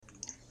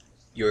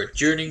You're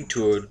journeying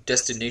to a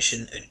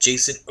destination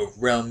adjacent, a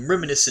realm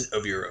reminiscent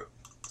of your own.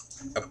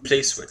 A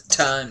place where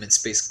time and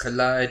space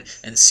collide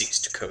and cease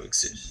to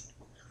coexist.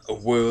 A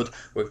world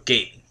where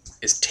gaming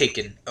is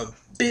taken a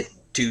bit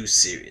too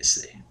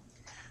seriously.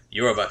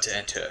 You're about to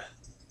enter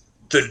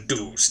the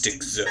Dual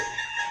Stick Zone.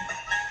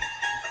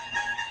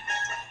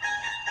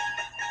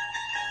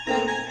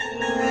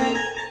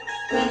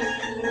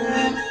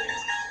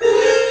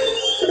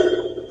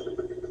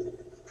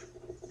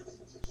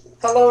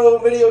 Hello,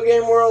 video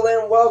game world,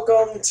 and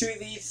welcome to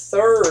the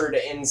third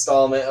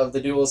installment of the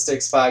Dual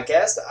Sticks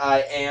podcast.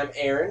 I am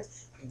Aaron,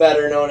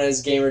 better known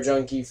as Gamer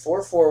Junkie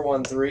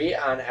 4413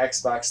 on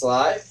Xbox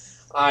Live.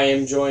 I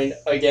am joined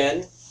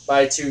again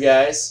by two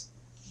guys,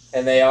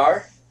 and they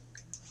are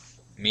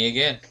Me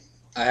again.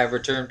 I have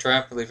returned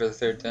triumphantly for the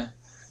third time.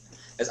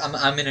 As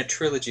I'm in a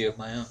trilogy of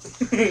my own.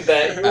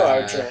 that you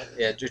are, Trent.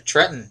 Yeah,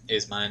 Trenton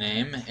is my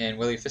name, and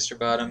Willie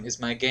Fisterbottom is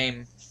my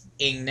gaming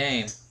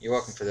name. You're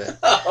welcome for that.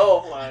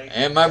 Oh my!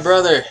 And my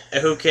brother.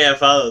 Who can't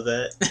follow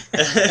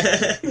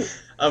that?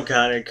 I'm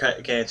Connor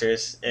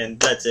Cantor's, and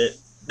that's it.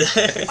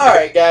 All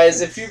right, guys.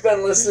 If you've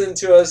been listening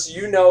to us,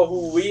 you know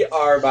who we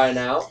are by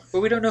now.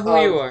 But we don't know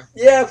who you are.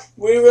 Yeah,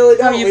 we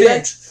really How don't. you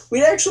been?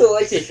 We'd actually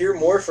like to hear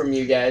more from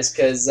you guys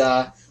because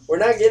we're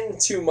not getting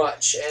too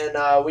much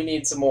and we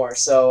need some more.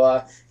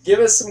 So give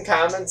us some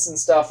comments and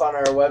stuff on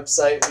our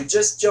website. We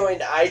just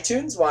joined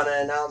iTunes. Want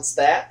to announce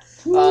that.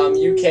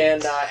 You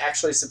can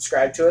actually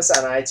subscribe to us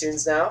on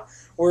iTunes now.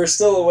 We're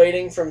still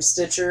awaiting from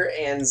Stitcher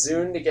and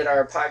Zune to get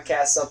our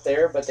podcasts up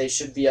there, but they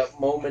should be up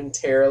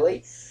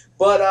momentarily.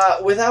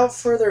 But without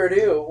further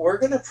ado, we're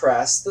going to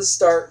press the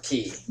start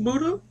key.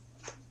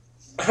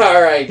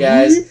 Alright,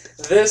 guys.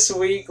 This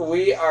week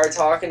we are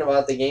talking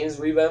about the games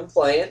we've been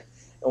playing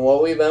and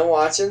what we've been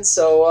watching.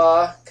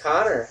 So,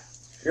 Connor,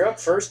 you're up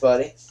first,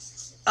 buddy.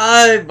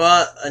 I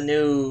bought a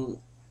new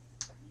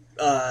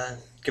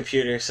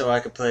computer so I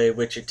could play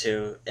Witcher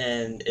 2,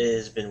 and it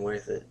has been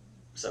worth it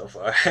so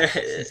far.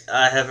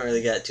 I haven't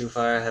really got too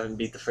far. I haven't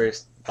beat the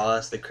first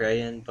boss, the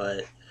Kraken,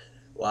 but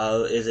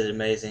wow, is it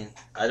amazing.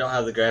 I don't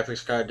have the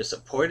graphics card to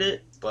support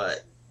it,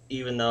 but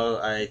even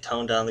though I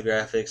toned down the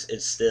graphics,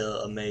 it's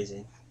still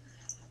amazing.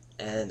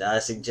 And I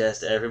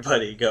suggest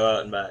everybody go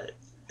out and buy it.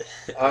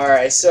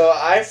 Alright, so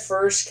I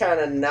first kind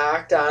of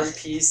knocked on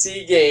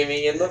PC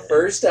gaming in the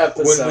first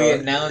episode. When we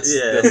announced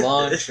the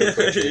launch of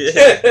Witcher 2.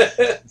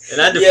 Yeah.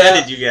 And I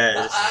defended you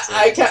guys.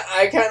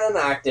 I kind of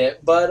knocked it.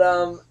 But,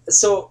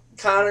 so,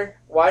 Connor,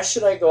 why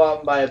should I go out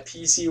and buy a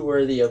PC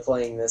worthy of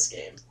playing this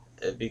game?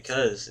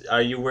 Because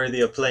are you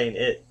worthy of playing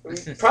it?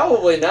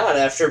 Probably not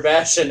after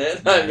bashing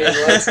it. I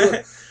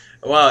mean,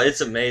 wow, it's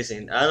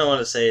amazing. I don't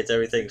want to say it's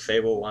everything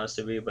Fable wants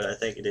to be, but I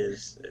think it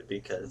is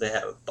because they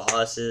have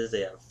bosses, they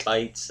have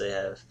fights, they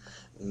have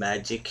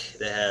magic,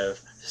 they have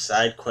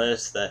side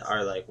quests that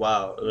are like,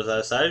 wow, was that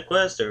a side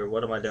quest or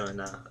what am I doing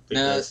now?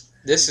 Because,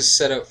 No, this is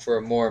set up for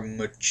a more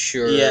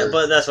mature. yeah,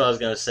 but that's what I was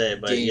gonna say.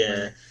 But gamer.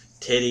 yeah,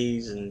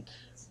 titties and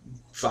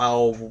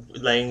foul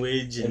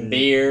language and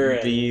beer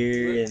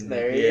and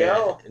there you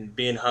go. and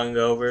being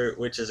hungover,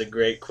 which is a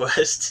great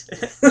quest.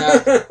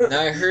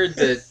 Now I heard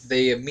that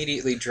they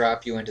immediately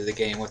drop you into the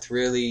game with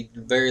really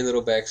very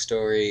little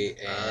backstory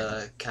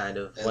and kind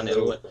of. and When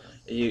little-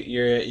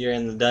 you're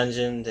in the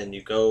dungeon and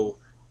you go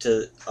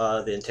to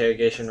the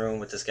interrogation room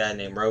with this guy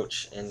named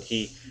Roach, and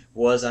he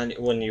was on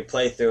when you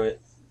play through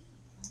it.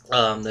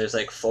 There's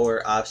like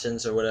 4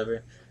 options or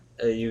whatever.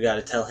 You got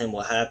to tell him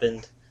what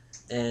happened,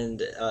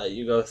 and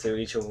you go through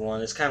each of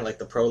one. It's kind of like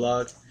the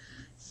prologue,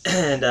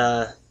 and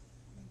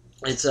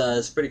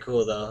it's pretty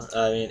cool though.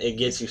 I mean, it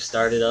gets you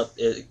started up.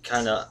 It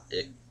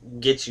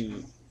gets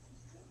you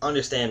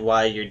understand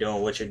why you're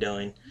doing what you're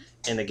doing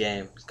in the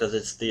game, because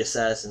it's the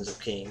Assassins of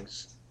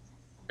Kings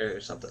or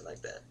something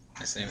like that.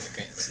 That's the name of the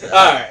game.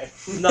 Alright.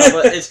 No,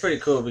 but it's pretty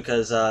cool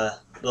because the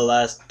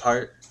last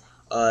part,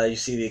 you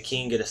see the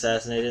king get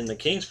assassinated, and the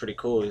king's pretty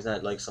cool. He's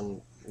not like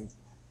some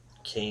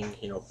king,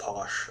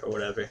 posh or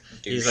whatever.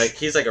 Douche.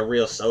 He's like a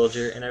real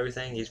soldier and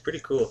everything. He's pretty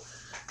cool,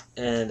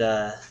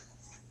 and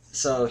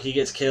so he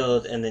gets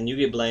killed, and then you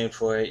get blamed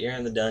for it. You're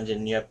in the dungeon,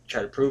 and you have to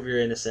try to prove your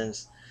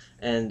innocence.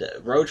 And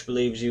Roach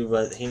believes you,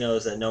 but he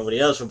knows that nobody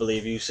else will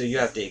believe you, so you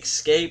have to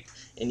escape.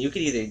 And you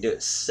could either do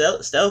it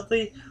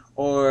stealthily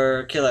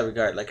or kill every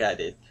guard like I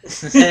did.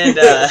 And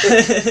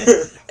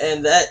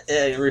and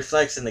that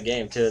reflects in the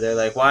game too. They're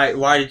like,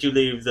 why did you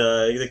leave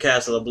the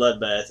castle of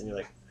Bloodbath? And you're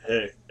like,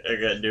 hey, I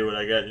gotta do what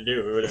I gotta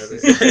do or whatever.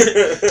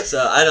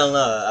 So I don't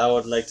know. I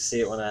would like to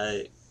see it when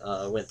I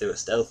went through it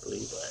stealthily,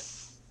 but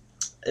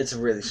it's a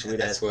really sweet.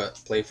 That's what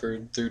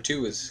playthrough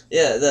 2 is.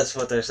 Yeah, that's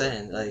what they're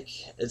saying. Like,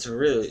 it's a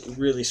really,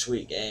 really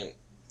sweet game.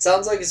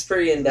 Sounds like it's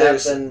pretty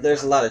in-depth, and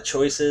There's a lot of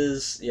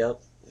choices. Yep.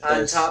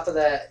 on top of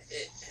that,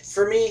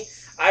 for me,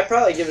 I'd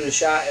probably give it a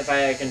shot if I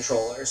had a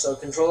controller. So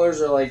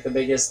controllers are like the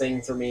biggest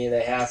thing for me. I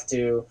have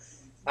to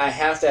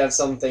have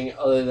something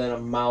other than a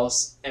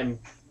mouse and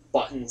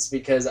buttons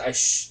because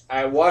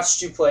I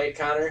watched you play it,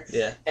 Connor,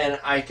 Yeah. and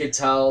I could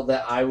tell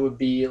that I would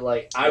be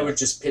like I would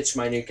just pitch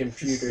my new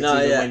computer No,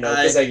 through the yeah, window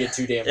because I get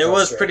too damn. It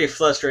was frustrated. pretty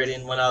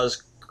frustrating when I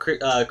was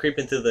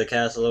creeping through the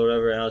castle or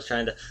whatever, and I was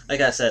trying to,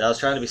 like I said, I was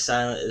trying to be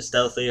silent and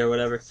stealthy or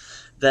whatever.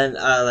 Then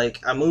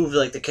I moved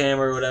like the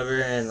camera or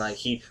whatever, and like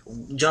he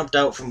jumped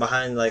out from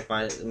behind like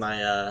my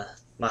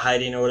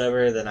hiding or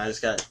whatever. Then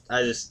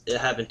it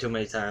happened too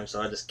many times,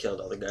 so I just killed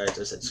all the guards.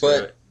 I said screw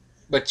it.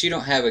 But you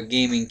don't have a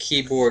gaming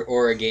keyboard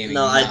or a gaming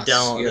No, mouse. I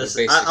don't. You have a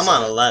basic I'm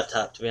on a setup.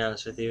 laptop, to be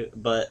honest with you.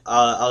 But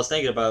I was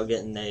thinking about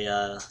getting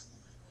a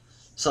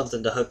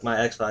something to hook my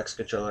Xbox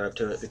controller up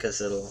to it because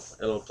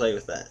it'll play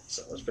with that.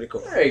 So it's pretty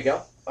cool. There you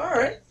go. All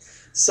right.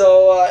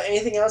 So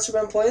anything else you've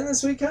been playing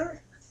this week,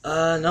 Connor?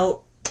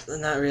 No,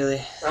 not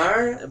really. All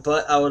right.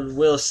 But I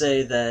will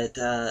say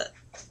that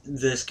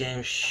this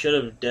game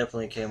should have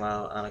definitely came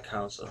out on a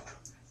console.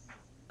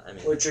 I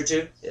mean, Witcher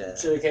 2 yeah.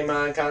 should have came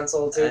out on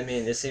console too. I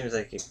mean, it seems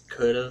like it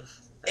could have.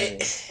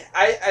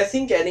 I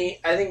think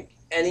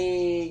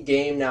any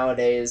game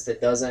nowadays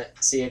that doesn't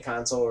see a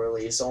console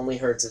release only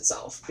hurts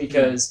itself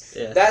because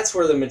Yeah. that's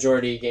where the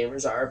majority of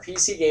gamers are.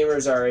 PC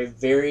gamers are a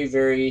very,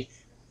 very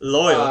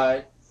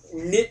Loyal,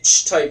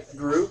 niche type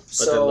group.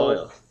 but they're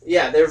loyal.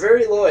 Yeah, they're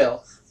very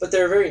loyal, but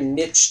they're a very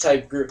niche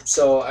type group.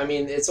 So I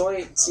mean, it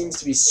seems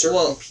to be certain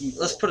Well, people.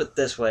 let's put it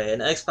this way: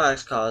 an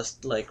Xbox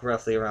cost like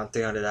roughly around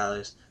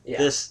 $300. Yeah.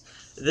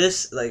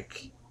 This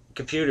like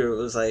computer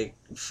was like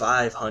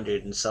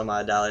 $500 and some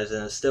odd dollars,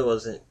 and it still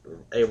wasn't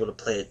able to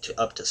play it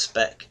up to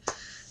spec.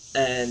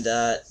 And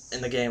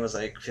the game was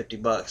like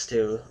 $50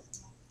 too.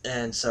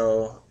 And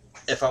so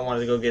if I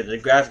wanted to go get a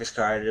graphics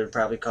card, it would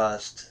probably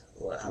cost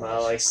how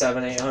much? Like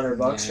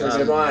 $700-800 for a Yeah.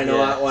 good one. I know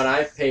Yeah. when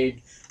I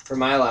paid for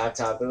my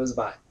laptop, it was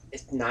about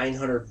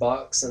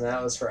 $900, and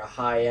that was for a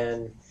high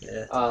end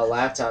Yeah.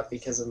 laptop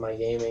because of my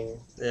gaming.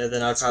 Yeah,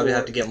 then I'd That's probably cool.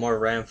 have to get more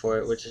RAM for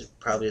it, which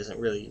probably isn't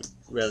really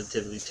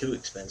relatively too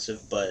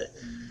expensive. But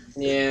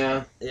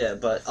Yeah, yeah,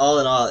 but all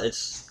in all, I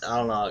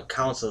don't know, a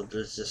console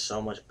is just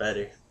so much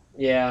better,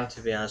 yeah,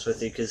 to be honest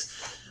with you, because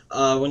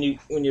when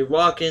you're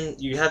walking,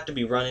 you have to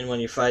be running. When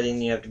you're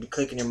fighting, you have to be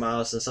clicking your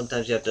mouse, and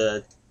sometimes you have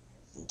to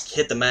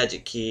hit the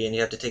magic key, and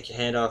you have to take your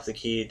hand off the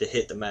key to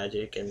hit the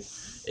magic, and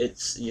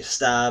you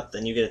stop,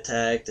 then you get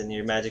attacked, and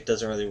your magic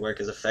doesn't really work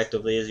as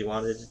effectively as you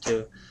wanted it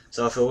to.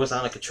 So if it was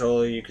on a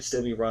controller, you could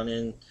still be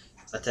running,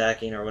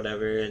 attacking or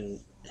whatever, and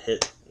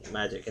hit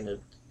magic, and it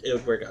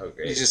would work out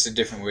great. It's just a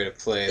different way to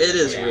play. It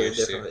is than really we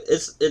used to. different.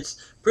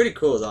 It's pretty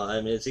cool though.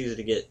 I mean, it's easy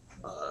to get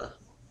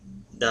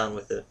down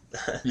with it.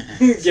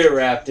 get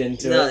wrapped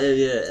into No, it.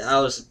 yeah, I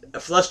was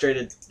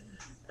frustrated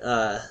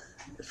the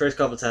first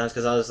couple times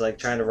because I was like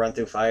trying to run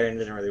through fire and it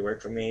didn't really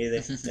work for me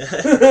either.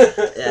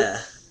 Yeah,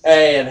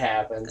 Hey, it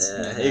happens.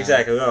 yeah,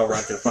 exactly. We all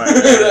run through fire.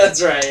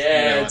 That's right. Yeah,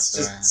 Yeah, it's that's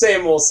just right.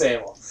 same old,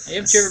 same old. Hey,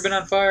 haven't you ever been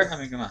on fire? I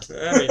mean, come on.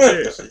 I mean,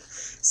 seriously.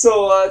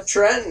 So,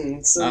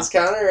 Trenton, since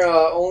Connor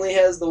only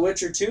has The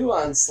Witcher 2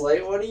 on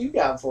slate, what do you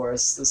got for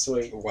us this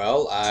week?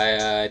 Well,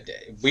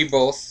 we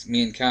both,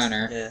 me and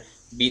Connor, Yeah.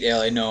 beat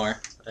LA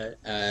Noire. Right.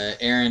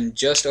 Aaron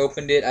just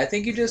opened it. I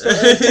think you just took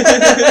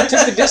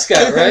the disc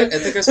out, right? I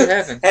think that's what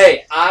happened.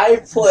 Hey,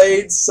 I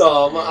played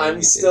some. Yeah, I'm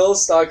you did. still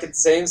stuck at the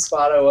same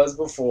spot I was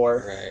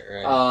before.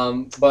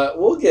 Right. But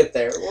we'll get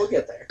there. We'll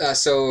get there.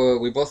 So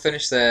we both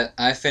finished that.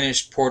 I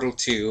finished Portal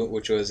 2,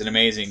 which was an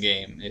amazing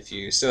game. If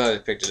you still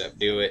haven't picked it up,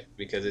 do it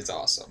because it's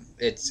awesome.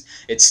 It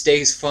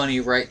stays funny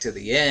right to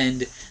the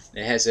end.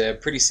 It has a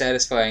pretty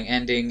satisfying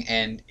ending,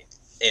 and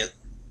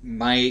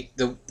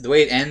the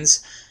way it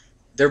ends,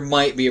 there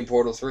might be a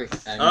Portal 3.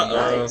 I mean,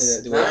 Uh-oh.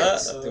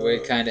 the way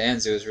it kind of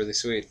ends, it was really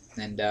sweet.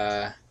 And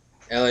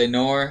LA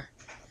Noire.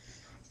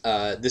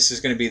 This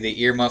is going to be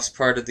the earmuffs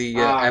part of the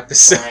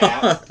episode.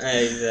 crap.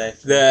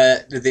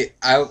 Exactly.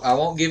 I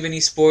won't give any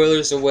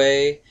spoilers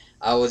away.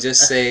 I will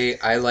just say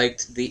I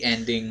liked the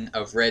ending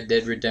of Red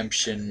Dead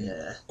Redemption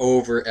Yeah.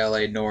 over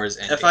LA Noire's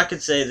ending. If I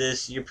could say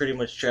this, you're pretty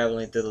much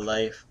traveling through the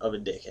life of a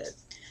dickhead.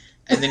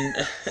 And then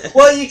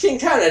Well, you can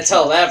kind of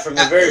tell that from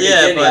the very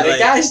yeah, beginning. but, The like-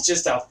 guy's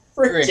just a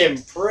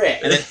freaking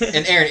prick.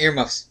 and Aaron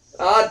earmuffs.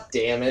 Ah,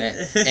 damn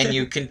it. And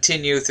you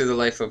continue through the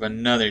life of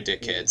another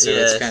dickhead. So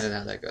Yes. that's kind of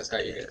how that goes. All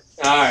right, you're good.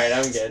 Alright,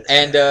 I'm good.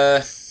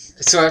 And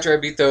so after I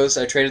beat those,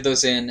 I traded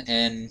those in,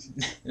 and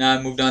now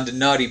I moved on to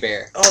Naughty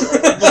Bear.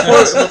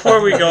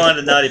 Before we go on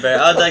to Naughty Bear,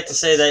 I'd like to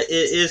say that it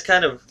is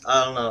kind of,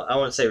 I don't know, I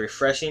wouldn't say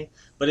refreshing,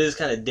 but it is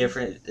kind of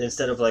different.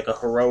 Instead of like a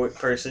heroic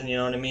person, you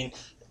know what I mean,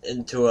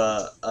 into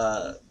a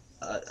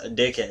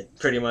dickhead,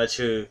 pretty much,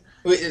 who...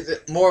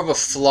 More of a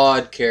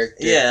flawed character.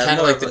 Yeah, kind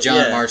of more like the of a- John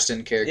yeah.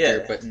 Marston character,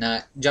 Yeah. but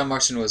not... John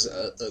Marston was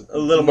A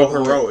little more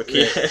heroic,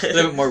 yeah. A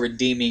little bit more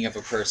redeeming of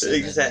a person.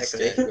 than this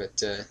Exactly. guy,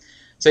 but,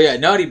 so yeah,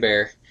 Naughty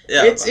Bear.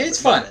 Yeah, It's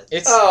my fun. bad.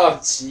 It's Oh,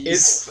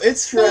 jeez.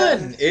 it's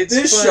fun. It's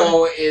This fun.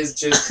 show is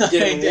just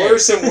getting Hey,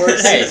 worse and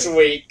worse hey, each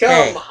week. Come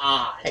hey.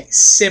 on. Hey,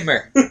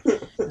 simmer.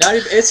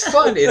 It's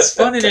fun. It's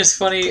fun and it's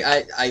funny.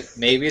 I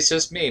maybe it's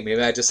just me.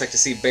 Maybe I just like to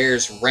see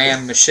bears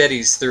ram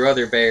machetes through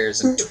other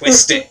bears and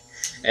twist it.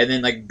 and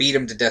then like beat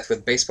them to death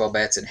with baseball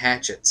bats and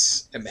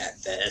hatchets. And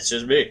that's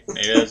just me.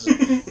 Maybe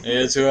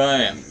that's who I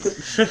am.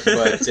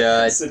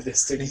 But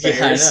sadistic yeah, I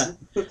bears.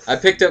 know. I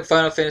picked up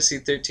Final Fantasy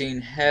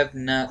 13. Have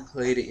not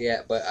played it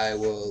yet, but I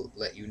will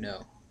let you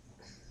know.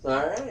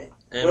 All right.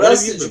 And What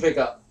else have did you pick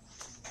up?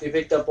 You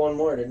picked up one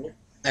more, didn't you?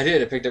 I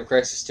did. I picked up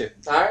Crisis 2.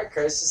 All right,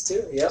 Crisis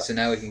 2. Yep. So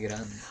now we can get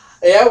on.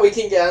 Yeah, we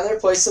can get on there,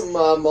 play some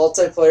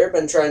multiplayer.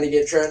 Been trying to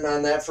get Trenton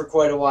on that for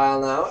quite a while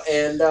now,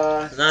 and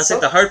No, I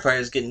think the hard part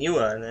is getting you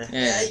on there.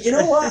 Yeah. you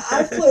know what?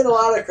 I've played a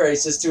lot of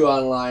Crisis 2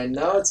 online.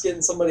 Now it's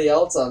getting somebody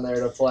else on there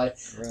to play.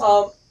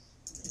 Right.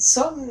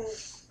 Something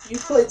you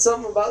played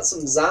something about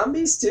some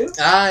zombies too?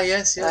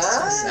 Yes.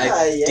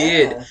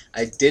 Yeah.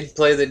 I did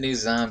play the new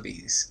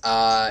Zombies.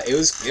 It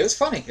was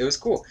funny. It was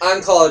cool.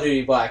 On Call of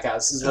Duty Black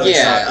Ops is what it's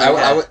Yeah, talking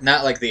about. I would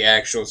not like the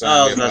actual Oh, I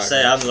zombie. was about to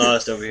say, I'm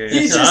lost over here.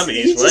 He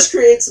Zombies, what? just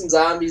created some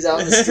zombies out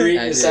in the street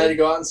I and decided did. to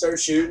go out and start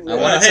shooting. I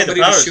wanted Hey, the somebody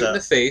to power's shoot in up.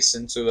 the face,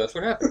 and so that's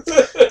what happened.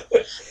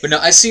 But no,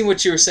 I see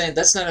what you were saying.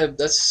 That's not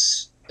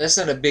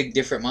a big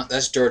different.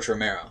 That's George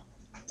Romero,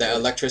 the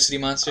electricity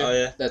monster. Oh,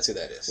 yeah. That's who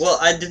that is. Well,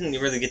 I didn't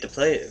really get to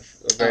play it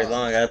very Oh.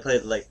 long. I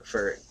played like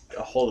for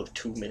a whole of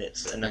 2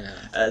 minutes, and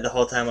the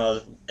whole time I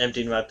was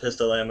emptying my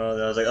pistol ammo,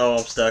 and I was like, "Oh,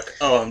 I'm stuck.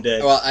 Oh, I'm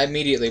dead." Well, I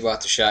immediately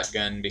bought the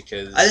shotgun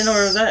because I didn't know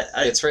where it was at.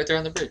 It's right there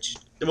on the bridge.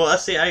 Well, I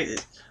see.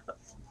 Alright.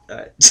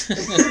 That's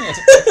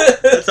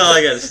That's all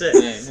I gotta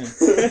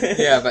say.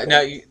 Yeah, but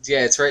no,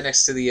 it's right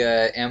next to the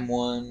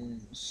M1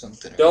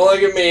 something. Don't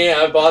look at me.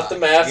 I bought the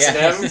maps and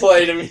Yeah. haven't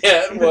played them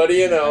yet. What do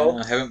you know?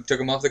 I haven't took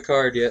them off the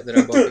card yet that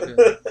I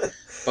bought.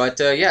 But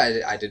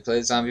yeah, I did play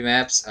the zombie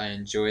maps. I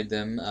enjoyed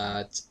them.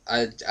 I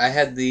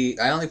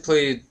only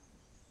played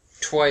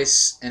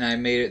twice, and I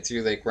made it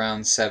through like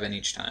round 7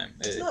 each time.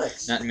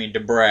 Nice. Not mean to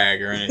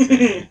brag or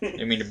anything.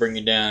 I mean to bring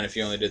you down if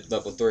you only did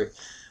level 3.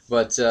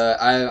 But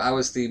I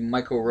was the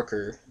Michael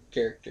Rooker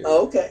character.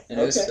 Oh, okay. And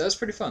that was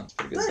pretty fun. It's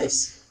pretty good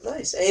stuff.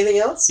 Nice. Anything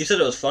else? You said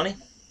it was funny.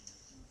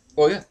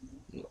 Oh yeah.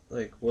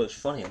 Like, what's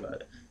funny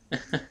about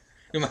it?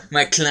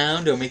 my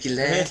clown don't make you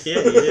laugh. Yeah,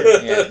 you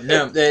did. Yeah,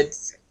 no,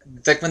 it's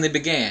like when they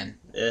began.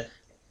 Yeah.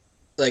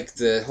 Like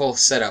the whole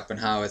setup and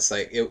how it's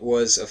like it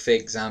was a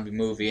fake zombie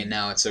movie and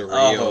now it's a real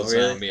Oh, really?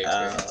 zombie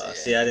experience. Yeah.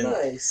 See, I didn't.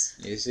 Nice.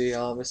 You see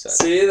all of a sudden.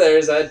 See,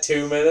 there's that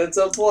 2 minutes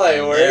of play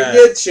where Yeah. it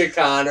gets you,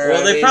 Connor.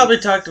 Well, I they mean- probably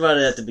talked about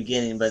it at the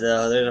beginning, but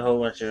there's a whole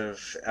bunch of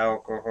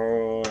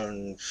alcohol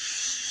and.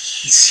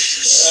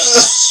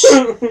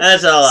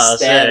 That's all I'll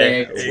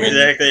Static. say.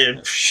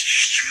 Exactly.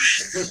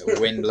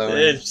 Wind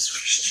blowing.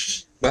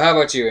 But how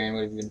about you, Aaron?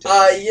 What have you been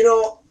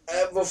doing?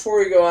 Before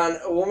we go on,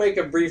 we'll make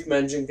a brief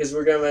mention because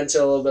we're going to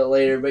mention a little bit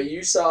later, but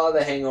you saw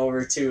The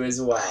Hangover 2 as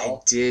I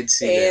well. did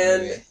see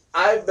And that movie.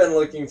 I've been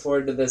looking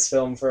forward to this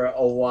film for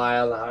a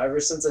while now, ever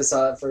since I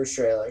saw that first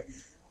trailer.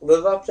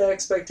 Live up to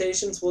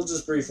expectations? We'll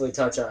just briefly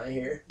touch on it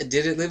here.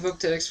 Did it live up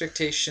to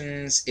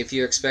expectations if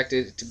you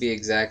expected it to be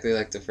exactly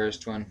like the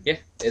first one? Yeah.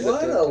 It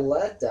What lived a up to-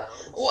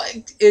 letdown. Well,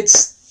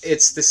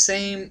 it's the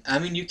same. I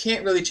mean, you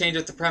can't really change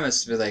up the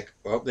premise to be like,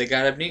 well, they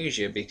got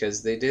amnesia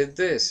because they did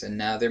this, and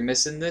now they're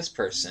missing this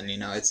person. You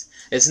know,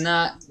 it's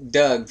not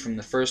Doug from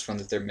the first one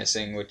that they're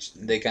missing, which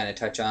they kind of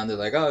touch on. They're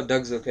like, oh,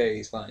 Doug's okay,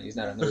 he's fine, he's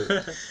not on the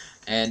roof,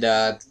 and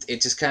it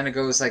just kind of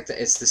goes like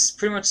it's this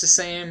pretty much the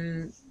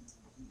same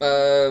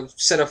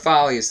set of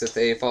follies that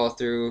they fall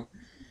through,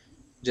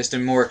 just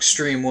in a more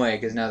extreme way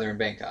because now they're in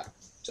Bangkok.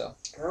 So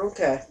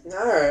Okay.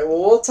 Alright, well,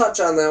 we'll touch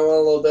on that one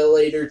a little bit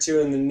later, too,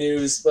 in the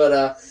news,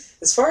 but,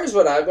 as far as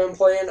what I've been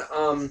playing,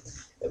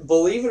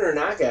 believe it or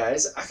not,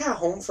 guys, I got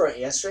Homefront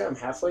yesterday. I'm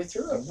halfway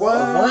through it. What?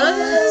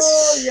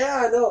 Oh,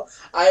 yeah, I know.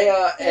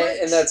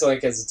 And that's only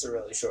because it's a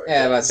really short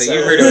yeah, game, about to say so-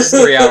 you heard it was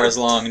 3 hours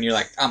long, and you're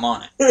like, I'm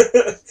on it.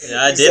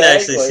 Yeah, I did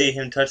actually Exactly. see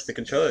him touch the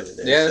controller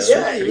today. Yeah, so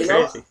Yeah, it's you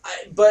know, crazy.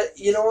 but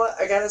you know what?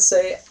 I gotta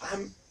say,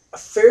 I'm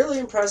fairly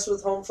impressed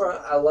with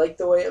Homefront. I like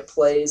the way it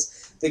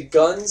plays. The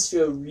guns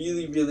feel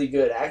really, really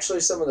good.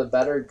 Actually, some of the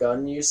better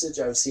gun usage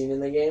I've seen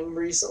in the game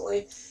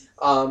recently.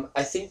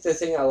 I think the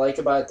thing I like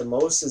about it the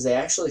most is they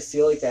actually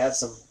feel like they have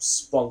some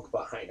spunk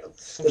behind them.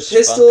 Some The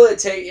spunk.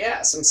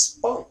 pistol, some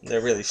spunk.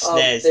 They're really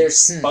snazzy. They're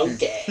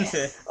spunky.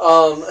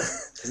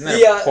 Isn't that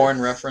Yeah. a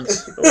porn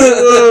reference?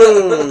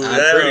 Whoa, I'm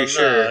I pretty don't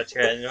sure. know,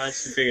 Trent. Why don't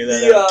you figure that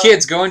The, out?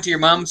 Kids, go into your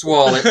mom's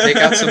wallet, take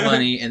out some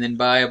money, and then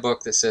buy a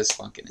book that says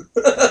funk in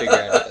it. Figure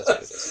out if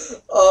that's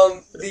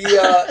what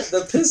it is.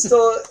 The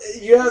pistol,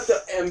 you have to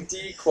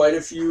empty quite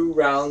a few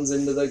rounds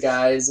into the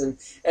guys, and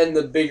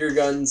the bigger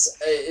guns,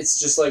 it's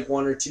just like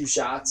 1 or 2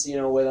 shots,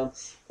 with them.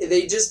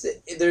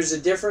 There's a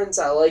difference.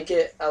 I like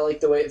it. I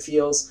like the way it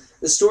feels.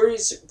 The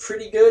story's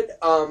pretty good.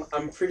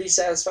 I'm pretty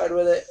satisfied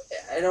with it.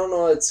 I don't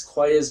know it's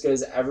quite as good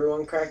as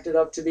everyone cracked it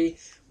up to be,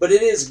 but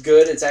it is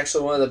good. It's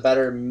actually one of the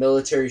better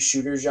military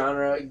shooter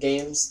genre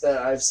games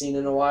that I've seen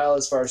in a while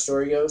as far as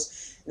story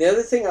goes. And the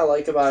other thing I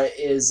like about it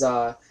is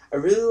I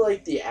really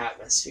like the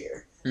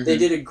atmosphere. They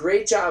did a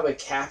great job of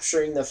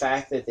capturing the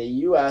fact that the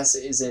U.S.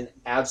 is in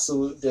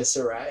absolute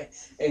disarray,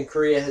 and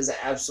Korea has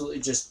absolutely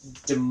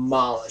just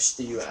demolished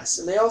the U.S.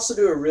 And they also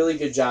do a really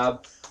good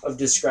job of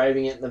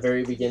describing it in the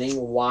very beginning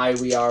why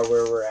we are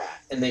where we're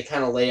at, and they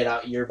kind of lay it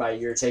out year by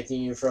year,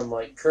 taking you from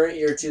like current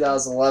year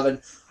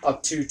 2011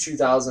 up to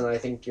 2000. I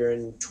think you're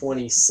in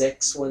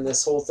 26 when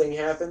this whole thing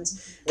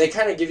happens. And they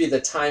kind of give you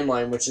the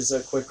timeline, which is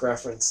a quick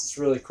reference. It's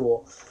really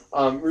cool.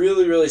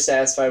 Really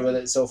satisfied with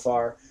it so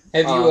far.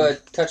 Have you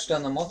touched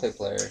on the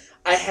multiplayer?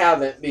 I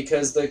haven't,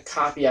 because the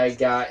copy I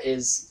got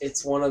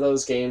it's one of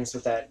those games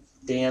with that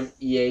damn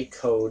EA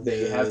code that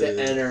you have to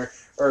enter,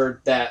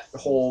 or that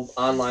whole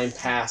online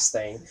pass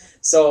thing.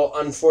 So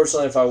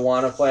unfortunately, if I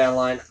want to play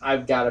online,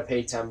 I've got to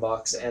pay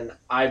 $10, and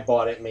I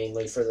bought it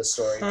mainly for the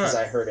story because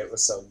I heard it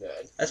was so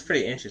good. That's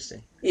pretty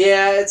interesting.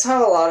 Yeah, it's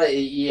how a lot of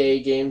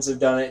EA games have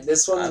done it.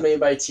 This one's made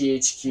by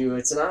THQ.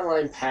 It's an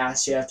online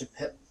pass you have to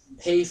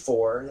pay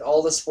for.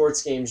 All the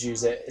sports games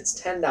use it.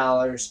 It's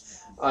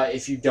 $10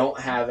 if you don't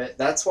have it.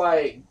 That's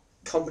why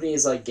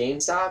companies like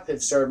GameStop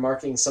have started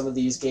marking some of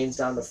these games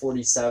down to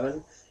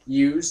 47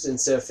 used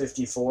instead of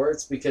 54.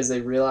 It's because they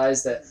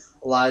realize that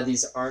a lot of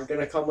these aren't going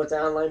to come with the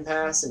online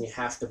pass, and you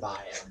have to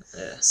buy it.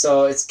 Yeah.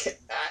 So it's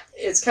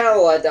kind of a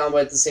letdown,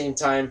 but at the same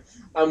time,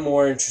 I'm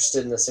more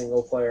interested in the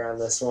single player on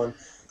this one.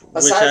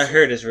 Which I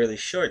heard is really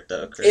short,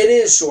 though, Chris. It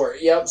is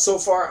short. Yep. So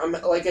far,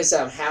 like I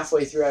said, I'm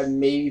halfway through. I've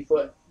maybe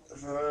put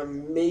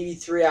maybe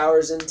 3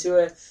 hours into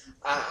it.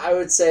 I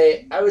would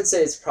say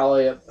it's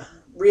probably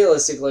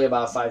realistically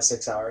about a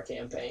 5-6 hour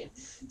campaign.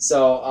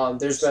 So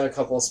there's been a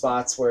couple of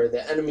spots where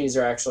the enemies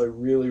are actually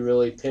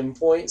really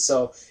pinpoint,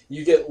 so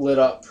you get lit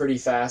up pretty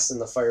fast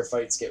and the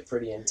firefights get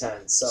pretty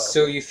intense.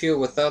 So you feel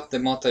without the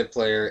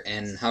multiplayer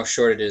and how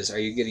short it is, are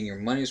you getting your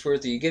money's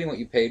worth? Are you getting what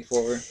you paid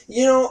for?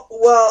 You know,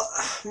 well,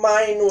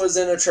 mine was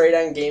in a trade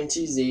on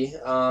GameTZ,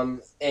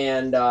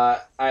 and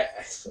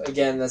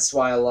again, that's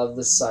why I love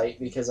this site,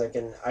 because I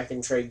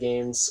can trade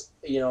games,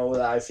 you know,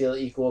 that I feel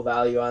equal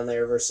value on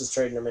there versus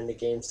trading them into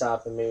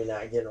GameStop and maybe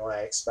not getting what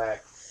I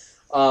expect.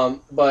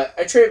 But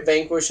I traded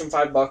Vanquish and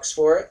 $5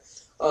 for it.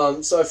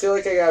 So I feel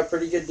like I got a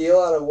pretty good deal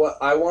out of what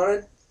I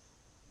wanted.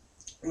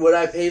 Would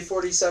I pay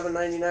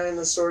 $47.99 in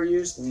the store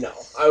used? No.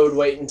 I would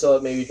wait until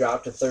it maybe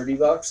dropped to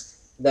 $30.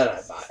 Then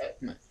I'd buy it.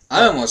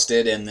 I almost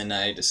did, and then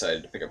I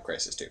decided to pick up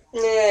Crysis 2.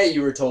 Yeah,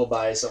 you were told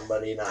by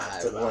somebody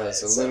not to buy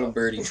it. A little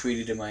birdie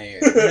tweeted in my ear.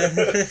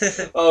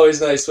 Always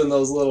nice when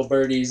those little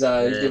birdies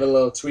give a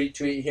little tweet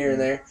here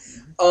and there.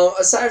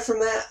 Aside from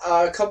that,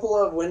 a couple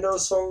of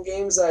Windows Phone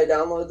games that I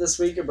downloaded this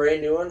week, a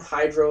brand new one,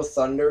 Hydro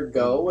Thunder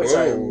Go, which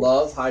I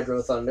love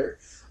Hydro Thunder.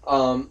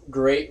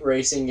 Great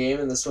racing game,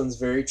 and this one's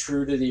very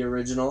true to the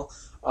original.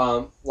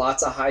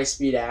 Lots of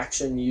high-speed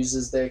action,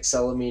 uses the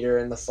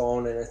accelerometer in the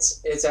phone, and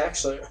it's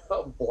actually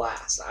a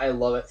blast. I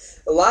love it.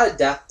 A lot of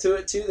depth to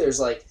it, too.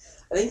 I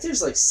think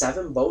there's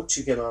 7 boats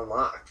you can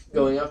unlock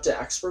going up to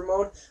expert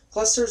mode.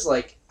 Plus there's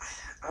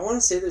I want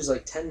to say there's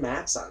 10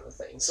 maps on the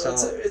thing. So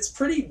it's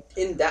pretty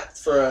in-depth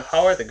for a...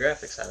 How are the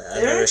graphics on it?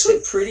 They're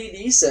actually pretty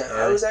decent.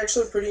 Yeah. I was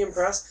actually pretty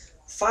impressed.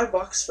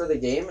 $5 for the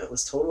game, it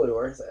was totally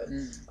worth it.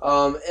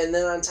 And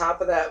then on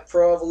top of that,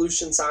 Pro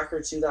Evolution Soccer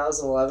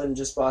 2011,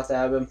 just bought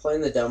that. I've been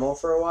playing the demo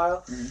for a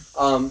while.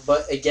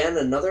 But again,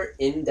 another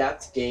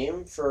in-depth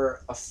game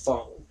for a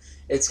phone.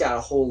 It's got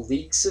a whole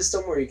league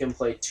system where you can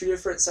play 2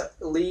 different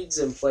leagues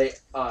and play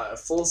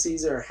full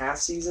season or half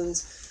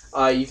seasons.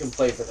 You can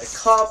play for the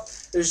cup.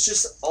 There's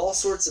just all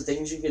sorts of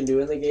things you can do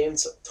in the game,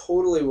 so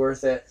totally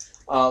worth it.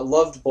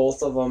 Loved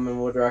both of them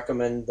and would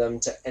recommend them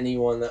to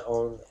anyone that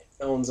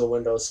owns a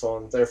Windows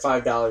Phone. They're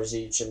 $5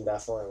 each and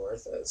definitely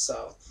worth it.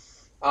 So,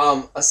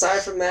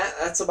 aside from that,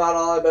 that's about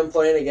all I've been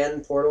playing. Again,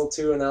 Portal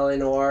 2 and LA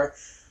Noire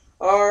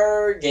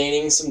are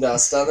gaining some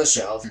dust on the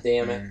shelf,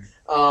 damn it.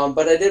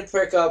 But I did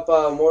pick up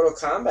Mortal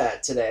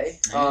Kombat today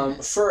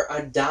for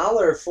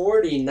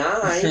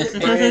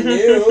 $1.49, brand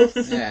new.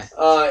 Yeah.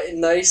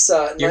 Nice.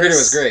 You heard it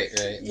was great,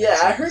 right? Yeah,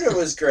 I heard it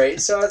was great,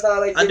 so I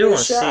thought I'd give it a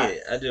shot.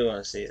 I do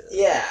want to see it.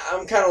 Yeah,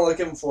 I'm kind of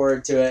looking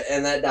forward to it.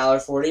 And that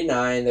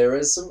 $1.49, there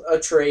was a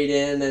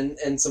trade-in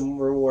and some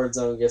reward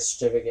zone gift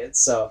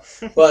certificates. So,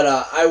 but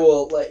I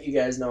will let you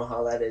guys know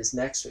how that is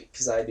next week,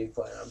 because I do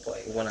plan on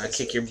playing. When I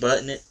kick your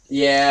butt in it?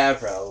 Yeah,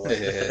 probably.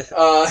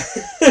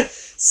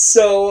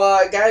 So,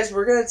 guys,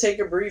 we're going to take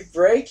a brief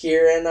break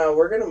here, and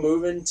we're going to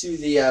move into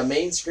the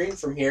main screen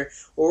from here,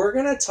 where we're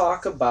going to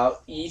talk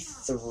about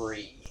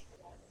E3.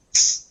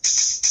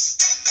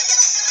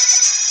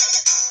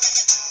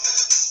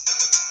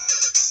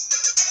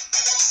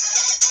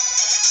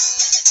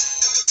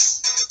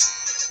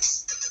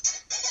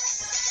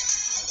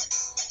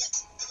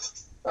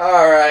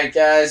 Alright,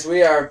 guys,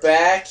 we are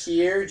back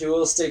here,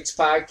 Dual Sticks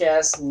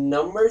Podcast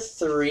number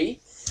 3.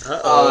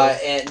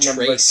 And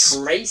number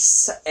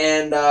Trace.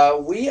 And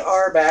we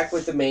are back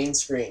with the main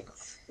screen.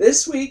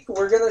 This week,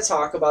 we're going to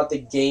talk about the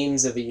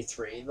games of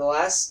E3.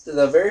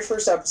 The very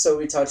first episode,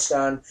 we touched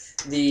on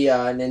the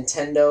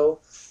Nintendo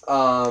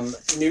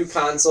New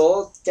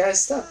console.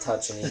 Guys, stop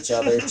touching each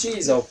other.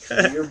 Jeez, OP,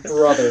 you're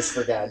brothers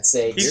for God's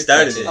sake. He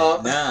started it.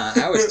 Nah,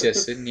 I was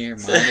just sitting here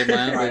minding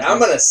my own Right, business. I'm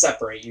gonna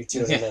separate you two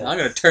in a Yeah, minute. I'm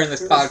gonna turn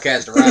this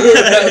podcast around.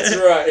 That's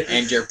right.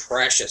 And your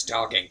precious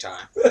talking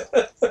time.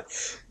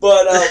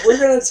 But we're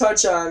going to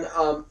touch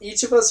on,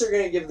 each of us are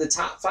going to give the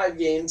top 5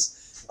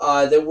 games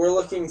that we're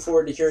looking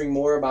forward to hearing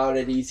more about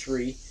at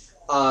E3.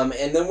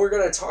 And then we're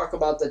going to talk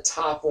about the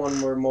top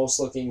one we're most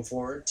looking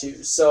forward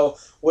to. So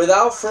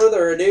without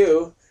further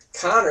ado,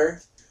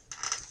 Connor,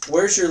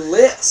 where's your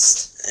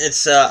list?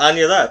 It's on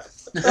your lap.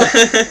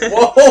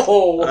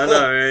 Whoa! I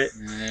know, right?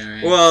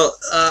 Alright. Well,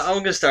 I'm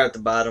gonna start at the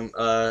bottom,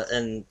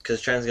 and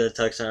because Trent's gonna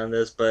touch on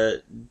this,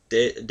 but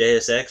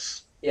Deus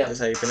Ex, Yeah. that's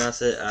how you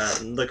pronounce it.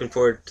 I'm looking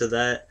forward to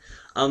that.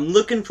 I'm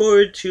looking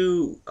forward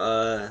to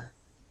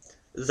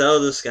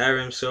Zelda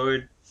Skyrim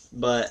Sword,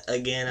 but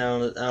again, I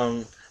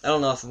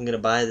don't know if I'm gonna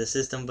buy the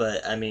system,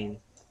 but I mean,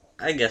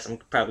 I guess I'm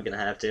probably gonna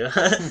have to.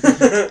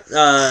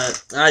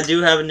 I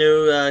do have a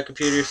new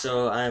computer,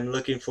 so I'm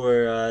looking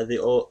for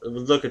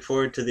looking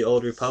forward to the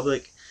Old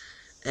Republic,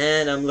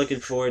 and I'm looking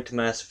forward to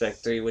Mass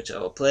Effect 3, which I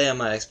will play on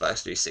my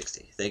Xbox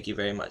 360. Thank you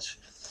very much.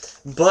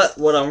 But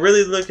what I'm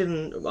really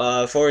looking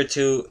forward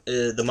to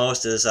the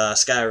most is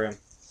Skyrim.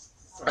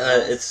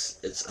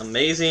 It's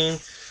amazing.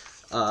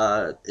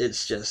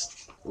 It's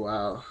just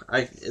wow.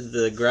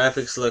 The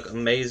graphics look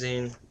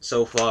amazing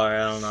so far.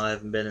 I don't know. I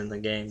haven't been in the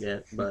game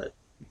yet, but.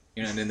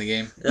 You're not in the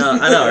game? No,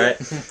 I know, right?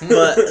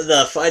 But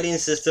the fighting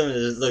system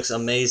looks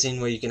amazing,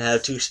 where you can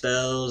have 2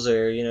 spells,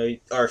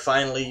 or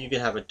finally you can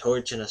have a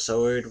torch and a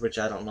sword, which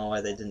I don't know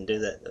why they didn't do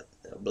that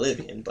in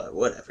Oblivion, but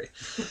whatever.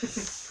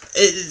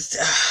 It's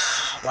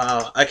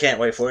wow, I can't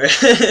wait for it.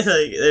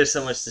 Like, there's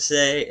so much to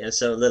say and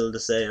so little to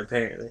say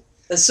apparently.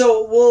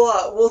 So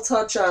we'll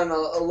touch on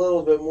a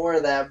little bit more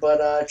of that,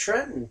 but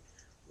Trenton,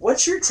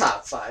 what's your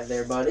top 5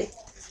 there, buddy?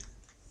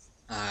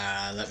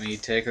 Let me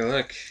take a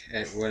look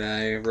at what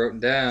I wrote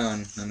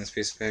down on this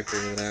piece of paper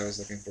that I was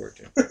looking forward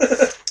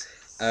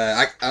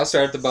to. I'll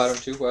start at the bottom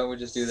too. Why don't we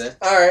just do that?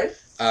 All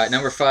right.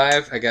 Number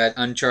 5, I got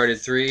Uncharted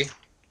 3,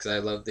 because I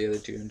love the other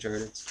 2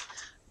 Uncharteds.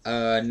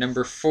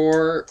 Number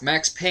 4,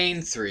 Max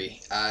Payne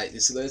 3.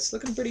 It's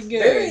looking pretty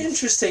good. Very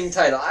interesting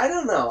title. I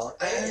don't know.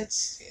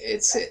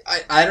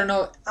 I don't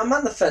know. I'm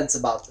on the fence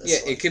about this.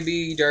 Yeah, it could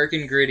be dark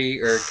and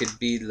gritty, or it could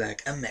be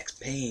like, I'm Max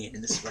Payne,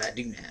 and this is what I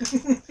do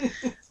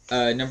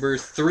now. Number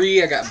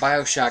 3, I got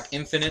Bioshock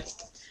Infinite,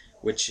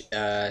 which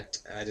I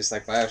just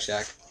like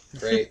Bioshock.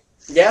 Great.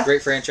 Yeah.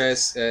 Great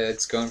franchise.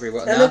 It's going pretty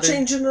well. And they're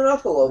changing it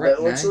up a little Right,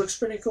 bit, which now- looks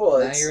pretty cool.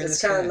 now It's you're in the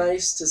kind of sky.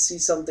 nice to see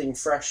something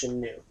fresh and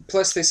new.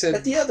 Plus, they said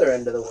At the other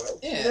end of the world.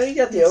 Yeah. You know, you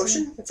got the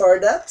ocean, far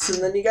depths,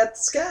 and then you got the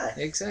sky.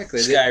 exactly.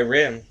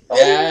 Skyrim,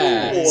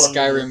 Yeah, Oh.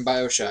 Skyrim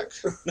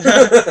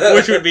Bioshock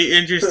which would be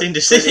interesting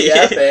to see. Pretty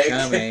epic.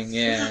 coming.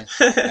 Yeah,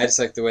 I just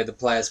like the way the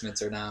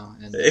plasmids are now,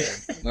 and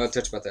we'll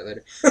touch about that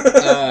later.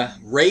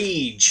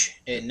 Rage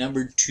at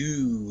number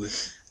 2.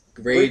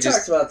 We Rage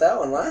talked is, about that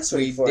one last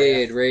we week for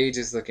did. you. Rage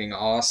is looking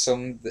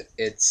awesome.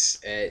 It's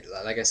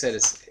like I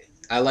said,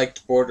 I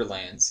liked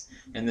Borderlands,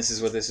 and this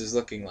is what this is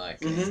looking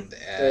like. Mhm. And,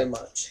 Very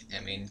much. I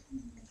mean,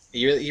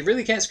 you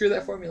really can't screw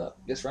that formula up.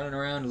 Just running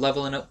around,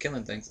 leveling up,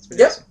 killing things. It's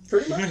pretty Yep, awesome.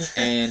 pretty much.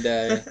 And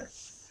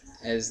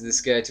as this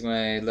guy to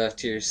my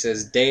left here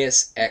says,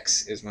 Deus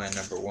Ex is my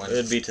number 1. It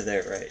would be to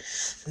their right.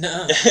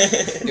 No,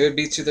 it would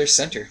be to their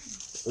center.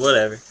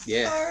 Whatever.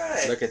 Yeah, All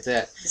right. look at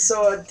that.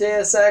 So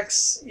Deus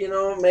Ex,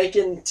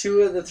 making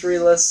 2 of the 3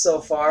 lists so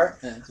far.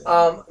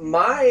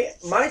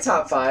 My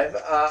top 5,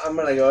 I'm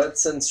gonna go ahead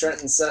since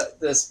Trenton set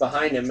this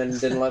behind him and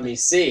didn't let me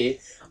see.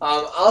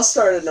 I'll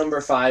start at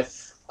number 5.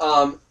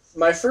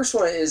 My first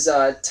one is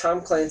Tom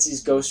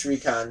Clancy's Ghost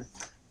Recon,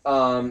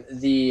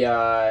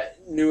 the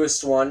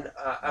newest one.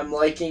 I'm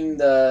liking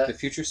The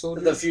Future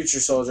Soldier. the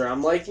Future Soldier.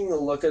 I'm liking the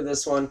look of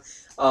this one.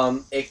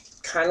 It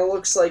kind of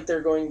looks like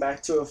they're going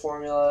back to a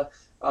formula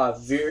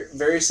very,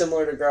 very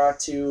similar to Gra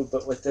 2,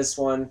 but with this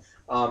one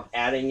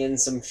adding in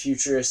some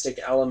futuristic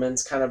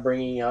elements, kind of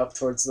bringing it up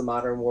towards the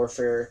modern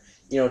warfare,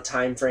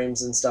 time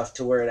frames and stuff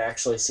to where it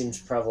actually seems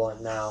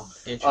prevalent now.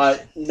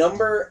 Interesting.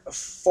 Number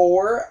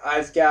 4,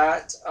 I've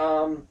got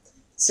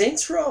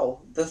Saints Row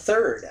the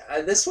Third.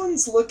 This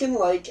one's looking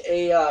like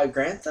a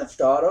Grand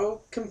Theft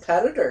Auto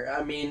competitor.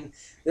 I mean,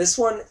 this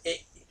one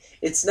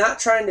it's not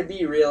trying to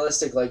be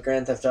realistic like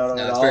Grand Theft Auto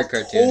No, at it's all. very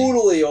cartoony.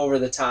 Totally over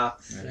the top.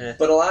 Yeah.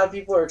 But a lot of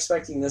people are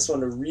expecting this one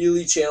to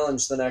really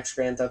challenge the next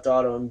Grand Theft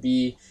Auto and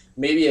be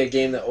maybe a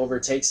game that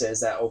overtakes it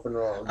as that open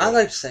world. I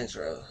liked Saints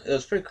Row. It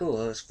was pretty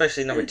cool,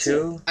 especially number Me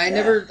too. 2. I've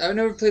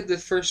never played the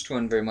first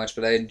one very much,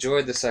 but I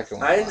enjoyed the second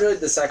one. I a lot. enjoyed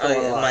the second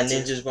one a lot. My too.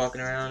 ninjas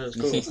walking around. It was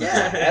cool.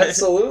 Yeah,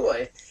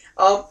 absolutely.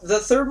 The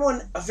third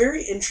one, a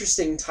very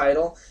interesting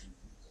title,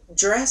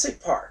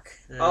 Jurassic Park.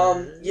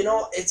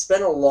 It's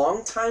been a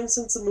long time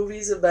since the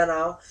movies have been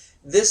out,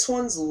 This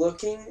one's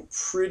looking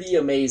pretty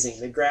amazing.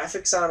 The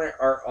graphics on it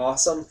are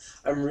awesome.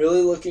 I'm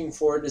really looking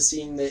forward to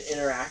seeing the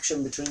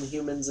interaction between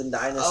humans and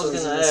I dinosaurs.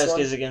 was in gonna this ask,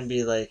 one. is it gonna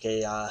be like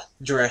a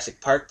Jurassic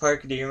Park?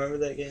 Do you remember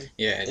that game?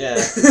 Yeah.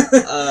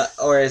 Yeah.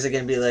 Or is it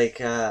gonna be like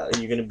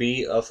you're gonna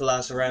be a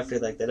Velociraptor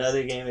like that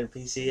other game in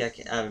PC?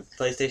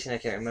 PlayStation. I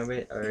can't remember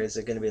it. Or is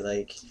it gonna be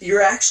like?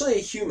 You're actually a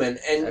human,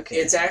 and Okay.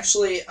 it's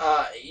actually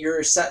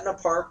you're set in a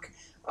park,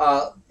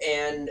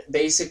 and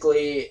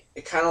basically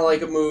kind of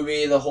like a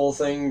movie. The whole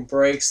thing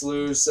breaks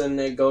loose and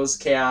it goes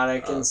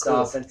chaotic and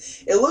stuff, and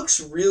it looks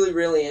really,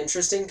 really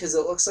interesting because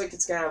it looks like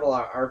it's gonna have a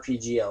lot of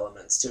RPG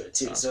elements to it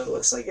too. Oh, So cool. it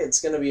looks like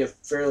it's gonna be a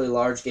fairly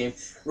large game.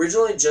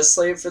 Originally just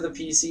slated for the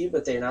PC,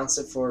 but they announced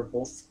it for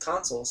both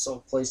consoles,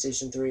 so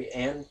PlayStation 3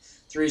 and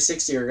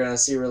 360 are gonna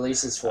see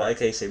releases I for like it.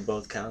 how you say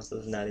both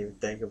consoles, not even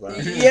think about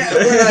it. Yeah,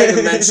 we're not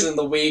even mentioning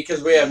the Wii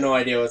because we have no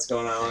idea what's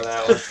going on with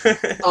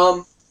that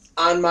one.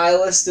 On my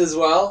list as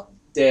well,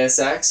 Deus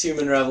Ex: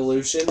 Human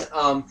Revolution.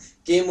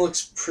 Game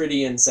looks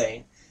pretty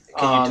insane.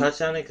 Can you touch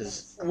on it?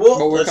 Because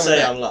We'll we're let's coming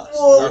say back. I'm lost.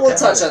 we'll Okay.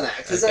 touch on that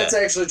because Okay. that's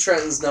actually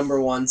Trenton's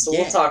number one. So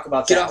Yeah. we'll talk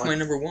about Get that off one. my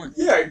number one.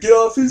 Yeah, get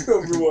off his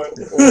number one.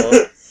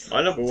 Well,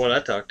 my number one, I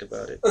talked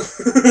about it.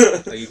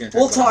 Oh, you gonna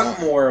We'll about talk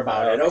mine? more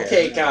about it.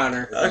 Okay. Okay,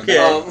 Connor. Okay.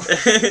 And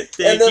Thank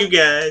then you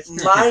guys.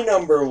 My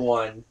number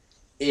one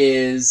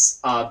is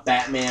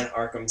Batman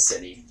Arkham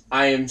City.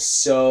 I am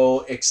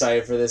so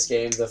excited for this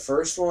game. The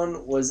first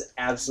one was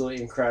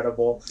absolutely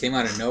incredible. Came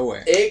out of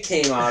nowhere. It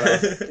came out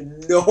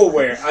of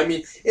nowhere. I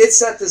mean, it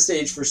set the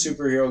stage for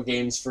superhero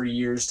games for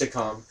years to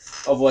come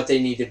of what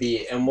they need to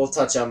be, and we'll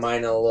touch on mine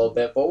in a little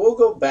bit, but we'll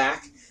go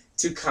back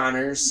to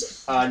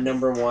Connor's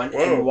number one. Whoa.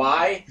 And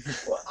why?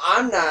 Well,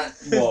 I'm not...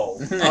 Whoa. All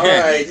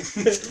right.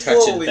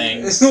 Touching Holy-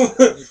 things.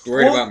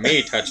 Worried about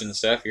me touching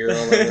stuff. You're all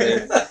over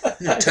there.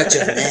 Touch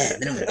on that.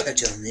 Then I'm gonna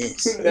touch on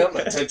this. Now I'm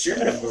going to touch your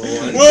number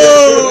one.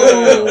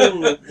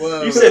 Whoa!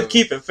 Whoa. You said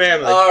keep it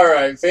family. All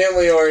right,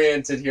 family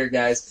oriented here,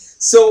 guys.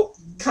 So,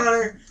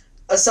 Connor,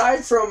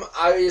 aside from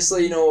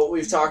obviously, what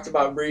we've talked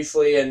about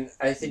briefly, and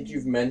I think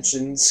you've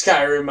mentioned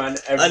Skyrim on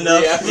every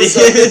Enough.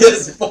 episode at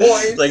this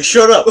point. Like,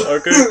 shut up,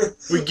 okay?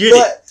 We get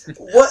it.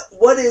 But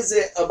what is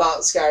it about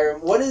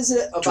Skyrim? What is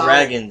it about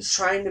Dragons.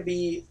 trying to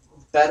be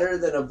better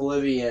than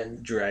Oblivion?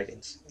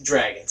 Dragons.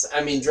 Dragons.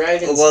 I mean,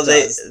 dragons. Well,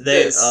 does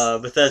they this.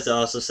 Bethesda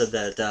also said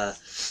that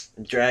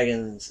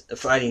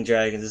fighting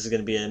dragons is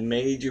going to be a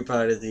major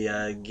part of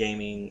the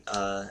gaming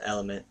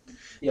element.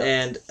 Yep.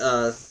 And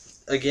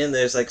again,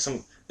 there's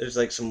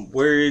some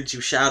words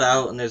you shout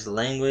out, and there's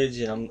language,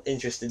 and I'm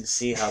interested to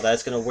see how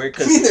that's going to work.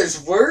 I mean,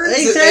 there's words.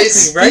 Exactly, that they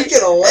speak right?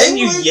 in a language. And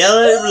you yell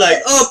at it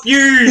like up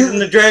yours,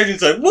 and the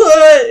dragon's like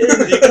what?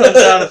 And he comes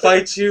down and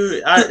fights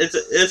you.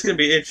 It's gonna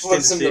be interesting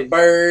Flips to him see. the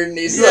bird, and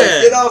he's Yeah.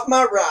 like, "Get off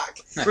my rock!"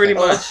 Pretty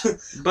much,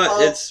 but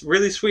Oh. it's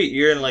really sweet.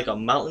 You're in like a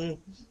mountain.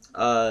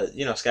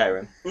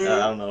 Skyrim. Mhm. I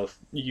don't know if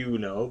you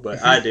know,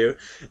 but I do.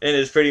 And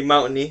it's pretty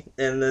mountainy,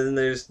 and then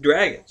there's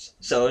dragons.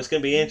 So it's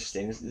gonna be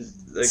interesting. It's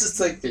like, It's just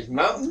like there's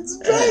mountains,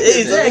 and Uh, dragons.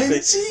 exactly. I mean,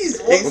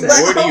 jeez, what Exactly. the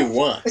What do hell? you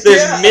want?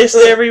 there's Yeah. mist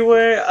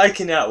everywhere. I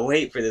cannot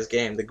wait for this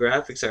game. The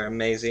graphics are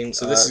amazing.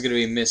 So this is gonna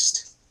be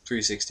Mist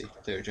 360.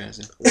 They were trying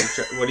to say.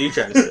 what are you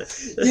trying to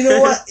say? You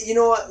know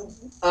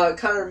what?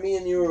 Connor, me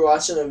and you were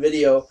watching a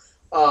video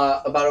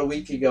about a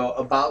week ago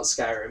about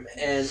Skyrim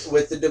and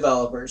with the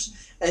developers.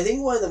 I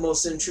think one of the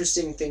most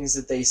interesting things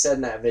that they said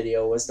in that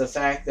video was the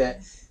fact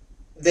that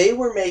they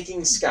were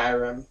making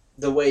Skyrim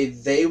the way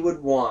they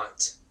would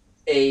want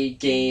a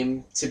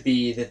game to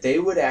be, that they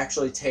would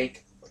actually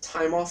take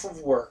time off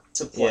of work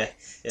to play.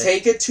 Yeah.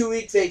 Take a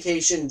 2-week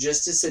vacation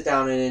just to sit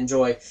down and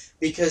enjoy,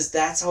 because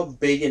that's how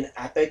big and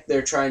epic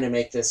they're trying to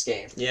make this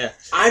game. Yeah.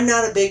 I'm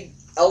not a big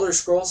Elder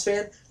Scrolls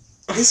fan.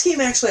 This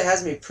game actually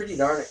has me pretty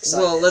darn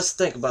excited. Well, let's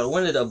think about it.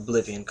 When did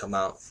Oblivion come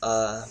out?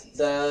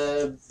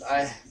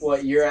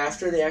 What year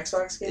after the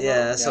Xbox game?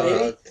 Yeah, out?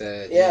 so-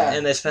 Maybe? Yeah.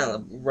 And they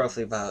spent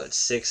roughly about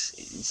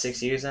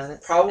six years on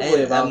it. Probably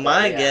And about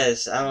my that, yeah.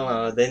 guess, I don't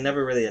know, they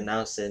never really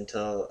announced it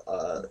until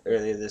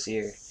earlier this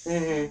year.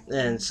 Mm-hmm.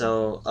 And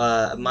so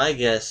my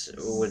guess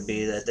would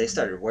be that they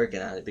started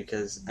working on it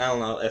because I don't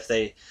know if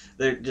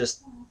they're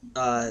just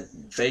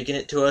faking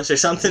it to us or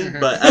something.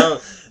 But I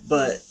don't.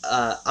 But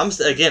I'm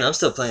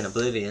still playing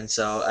Oblivion.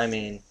 So I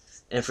mean,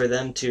 and for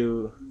them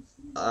to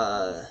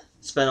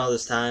spend all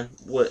this time,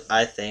 what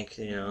I think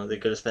they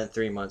could have spent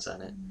 3 months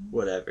on it,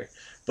 whatever.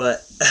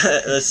 But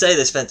let's say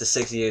they spent the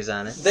 6 years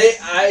on it.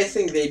 I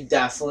think they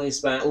definitely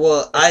spent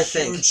Well, a I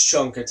think. huge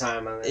chunk of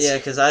time on this. Yeah,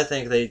 because I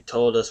think they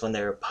told us when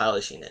they were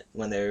polishing it.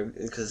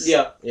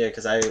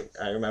 Because I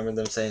remember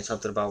them saying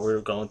something about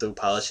we're going through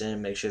polishing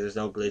and make sure there's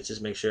no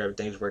glitches, make sure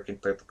everything's working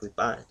perfectly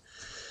fine.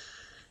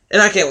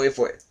 And I can't wait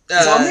for it. So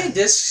how many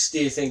discs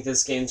do you think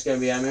this game's gonna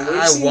be? I mean,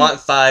 I want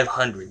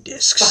 500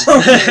 discs.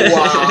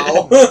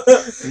 Wow.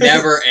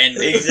 Never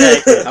ending.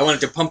 Exactly. I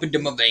want it to pump into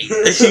my veins.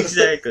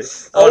 Exactly.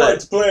 I want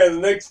to play on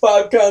the next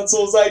 5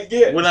 consoles I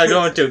get. When I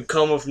go into a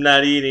coma from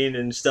not eating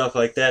and stuff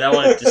like that, I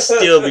want it to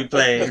still be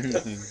playing.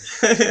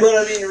 But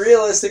I mean,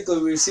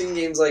 realistically, we've seen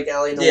games like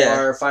LA Noire,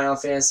 Yeah. Final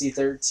Fantasy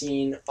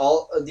 13,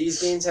 all of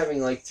these games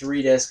having like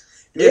 3 discs.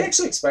 Do you Yeah.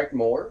 actually expect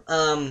more?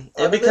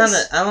 It'd be this? kind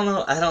of. I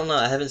don't know.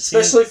 I haven't seen.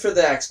 Especially for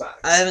the Xbox.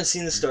 I haven't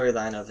seen the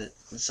storyline of it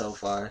so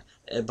far,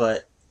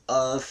 but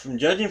from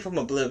judging from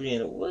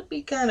Oblivion, it would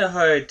be kind of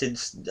hard to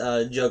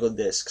juggle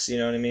discs. You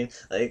know what I mean?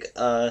 Like,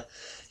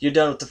 you're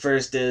done with the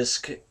first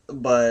disc,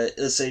 but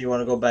let's say you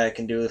want to go back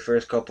and do the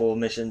first couple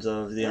missions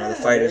of the Yeah,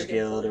 Fighters very good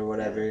Guild point, or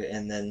whatever,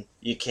 and then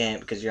you can't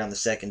because you're on the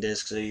second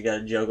disc, so you got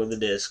to juggle the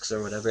discs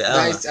or whatever.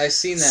 I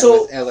seen that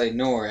So- with LA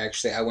Noire,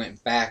 actually. I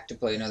went back to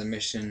play another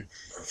mission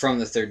from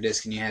the third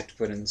disc, and you have to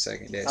put in the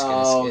second disc.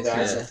 Oh, and it's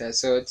gotcha. like that.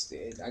 So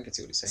I can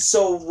see what he's saying.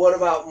 So what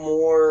about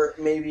more,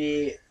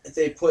 maybe if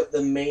they put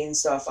the main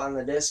stuff on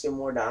the disc and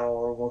more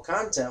downloadable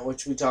content,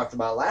 which we talked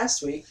about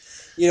last week,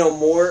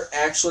 more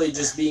actually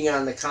just being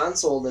on the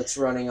console that's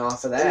running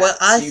off of that. What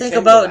I So you think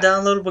can about go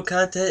back. downloadable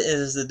content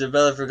is the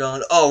developer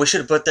going, "Oh, we should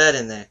have put that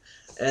in there,"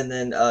 and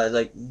then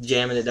like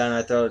jamming it down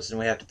our throats, and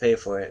we have to pay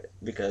for it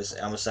because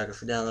I'm a sucker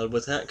for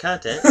downloadable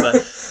content. But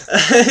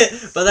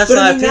but that's But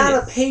my I mean, opinion.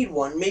 not a paid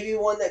one, maybe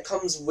one that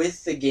comes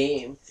with the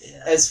game,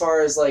 Yeah. as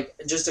far as like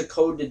just a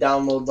code to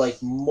download like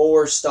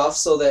more stuff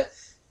so that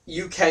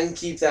you can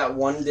keep that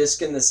one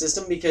disc in the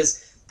system.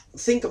 Because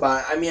think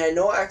about it, I mean, I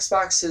know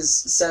Xbox has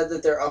said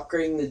that they're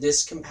upgrading the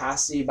disc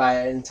capacity by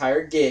an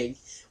entire gig,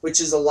 which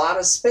is a lot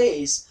of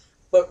space,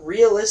 but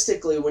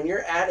realistically when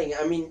you're adding,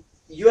 I mean,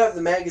 you have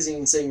the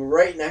magazine sitting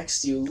right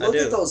next to you. Look do.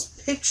 at those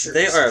pictures.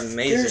 They are There's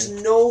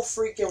amazing. no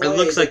freaking way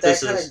looks like that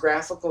this kind is- of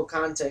graphical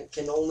content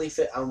can only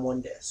fit on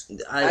one disc.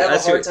 I I have a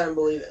see hard what- time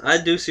believing it. I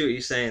do see what you're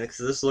saying because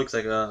this looks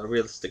like a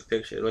realistic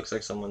picture. It looks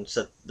like someone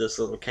set this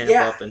little camp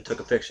Yeah. up and took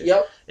a picture.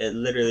 Yep. It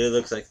literally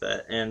looks like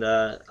that. And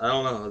I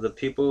don't know, the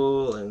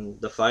people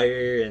and the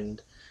fire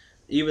and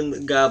even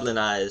the goblin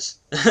eyes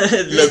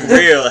look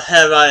real.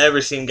 Have I ever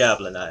seen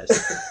goblin eyes?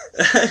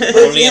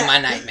 Only yeah. in my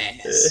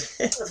nightmares.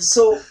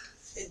 So,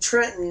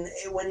 Trenton,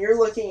 when you're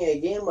looking at a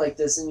game like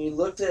this, and you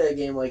looked at a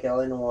game like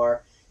LA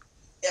Noire,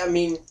 I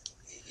mean,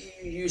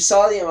 you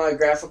saw the amount of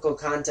graphical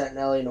content in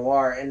LA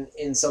Noire, and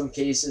in some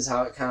cases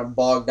how it kind of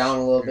bogged down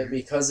a little bit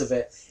because of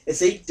it. If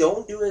they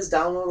don't do as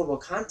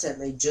downloadable content,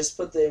 they just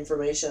put the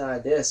information on a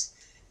disc,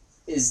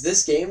 is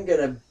this game going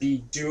to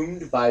be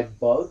doomed by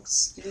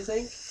bugs, do you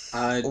think?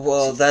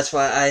 Well, that's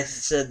why I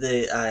said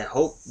I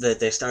hope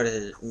that they started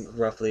it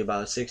roughly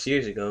about 6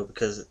 years ago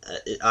because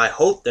I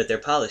hope that they're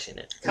polishing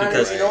it. Connor,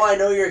 Because I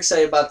know you're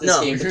excited about this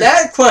No. game, but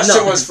that question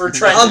No. was for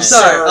Trenton.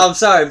 I'm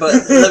sorry, but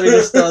let me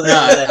just throw No,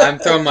 that out there. I'm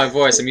throwing my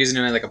voice. I'm using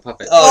it like a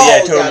puppet. Oh,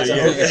 yeah, totally.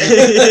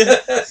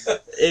 Gotcha, okay.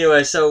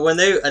 Anyway, so when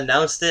they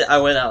announced it, I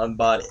went out and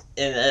bought it.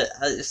 And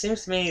it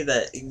seems to me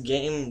that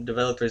game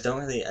developers don't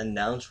really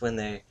announce when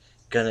they're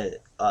going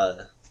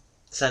to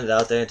send it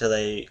out there until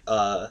they,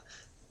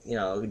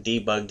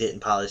 debugged it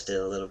and polished it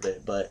a little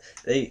bit. But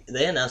they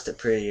announced it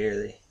pretty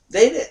early.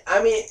 They did.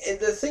 I mean,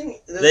 the thing.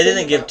 They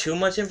didn't give too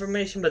much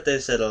information, but they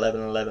said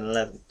 11, 11,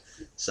 11.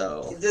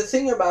 So, The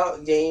thing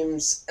about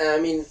games, and I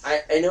mean,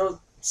 I know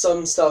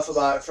some stuff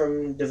about it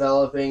from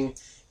developing,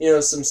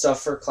 some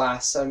stuff for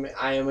class.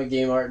 I am a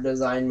game art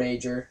design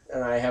major,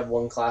 and I have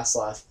one class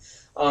left.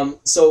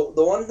 So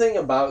the one thing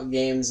about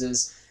games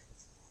is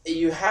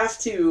you have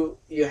to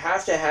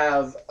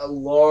have a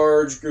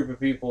large group of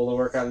people to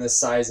work on this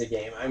size of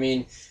game. I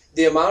mean,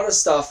 the amount of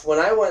stuff, when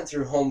I went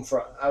through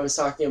Homefront, I was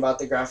talking about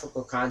the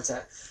graphical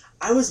content.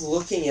 I was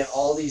looking at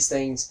all these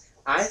things.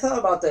 I thought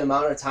about the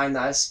amount of time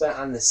that I've spent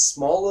on this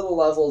small little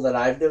level that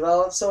I've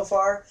developed so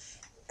far,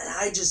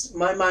 and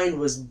my mind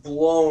was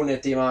blown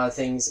at the amount of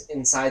things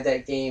inside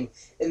that game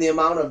and the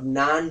amount of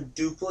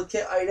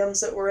non-duplicate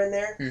items that were in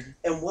there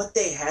and what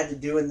they had to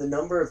do and the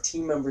number of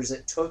team members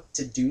it took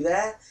to do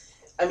that.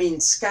 I mean,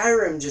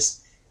 Skyrim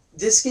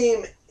this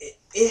game,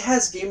 it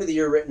has Game of the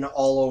Year written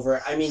all over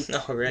it. I mean,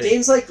 already.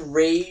 games like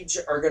Rage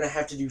are going to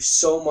have to do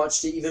so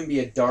much to even be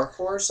a dark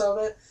horse of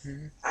it.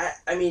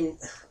 I mean,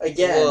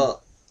 again,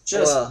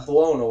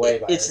 blown away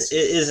by this. It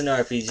is an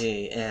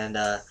RPG, and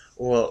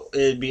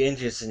it'd be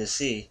interesting to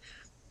see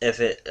if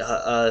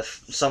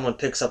if someone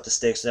picks up the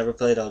sticks, never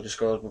played Elder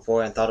Scrolls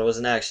before, and thought it was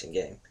an action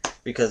game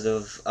because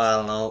of, I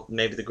don't know,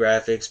 maybe the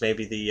graphics,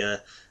 maybe the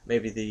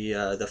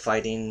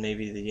fighting,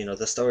 maybe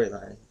the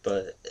storyline.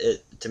 But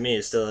to me,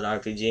 it's still an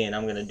RPG, and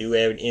I'm gonna do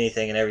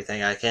anything and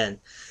everything I can,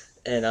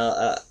 and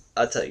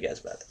I'll tell you guys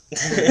about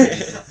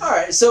it. All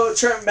right, so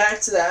Trent, back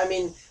to that. I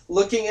mean,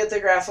 looking at the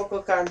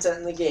graphical content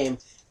in the game,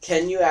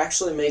 can you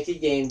actually make a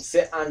game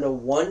fit onto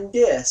one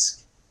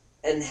disc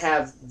and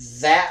have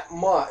that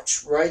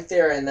much right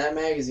there in that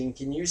magazine?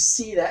 Can you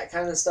see that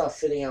kind of stuff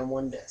fitting on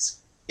one disc?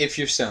 If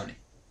you're Sony.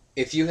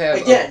 If you have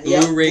Again,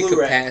 a Blu-ray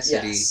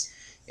capacity, yes.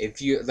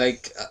 if you,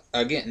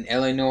 again,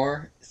 LA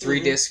Noire,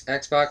 3-disc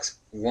Xbox,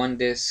 one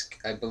disc,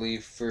 I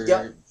believe, for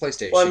Yep.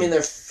 PlayStation. Well, I mean,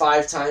 they're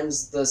 5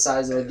 times the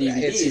size of a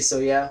DVD, It's- so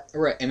yeah.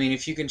 Right. I mean,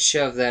 if you can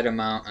shove that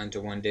amount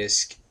onto one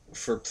disc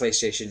for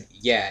PlayStation,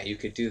 yeah, you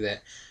could do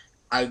that.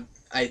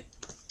 I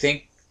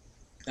think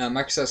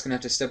Microsoft's gonna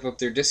have to step up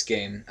their disc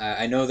game.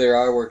 I know they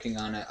are working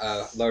on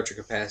a larger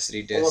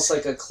capacity disc. Almost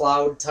like a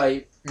cloud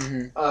type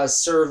hmm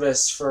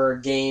service for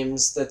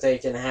games that they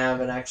can have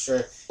an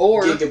extra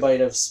Or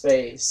gigabyte of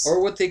space. or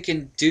what they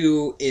can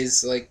do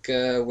is like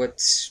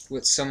what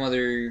some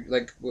other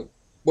like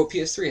what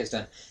PS3 has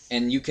done,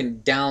 and you can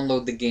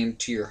download the game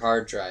to your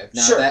hard drive.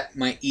 Now Sure. that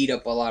might eat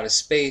up a lot of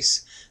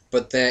space,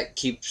 but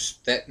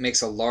that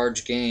makes a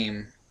large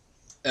game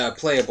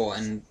playable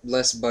and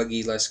less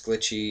buggy, less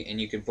glitchy,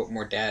 and you can put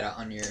more data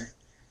on your.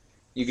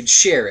 You could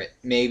share it,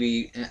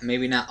 maybe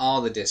not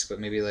all the discs, but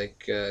maybe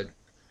like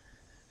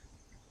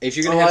if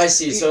you're gonna. Oh, have I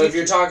see. So if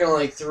you're talking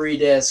like 3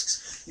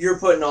 discs, you're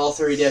putting all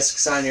 3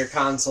 discs on your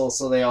console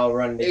so they all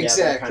run together, kind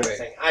Exactly. of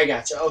thing. I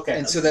gotcha. Okay.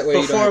 and so that way you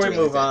don't Before have we to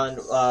move really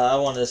think. on, I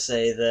want to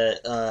say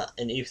that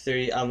in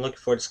E3, I'm looking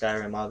forward to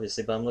Skyrim,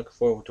 obviously, but I'm looking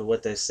forward to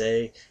what they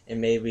say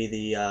and maybe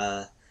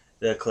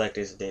the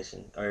collector's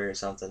edition or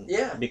something.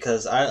 Yeah.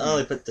 Because I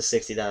only put the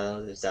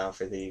 $60 down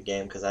for the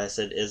game because I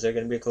said, "Is there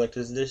going to be a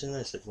collector's edition?"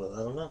 They said, "Well,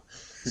 I don't know."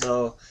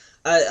 So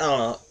I don't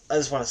know. I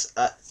just want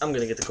to. I'm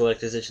gonna get the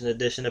collector's edition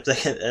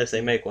if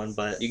they make one,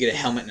 but You get a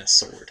helmet and a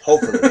sword.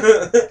 hopefully.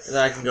 And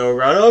I can go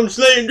around. I'm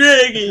slaying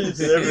dragons.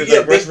 And You everybody's get a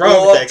like, "What's big wrong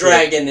blow with up that kid?"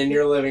 dragon in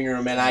your living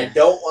room, and I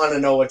don't want to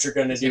know what you're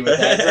going to do with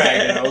that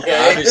dragon,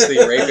 okay? Obviously,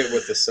 rape it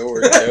with the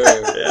sword.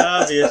 Too. Yeah,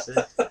 obviously.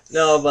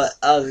 No, but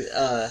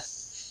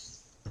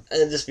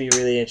it'd just be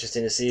really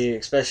interesting to see,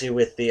 especially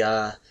with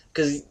the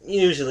because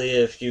usually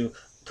if you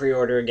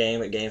pre-order a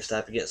game at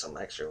GameStop, you get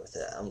something extra with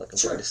it. I'm looking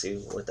forward to see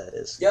what that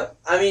is. Yep.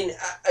 I mean,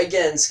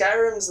 again,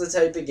 Skyrim's the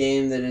type of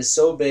game that is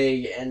so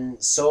big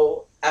and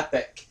so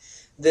epic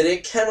that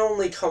it can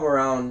only come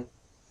around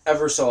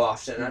ever so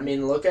often. I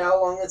mean, look at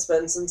how long it's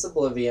been since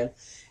Oblivion.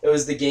 It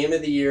was the game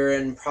of the year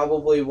and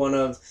probably one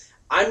of...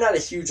 I'm not a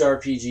huge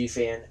RPG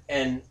fan,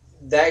 and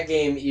that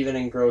game even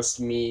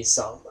engrossed me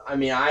some. I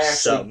mean, I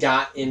actually Some.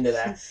 got into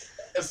that.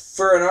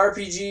 For an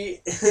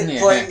RPG Yeah.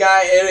 playing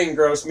guy, it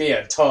engrossed me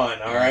a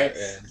ton, alright?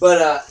 Yeah.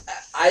 But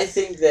I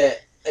think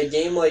that a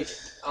game like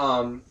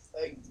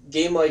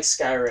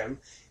Skyrim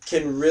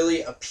can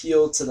really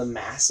appeal to the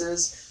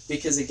masses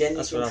because again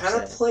That's you can what I'm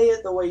kind of saying. play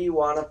it the way you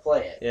want to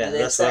play it. Yeah, and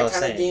it's that's what I that was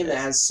kind of saying, game yeah.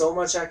 that has so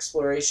much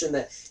exploration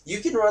that you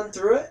can run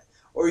through it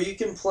or you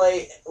can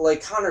play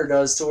like Connor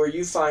does to where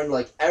you find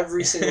like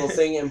every single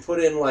thing and put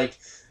in like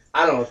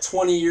I don't know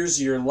 20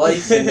 years of your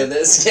life into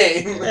this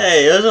game.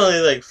 Hey, it was only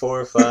like 4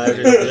 or 5.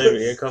 Just believe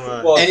me, come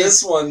on. Well, And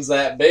this one's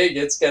that big,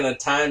 it's gonna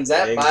times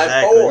that by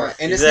Exactly. 4.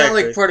 And it's not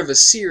Exactly. like part of a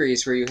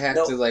series where you have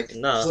Nope. to like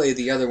No. play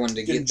the other one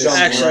to can get this jump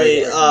one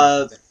Actually,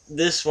 right.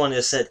 this one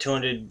is set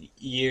 200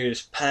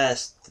 years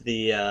past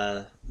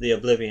the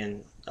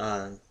Oblivion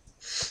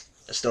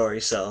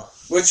story, so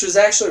Which was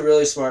actually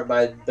really smart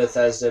by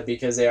Bethesda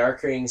because they are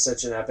creating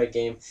such an epic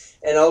game.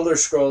 And Elder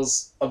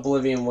Scrolls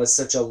Oblivion was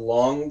such a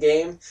long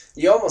game,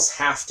 you almost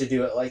have to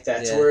do it like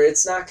that to Yeah. where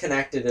it's not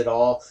connected at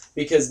all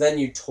because then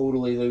you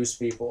totally lose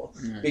people.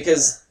 Mm.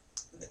 Because,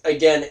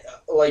 again,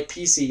 like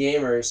PC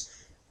gamers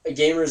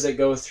that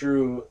go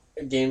through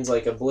games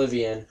like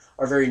Oblivion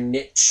are very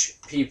niche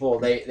people.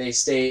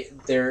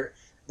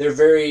 They're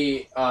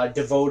very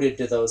devoted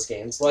to those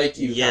games, like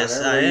you, Yes,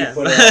 Connor, I where am. you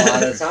put a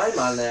lot of time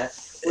on that.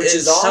 Which it's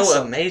is awesome.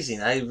 so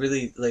amazing. I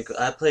really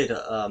I played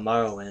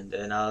Morrowind,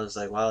 and I was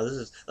like, wow, this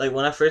is like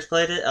when I first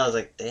played it, I was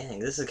like, dang,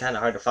 this is kind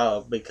of hard to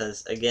follow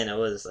because again, it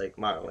was like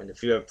Morrowind.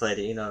 If you ever played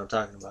it, you know what I'm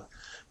talking about.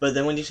 But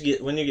then when you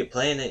get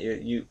playing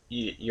it,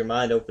 your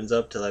mind opens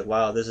up to like,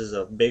 wow, this is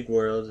a big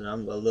world, and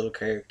I'm a little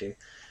character,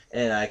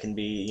 and I can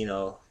be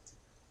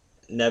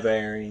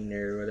Nevarin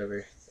or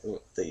whatever.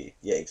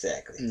 Yeah,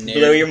 exactly. Ner-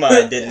 Blew your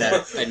mind, didn't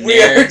that? A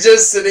We are nerd.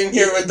 just sitting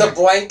here with the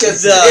blanket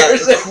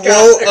stares The at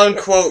quote Connor.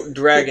 unquote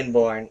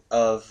Dragonborn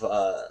of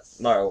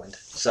Morrowind.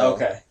 So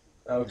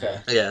Okay.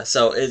 yeah,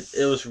 so it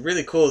was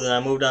really cool. Then I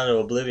moved on to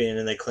Oblivion,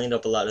 and they cleaned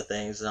up a lot of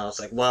things, and I was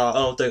like, wow, I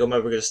don't think I'm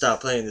ever gonna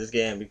stop playing this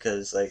game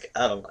because like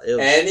I don't know. It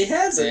was, And he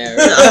hasn't. Yeah,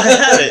 No,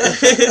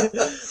 I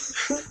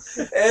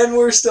haven't. And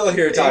we're still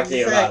here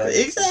talking about it.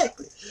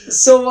 Exactly.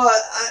 So,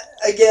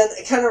 again,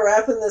 kind of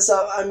wrapping this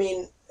up, I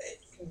mean,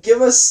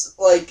 give us,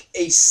 like,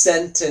 a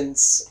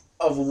sentence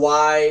of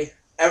why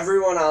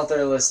everyone out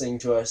there listening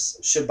to us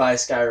should buy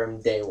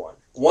Skyrim day one.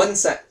 One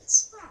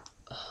sentence.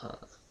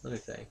 Let me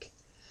think.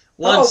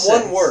 How about one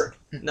sentence. word?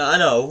 No, I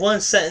know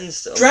one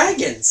sentence.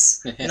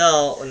 Dragons.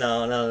 No. Do it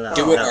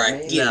Oh, or I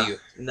man. kill you.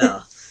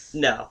 No.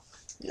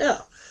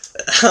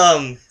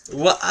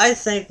 What I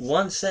think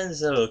one sentence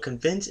that'll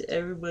convince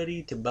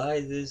everybody to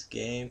buy this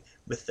game,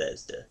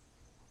 Bethesda.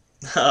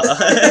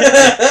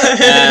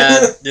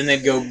 Then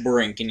they'd go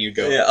Brink, and you'd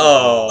go. Yeah,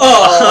 oh.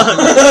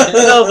 Oh.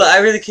 No, but I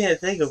really can't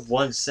think of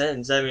one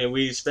sentence. I mean,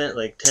 we spent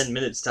like 10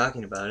 minutes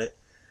talking about it,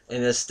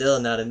 and it's still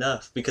not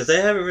enough because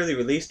they haven't really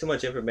released too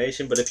much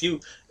information. But if you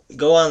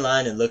go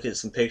online and look at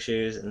some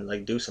pictures and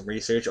like do some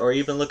research, or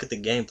even look at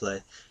the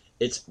gameplay,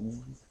 it's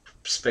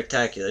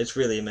spectacular. It's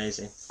really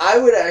amazing. I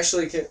would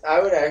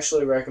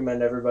actually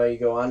recommend everybody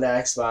go onto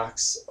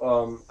Xbox.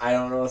 I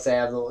don't know if they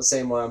have the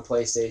same one on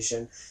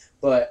PlayStation,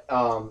 but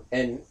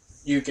and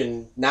you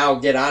can now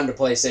get onto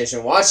PlayStation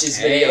and watch these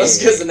videos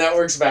because the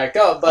network's back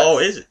up.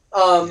 But Is it?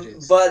 It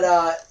is.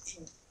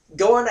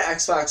 Go on to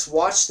Xbox,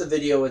 watch the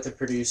video with the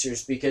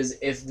producers, because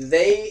if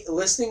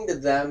listening to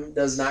them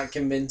does not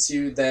convince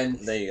you, then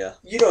There you go.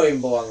 you don't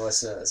even belong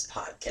listening to this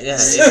podcast. Yeah,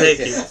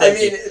 exactly. I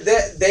mean,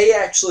 they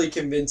actually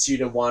convince you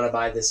to want to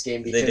buy this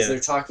game They because do. they're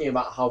talking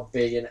about how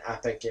big and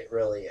epic it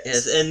really is.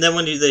 Yes, and then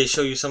when they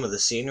show you some of the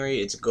scenery,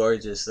 it's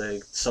gorgeous.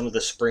 Like some of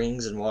the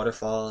springs and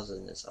waterfalls,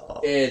 and it's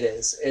all. It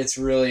is. It's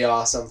really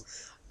awesome.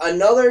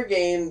 Another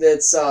game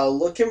that's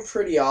looking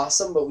pretty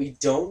awesome, but we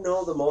don't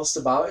know the most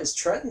about, is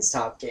Trenton's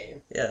top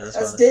game. Yeah,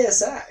 That's what-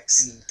 Deus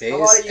Ex. Deus How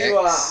about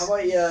you? Ex. How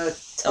about you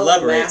tell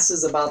Elaborate. the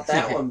masses about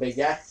that one, big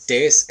guy?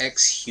 Deus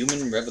Ex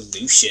Human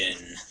Revolution.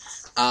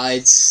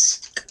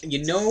 It's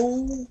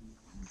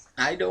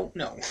I don't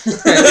know.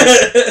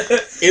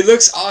 It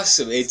looks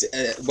awesome. It's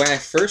when I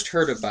first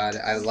heard about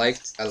it, I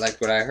liked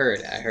what I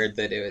heard. I heard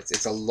that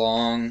it's a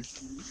long,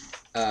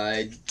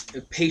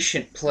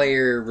 patient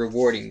player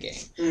rewarding game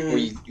where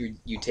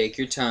you take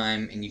your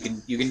time and you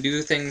can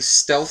do things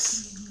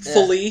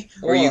stealthfully,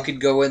 or you Well-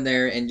 could go in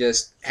there and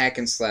just hack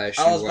and slash.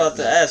 I and was about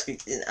to whatnot. ask.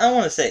 I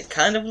want to say it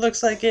kind of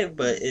looks like it,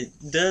 but it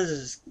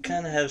does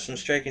kind of have some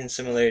striking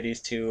similarities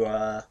to.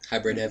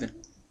 Hybrid Heaven.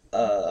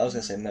 I was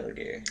gonna say Metal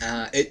Gear.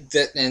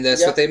 And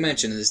that's Yep. what they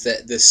mentioned, is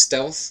that the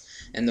stealth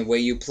and the way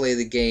you play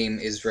the game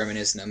is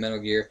reminiscent of Metal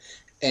Gear,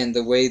 and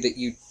the way that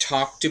you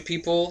talk to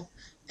people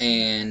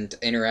and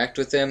interact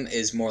with them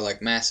is more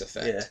like Mass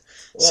Effect. Yeah.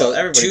 Well, So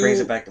everybody two- brings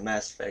it back to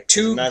Mass Effect.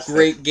 Two Mass Effect-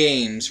 great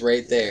games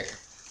right there.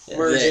 Yeah.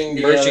 Merging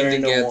that- together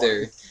into together.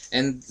 one.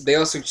 And they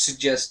also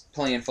suggest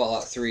playing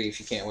Fallout 3 if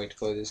you can't wait to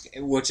play this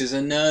game, which is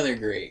another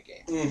great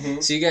game.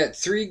 Mm-hmm. So you got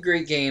 3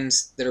 great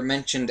games that are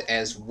mentioned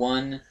as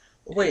one.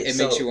 Wait, It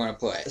so, makes you want to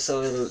play.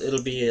 so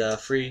it'll be a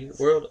free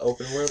world,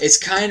 open world. It's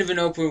kind of an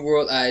open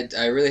world.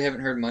 I really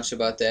haven't heard much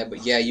about that,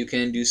 but yeah, you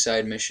can do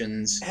side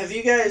missions. Have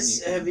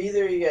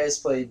either of you guys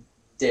played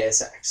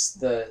Deus Ex,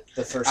 the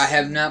first? I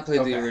have not played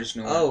the Okay.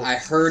 original Oh. one. I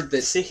heard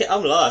that. See,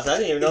 I'm lost. I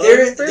didn't even know.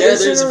 There's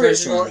there's an a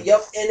first original. one.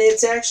 Yep, and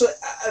it's actually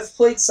I've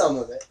played some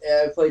of it.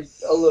 I played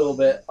a little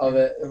bit of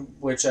it,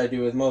 which I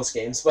do with most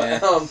games.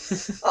 But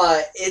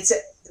Yeah. it's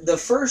the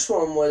first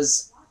one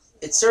was.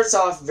 It starts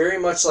off very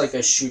much like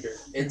a shooter.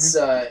 It's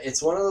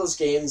one of those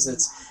games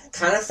that's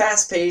kind of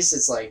fast paced.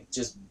 It's like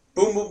just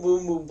boom, boom,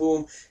 boom, boom,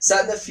 boom.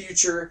 Set in the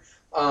future.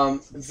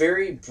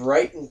 Very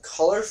bright and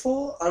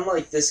colorful.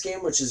 Unlike this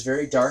game, which is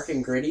very dark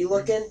and gritty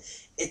looking.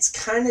 It's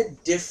kind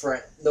of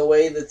different the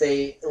way that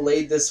they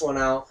laid this one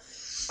out.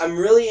 I'm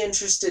really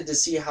interested to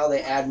see how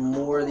they add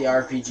more of the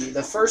RPG.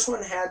 The first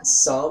one had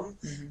some,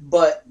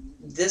 but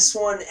this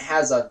one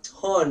has a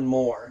ton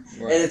more,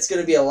 Right. and it's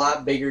going to be a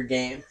lot bigger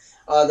game.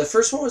 The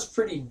first one was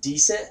pretty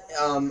decent.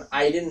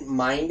 I didn't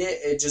mind it.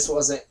 It just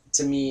wasn't,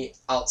 to me,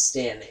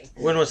 outstanding.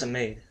 When was it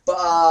made? But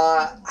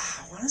I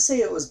want to say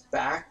it was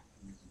back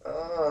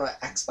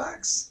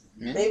Xbox,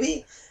 Yeah.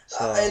 maybe?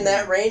 So, In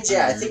that range,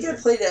 yeah. I think I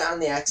remember. played it on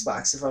the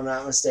Xbox, if I'm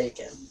not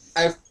mistaken.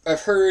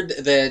 I've heard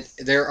that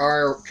there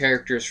are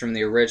characters from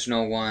the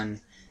original one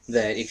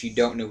that if you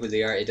don't know who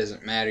they are, it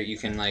doesn't matter. You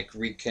can like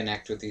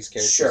reconnect with these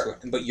characters. Sure.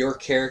 But your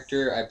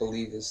character, I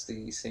believe, is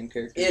the same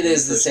character. It from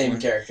is the first same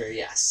one. character,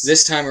 yes.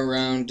 This time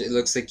around, it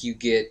looks like you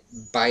get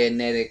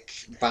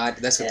bionetic body.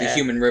 That's what the Yeah.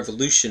 Human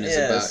Revolution is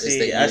about. see,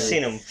 is that I've you-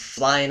 seen them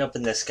flying up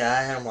in the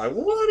sky, and I'm like,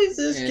 what is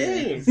this Yeah.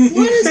 game?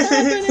 What is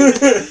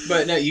happening?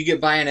 But no, you get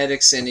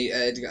bionetics,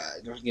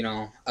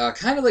 and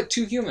kind of like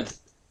Too Human.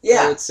 I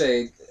Yeah, would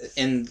say,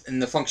 and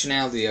the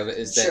functionality of it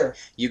is that sure.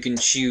 you can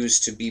choose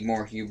to be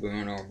more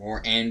human or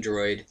more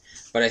android.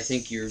 But I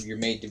think you're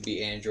made to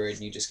be android,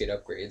 and you just get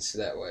upgrades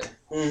that way.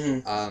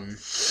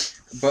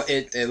 Mm-hmm. But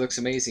it looks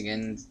amazing,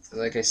 and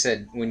like I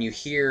said, when you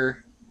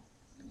hear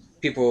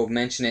people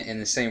mention it in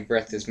the same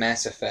breath as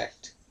Mass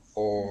Effect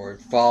or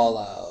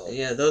Fallout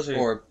Yeah, those are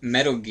or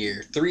Metal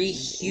Gear, 3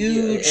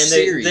 huge and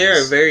series.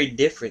 they're very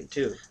different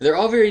too. They're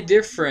all very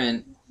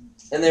different.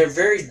 And they're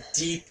very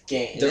deep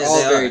games. They're Yeah, all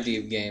they very are.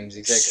 deep games,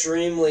 exactly.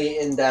 Extremely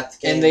in-depth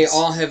games. And they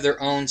all have their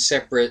own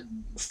separate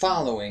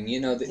following. You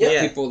know, the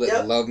Yeah. people that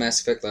Yep. love Mass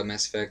Effect,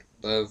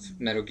 love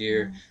Metal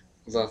Gear,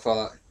 love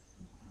Fallout.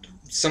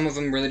 Some of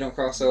them really don't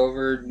cross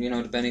over,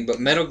 depending. But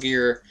Metal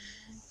Gear,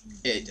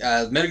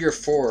 Metal Gear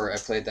 4, I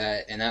played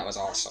that, and that was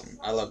awesome.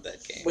 I love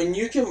that game. When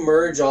you can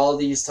merge all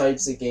these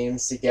types of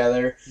games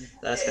together,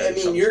 That's gotta I be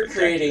mean, something you're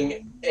spectacular.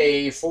 creating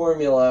a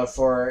formula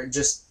for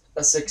just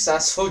a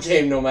successful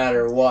game no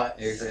matter what.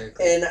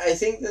 Exactly. And I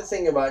think the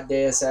thing about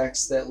Deus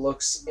Ex that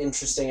looks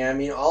interesting, I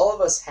mean, all of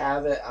us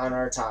have it on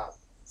our top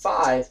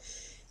 5,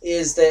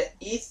 is that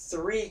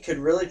E3 could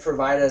really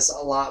provide us a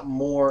lot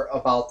more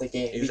about the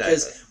game.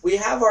 Because Exactly. we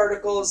have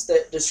articles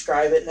that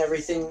describe it and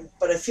everything,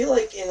 but I feel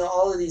like in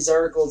all of these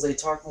articles they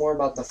talk more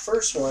about the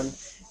first one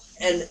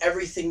and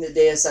everything that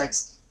Deus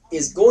Ex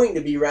is going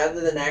to be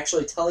rather than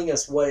actually telling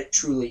us what it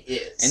truly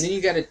is. And then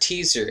you got a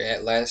teaser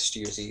at last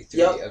year's E3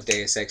 Yep. of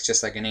Deus Ex,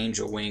 just like an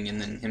angel wing,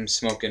 and then him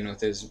smoking with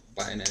his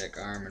bionic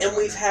arm. And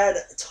we've whatnot. had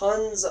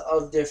tons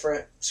of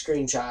different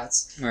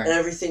screenshots Right. and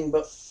everything,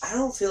 but I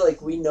don't feel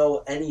like we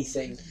know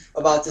anything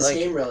about this Like,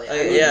 game really.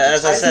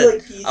 as I feel said,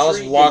 like E3 I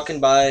was walking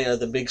by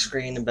the big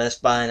screen in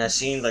Best Buy and I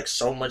seen like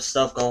so much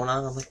stuff going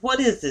on. I'm like, what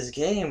is this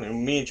game?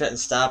 And me and Trenton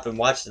stopped and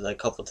watched it like a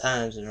couple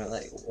times and we're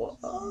like, what?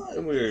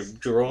 And we were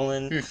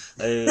drooling.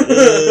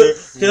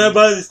 Can I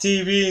buy this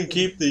TV and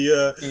keep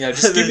the Yeah,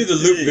 just give me the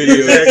loop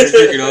video. It's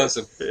freaking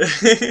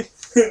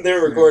awesome.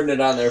 They're recording it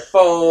on their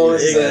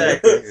phones.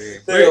 Exactly.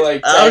 And they're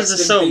like I was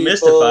just texting so people.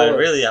 mystified,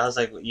 really. I was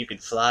like, you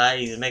could fly,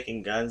 he's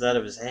making guns out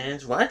of his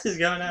hands. What is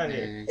going on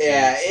here?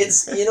 Yeah,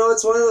 it's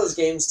it's one of those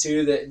games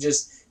too that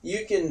just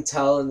you can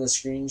tell in the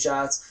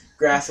screenshots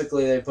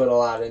graphically they put a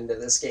lot into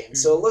this game.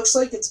 So it looks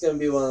like it's going to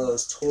be one of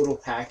those total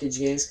package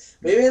games.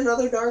 Maybe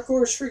another dark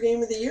horse for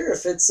game of the year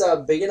if it's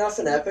big enough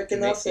and epic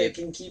enough that it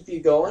can keep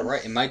you going.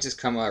 Right, it might just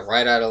come out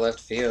right out of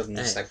left field, and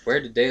it's like, where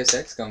did Deus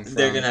Ex come from?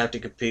 They're going to have to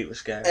compete with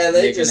Skyrim. And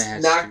they They're just gonna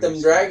have knock to them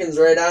do dragons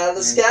right out of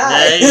the something. sky.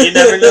 Hey, you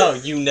never know.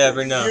 You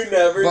never know. You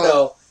never But-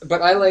 know.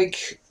 But I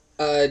like,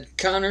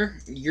 Connor,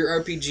 your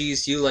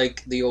RPGs, you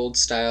like the old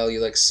style,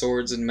 you like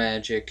swords and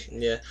magic.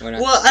 Yeah. When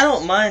Well, I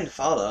don't mind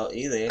Fallout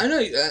either. I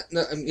know,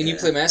 no, and you Yeah.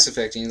 play Mass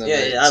Effect, and you love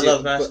Yeah, that yeah, I too,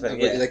 love Mass but- Effect,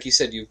 but yeah. like you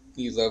said, you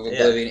love Yeah.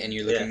 Oblivion, and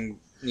you're Yeah. looking,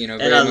 very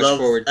And I much love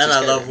forward to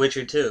love Skyrim.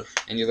 Witcher too.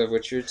 And you love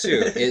Witcher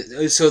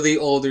too. So the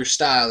older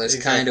style is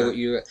kind Exactly. of what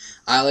you.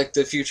 I like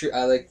the future.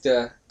 I like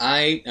the.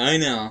 I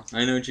know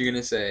what you're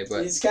gonna say,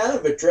 but He's kind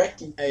of a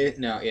Trekkie.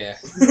 yeah.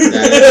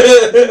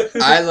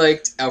 I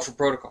liked Alpha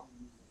Protocol.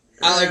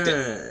 I liked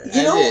it.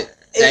 You I know, did.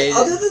 I-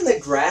 other than the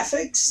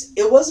graphics,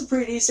 it was a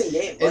pretty decent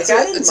game. Like,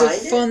 I didn't it's mind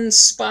a fun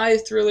spy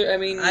thriller. I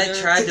mean, I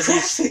tried The to be.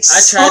 graphics I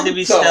tried to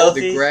be suck, though.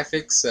 stealthy. The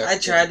graphics suck. I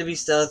tried to be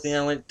stealthy.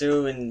 I went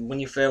through, and when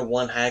you fail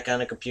one hack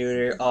on a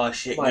computer, oh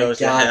shit My goes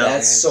God, to hell.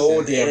 that's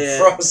so damn Yeah,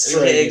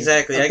 frustrating. Yeah,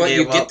 exactly. I But gave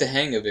you up. get the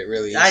hang of it,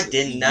 really. I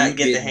did not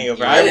get the hang of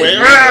it. I I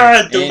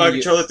went, didn't. threw my And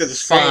you- controller to the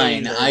screen.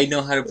 Fine, I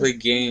know how to play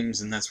games,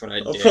 and that's what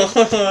I did.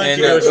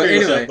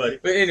 And,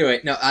 But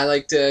anyway, no, I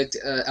liked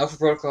Alpha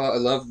Protocol. I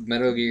love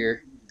Metal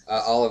Gear,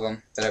 all of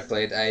them that I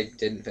played. I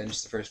didn't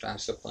finish the first one. I'm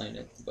still playing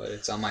it, but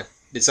it's on my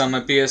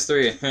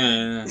PS3.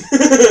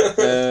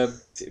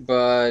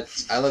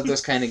 But I love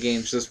those kind of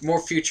games. Those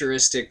more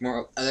futuristic,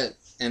 more,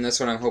 and that's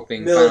what I'm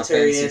hoping Final Fantasy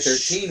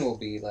Military-ish. 13 will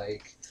be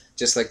like.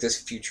 Just like this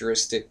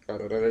futuristic. Blah,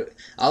 blah, blah, blah.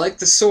 I like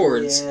the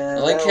swords. Yeah, I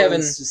like that having.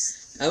 one's just-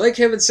 I like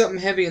having something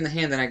heavy in the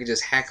hand that I can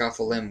just hack off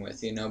a limb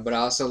with, But I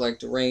also like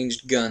the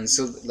ranged guns,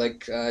 so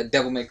like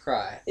Devil May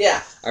Cry.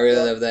 Yeah. I really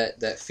Yeah. love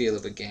that feel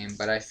of a game.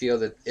 But I feel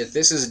that if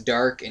this is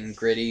dark and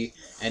gritty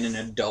and an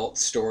adult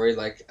story,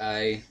 like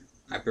I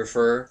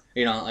prefer,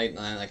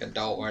 like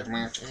adult where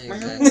Exactly.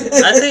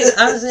 I think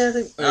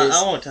honestly,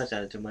 I won't touch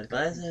on it too much, but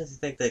I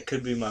think that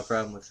could be my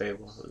problem with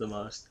Fable the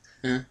most.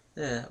 Huh?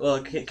 Yeah. Well,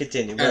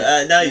 continue.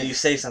 But now you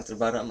say something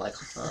about it, I'm like,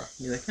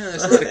 You're like,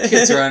 there's a lot of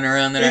kids running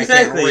around that I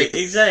can't rape.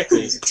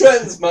 Exactly.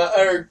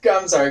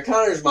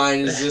 Connor's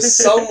mind is just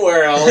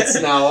somewhere else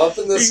now, up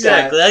in the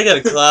Exactly. sky. I got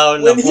a cloud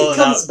and When I'm he pulling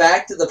comes out.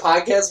 back to the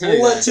podcast,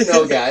 we'll let you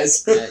know,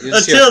 guys. You'll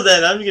just hear- Until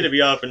then, I'm gonna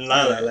be off in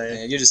La La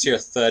Land. you just hear a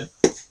thud.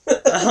 Whoa,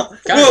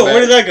 back.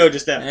 where did that go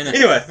just now? I know.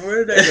 Anyway,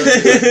 where did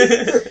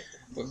that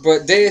go?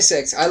 But Deus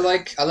Ex, I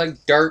like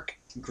dark,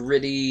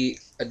 gritty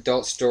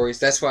adult stories.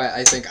 That's why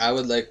I think I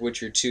would like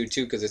Witcher 2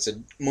 too, because it's a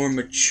more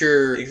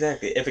mature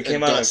Exactly. If it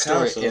came out on adult story.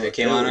 console, If it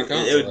came out on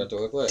console, it I'd would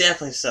do it like.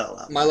 definitely sell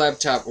out. My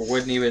laptop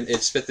wouldn't even.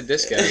 It spit the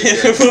disc out.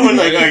 Everyone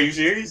like, are you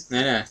serious?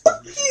 I know.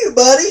 You,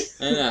 buddy.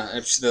 I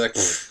know. They're like,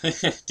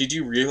 did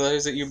you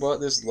realize that you bought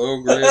this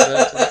low grade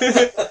laptop?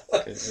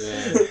 'Cause,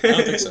 I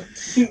don't think so.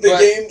 The But-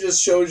 game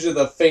just shows you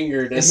the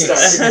finger to start.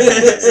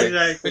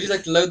 Exactly. Would you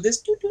like to load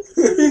this?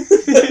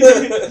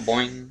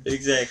 Boing.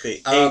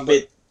 Exactly. Uh,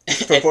 8-bit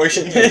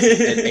proportion. An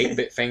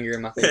 8-bit finger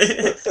in my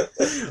face.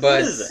 What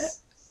But is that?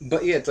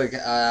 but yeah, it's like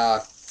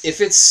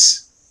if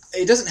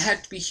it doesn't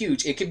have to be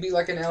huge. It could be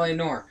like an LA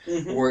Noire,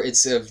 Mhm. where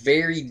it's a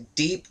very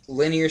deep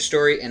linear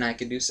story, and I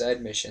could do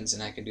side missions,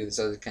 and I could do this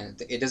other kind of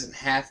thing. It doesn't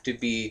have to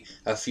be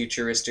a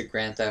futuristic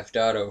Grand Theft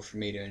Auto for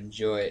me to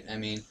enjoy it. I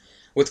mean,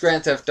 with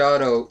Grand Theft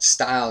Auto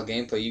style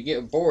gameplay, you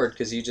get bored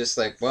because you just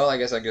like, well, I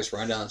guess I can just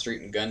run down the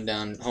street and gun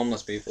down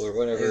homeless people or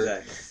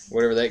whatever,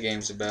 whatever that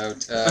game's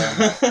about.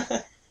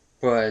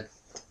 But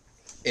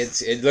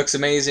it looks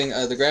amazing.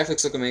 The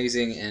graphics look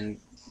amazing, and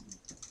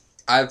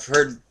I've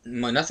heard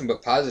nothing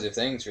but positive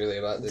things really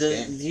about this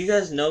game. Do you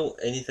guys know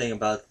anything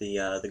about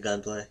the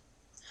gunplay?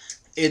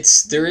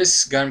 There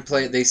is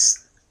gunplay.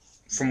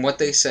 From what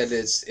they said,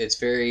 it's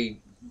very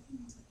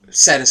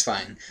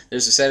satisfying.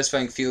 There's a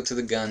satisfying feel to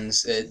the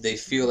guns. They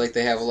feel like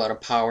they have a lot of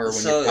power when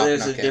So you're popping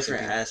there's out a cats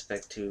different at people.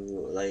 aspect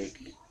to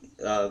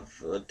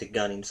to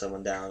gunning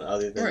someone down,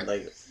 other than Right.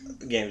 like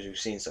the games we've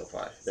seen so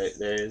far. There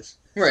is.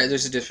 Right,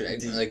 there's a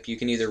different, like, you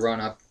can either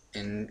run up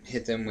and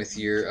hit them with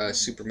your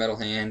super metal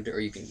hand, or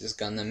you can just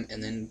gun them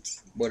and then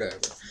whatever.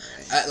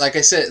 Like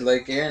I said,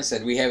 like Aaron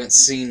said, we haven't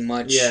seen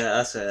much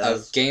that's it. of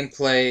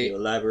gameplay You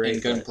elaborate.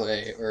 and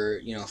gunplay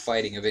or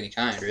fighting of any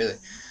kind, really.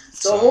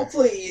 So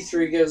hopefully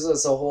E3 gives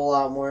us a whole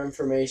lot more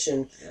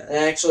information and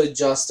actually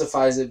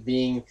justifies it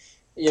being,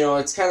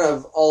 it's kind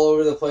of all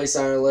over the place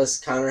on our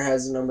list. Connor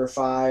has a number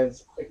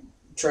 5.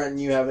 Trenton,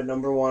 you have a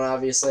number 1.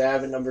 Obviously, I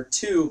have a number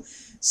 2.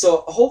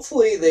 So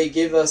hopefully they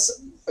give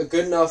us a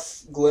good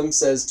enough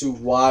glimpse as to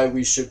why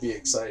we should be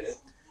excited.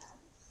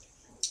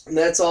 And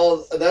that's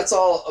all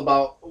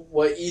about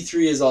what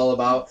E3 is all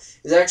about,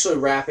 is actually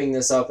wrapping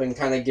this up and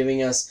kind of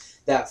giving us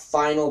that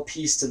final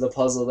piece to the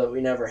puzzle that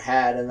we never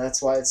had, and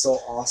that's why it's so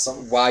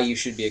awesome. Why you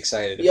should be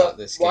excited about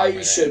this game. Why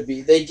you should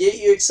be. They get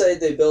you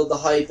excited, they build the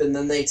hype, and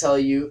then they tell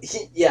you,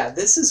 yeah,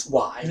 this is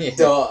why. Yeah.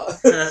 Duh.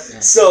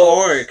 So,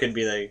 or it could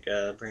be like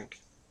Brink.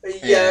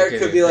 Yeah, it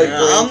could be like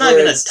I'm not where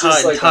gonna it's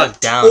just like talk a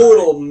down.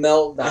 total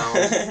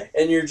meltdown,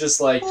 and you're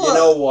just like, you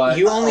know what?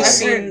 You only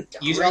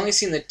I'm-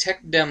 seen the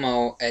tech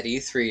demo at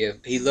E3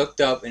 of he looked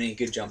up and he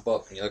could jump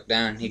up, and you look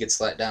down and he could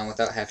slide down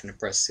without having to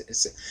press it.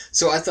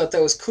 So I thought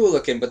that was cool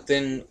looking, but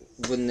then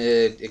when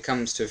it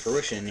comes to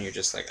fruition, you're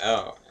just like,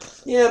 oh.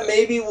 Yeah,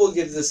 maybe we'll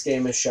give this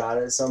game a shot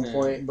at some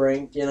point,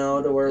 Brink,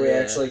 to where we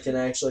actually can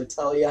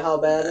tell you how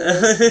bad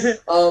it is.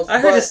 I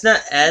heard it's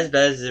not as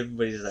bad as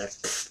everybody's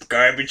like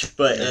garbage,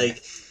 but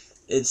like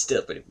it's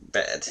still pretty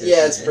bad.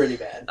 Yeah, it's pretty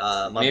bad.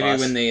 Maybe boss,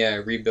 when they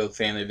rebuild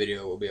Family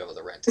Video, we'll be able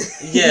to rent it.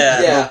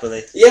 Yeah.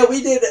 Hopefully. Yeah,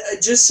 we did.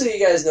 Just so you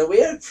guys know, we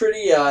had a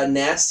pretty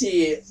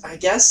nasty, I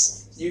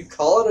guess you'd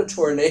call it a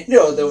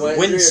tornado that went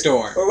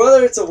Windstorm. through, or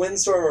whether it's a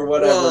windstorm or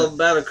whatever. Well,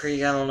 Battle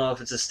Creek, I don't know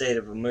if it's a state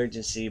of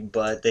emergency,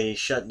 but they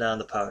shut down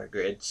the power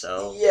grid,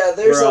 so yeah,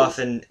 there's we're off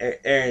in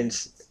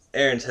Aaron's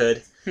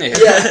hood.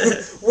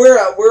 Yeah,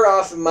 we're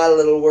off in my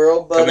little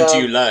world, but Coming to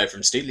you live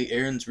from stately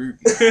Aaron's room.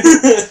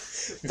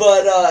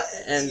 but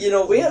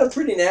And we had a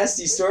pretty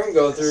nasty storm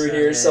go through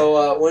here.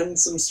 So when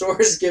some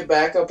stores get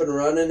back up and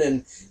running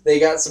and they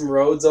got some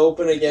roads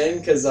open again,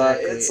 because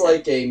it's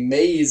like a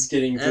maze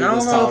getting through And I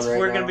this don't know town if right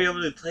we're now. going to be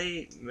able to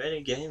play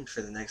many games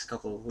for the next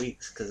couple of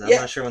weeks, because I'm Yeah.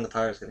 not sure when the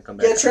power's going to come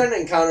back. Yeah, on. Trent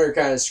and Connor are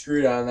kind of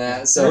screwed on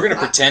that. So We're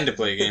gonna pretend to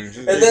play games.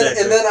 and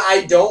then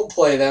I don't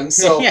play them,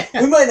 so Yeah.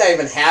 we might not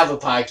even have a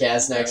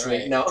podcast next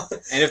Right. week. No,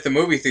 And if the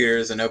movie theater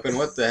isn't open,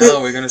 what the hell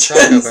are we gonna talk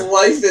Trent's about?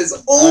 life is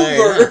We're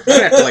over.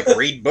 gonna have to like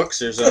read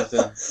books or something.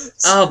 Oh,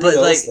 Screw but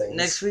like those things.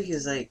 next week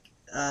is like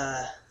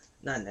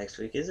not next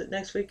week. Is it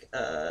next week?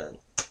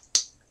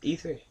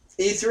 E3.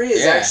 E3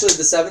 is Yeah. actually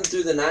the 7th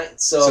through the 9th.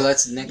 So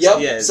that's next. Yep.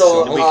 Yeah,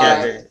 so the week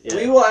after. Yeah.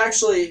 we will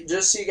actually,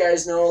 just so you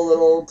guys know, a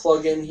little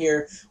plug in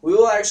here. We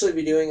will actually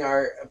be doing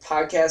our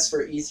podcast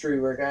for E3.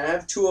 We're gonna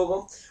have 2 of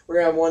them. We're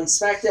gonna have one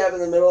smack dab in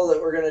the middle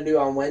that we're gonna do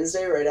on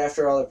Wednesday, right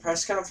after all the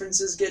press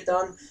conferences get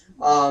done.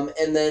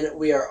 And then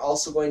we are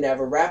also going to have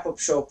a wrap up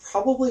show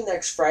probably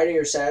next Friday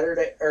or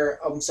Saturday, or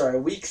I'm sorry,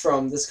 a week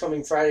from this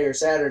coming Friday or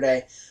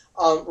Saturday.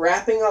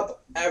 Wrapping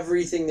up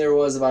everything there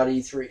was about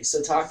E3.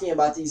 So talking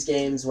about these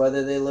games,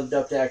 whether they lived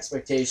up to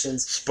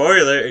expectations.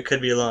 Spoiler: it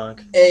could be long.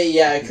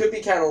 Yeah, it could be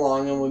kind of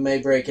long, and we may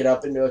break it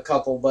up into a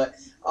couple, but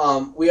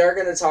we are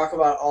going to talk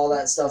about all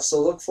that stuff.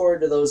 So look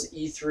forward to those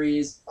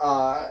E3's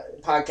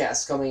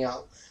podcasts coming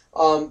out.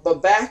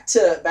 But back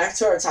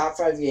to our top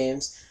 5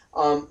 games.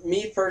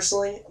 Me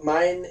personally,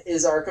 mine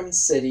is Arkham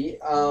City.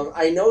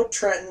 I know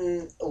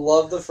Trenton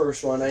loved the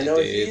first one. I know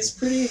did. he's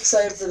pretty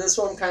excited for this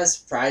one. I'm kind of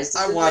surprised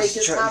he didn't make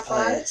his top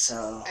 5.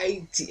 so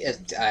I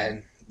it's.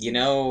 I'm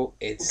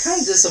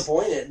kind of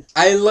disappointed.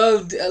 I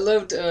loved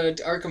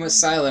Arkham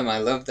Asylum. I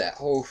loved that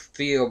whole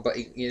feel, but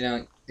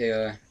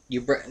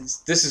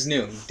this is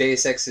new.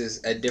 Deus Ex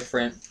is a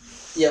different.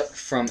 Yep.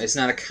 It's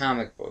not a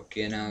comic book.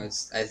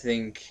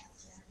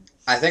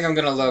 I think I'm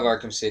gonna love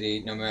Arkham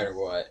City no matter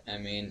what. I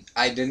mean,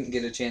 I didn't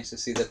get a chance to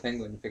see the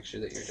Penguin picture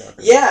that you're talking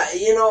about. Yeah,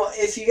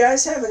 if you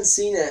guys haven't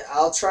seen it,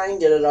 I'll try and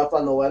get it up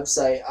on the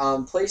website.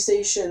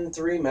 PlayStation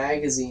 3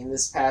 Magazine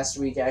this past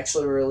week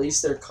actually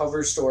released their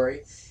cover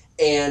story,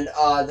 and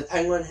the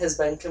Penguin has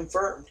been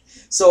confirmed.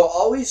 So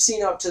all we've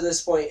seen up to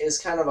this point is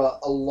kind of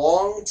a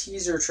long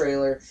teaser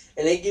trailer,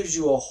 and it gives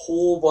you a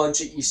whole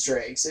bunch of Easter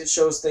eggs. It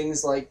shows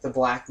things like the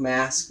Black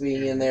Mask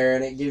being in there,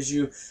 and it gives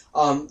you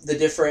the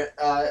different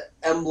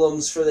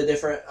emblems for the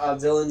different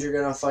villains you're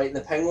going to fight. And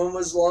the Penguin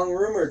was long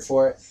rumored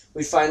for it.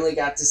 We finally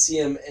got to see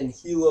him, and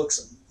he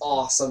looks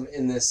awesome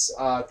in this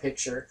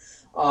picture.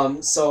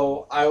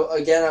 So I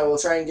will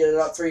try and get it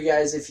up for you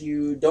guys. If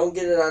you don't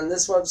get it on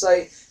this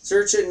website,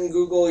 search it in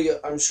Google.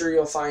 I'm sure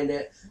you'll find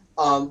it.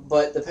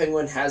 But the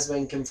Penguin has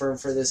been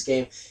confirmed for this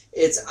game.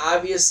 It's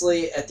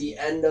obviously at the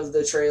end of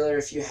the trailer.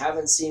 If you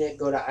haven't seen it,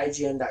 go to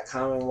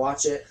IGN.com and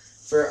watch it.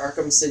 For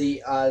Arkham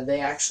City,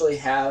 they actually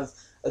have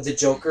the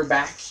Joker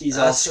back. He's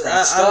all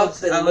scratched up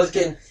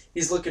and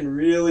he's looking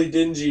really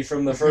dingy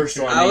from the first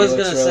one. I was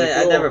gonna really say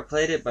cool. I never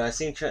played it, but I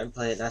seen Trenton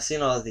play it, and I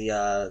seen all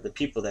the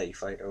people that you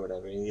fight or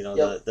whatever,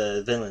 Yep.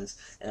 the villains,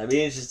 and I'd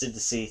be interested to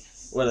see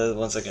what are the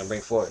ones they're gonna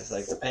bring forth?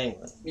 Like the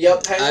Penguin.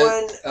 Yep,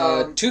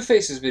 Penguin.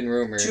 Two-Face has been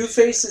rumored.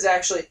 Two-Face is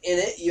actually in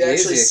it. You He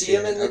is actually see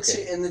him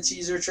actually in the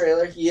teaser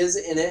trailer. He is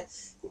in it.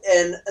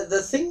 And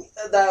the thing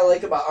that I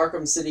like about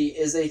Arkham City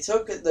is they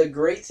took the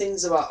great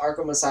things about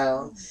Arkham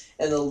Asylum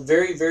and the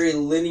very, very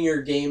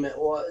linear game it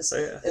was,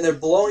 and they're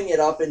blowing it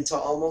up into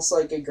almost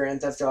like a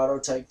Grand Theft Auto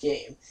type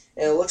game.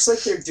 And it looks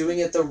like they're doing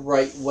it the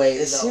right way.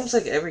 It seems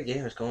like every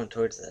game is going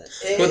towards that.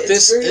 But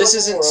this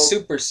isn't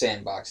super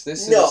sandbox.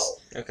 This is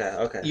Okay.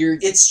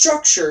 It's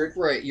structured.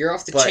 Right, you're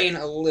off the chain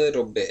a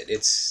little bit.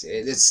 It's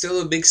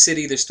still a big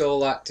city. There's still a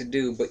lot to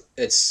do, but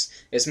it's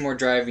more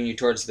driving you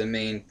towards the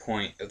main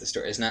point of the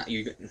story. It's not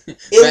you.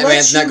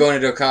 Batman's not going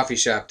into a coffee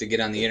shop to get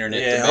on the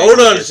internet. Yeah, hold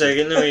on a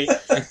second. Let me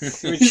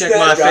check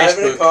my driving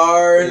Facebook. A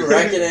car and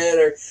wrecking it,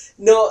 or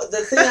no. The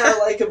thing I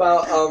like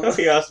about that'd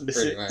be awesome to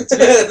see.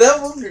 that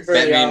would be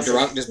pretty Batman awesome.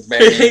 drunk, just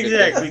Batman.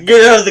 Exactly.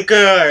 Get out of the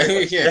car.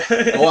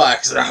 Yeah. Why?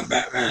 'Cause I'm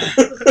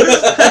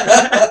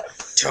Batman.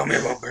 Tell me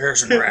about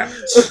bears and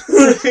rabbits.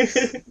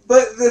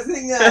 But the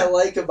thing that I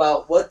like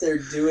about what they're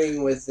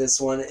doing with this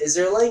one is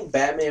they're letting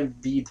Batman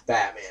be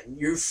Batman.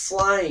 You're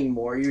flying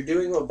more. You're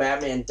doing what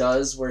Batman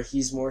does, where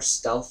he's more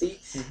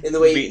stealthy in the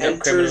way he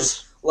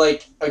enters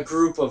like a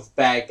group of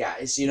bad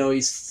guys. You know,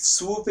 he's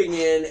swooping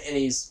in and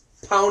he's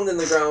pounding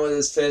the ground with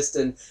his fist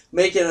and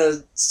making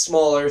a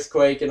small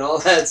earthquake and all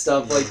that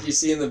stuff like you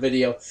see in the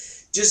video.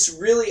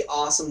 Just really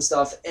awesome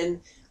stuff.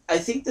 And I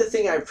think the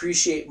thing I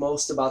appreciate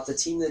most about the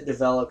team that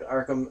developed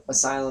Arkham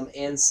Asylum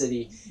and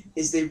City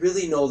is they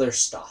really know their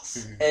stuff.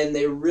 And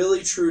they're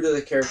really true to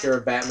the character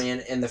of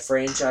Batman and the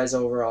franchise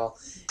overall.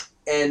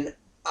 And,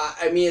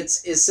 I mean,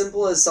 it's as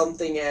simple as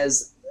something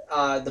as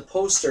the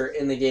poster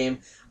in the game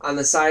on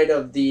the side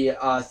of the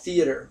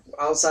theater,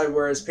 outside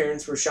where his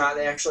parents were shot.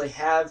 They actually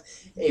have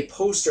a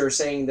poster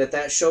saying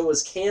that show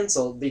was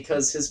canceled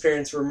because his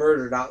parents were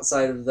murdered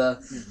outside of the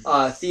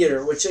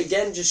theater, which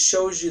again just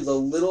shows you the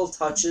little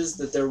touches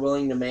that they're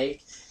willing to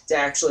make to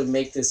actually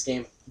make this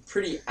game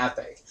pretty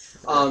epic.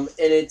 And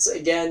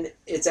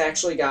it's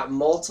actually got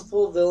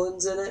multiple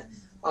villains in it.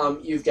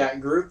 You've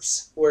got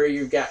groups where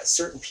you've got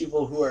certain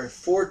people who are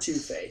for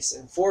Two-Face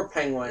and for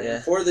Penguin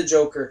and for the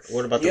Joker.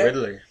 What about the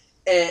Riddler?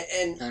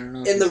 And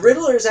the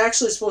Riddler is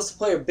actually supposed to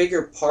play a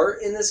bigger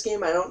part in this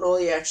game. I don't know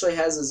he actually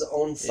has his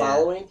own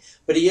following,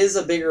 but he is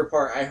a bigger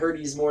part. I heard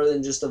he's more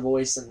than just a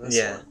voice in this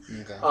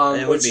one.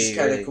 It which is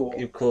kind of cool.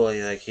 Cool.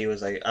 Like he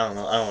was like I don't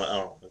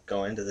know,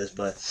 go into this,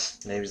 but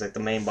maybe he's like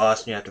the main boss,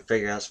 and you have to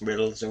figure out some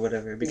riddles or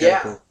whatever. It'd be kind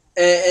of cool.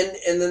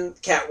 And then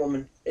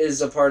Catwoman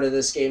is a part of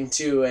this game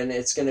too, and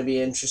it's going to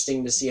be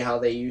interesting to see how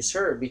they use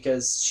her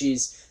because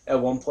she's at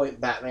one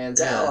point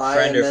Batman's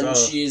ally, and then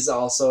she's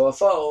also a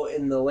foe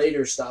in the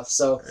later stuff.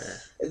 So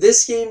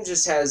this game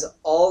just has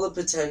all the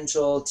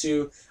potential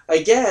to,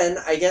 again,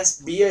 I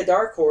guess, be a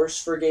dark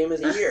horse for Game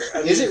of the Year. I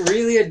mean, is it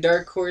really a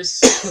dark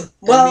horse?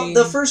 Well,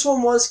 the first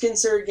one was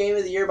considered Game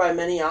of the Year by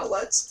many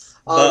outlets,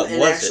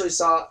 and actually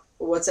saw.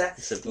 What's that?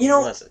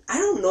 I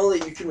don't know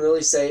that you can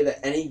really say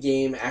that any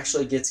game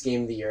actually gets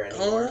Game of the Year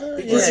anymore.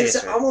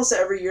 Because almost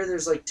every year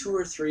there's like 2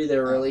 or 3 that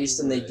are released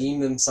and they deem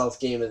themselves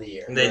Game of the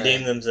Year. They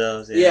deem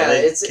themselves.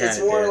 It's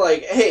more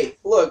like, hey,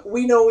 look,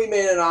 we know we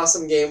made an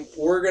awesome game.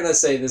 We're going to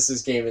say this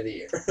is Game of the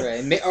Year.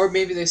 Right. Or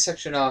maybe they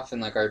section off in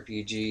like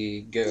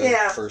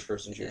RPG,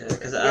 first-person shooter.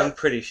 Because I'm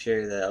pretty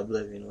sure that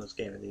Oblivion was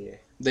Game of the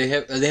Year. They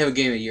have a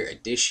Game of the Year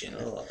edition,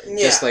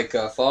 just like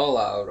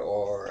Fallout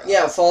or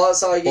Fallout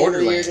saw a Game of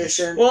the Year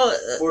edition. Well,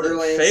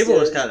 Fable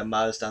was kind of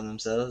modest on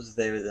themselves.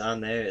 They were on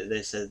there.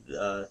 They said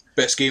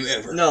best game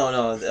ever.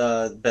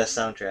 No, best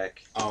soundtrack.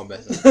 Oh,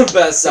 best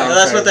soundtrack. No,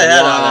 that's what they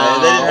had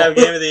on there. They didn't have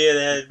Game of the Year.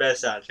 They had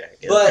best soundtrack.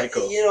 It was pretty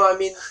cool. I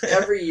mean,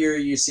 every year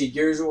you see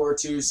Gears of War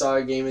 2 saw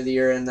a Game of the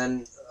Year, and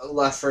then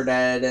Left 4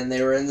 Dead, and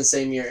they were in the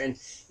same year, and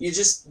you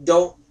just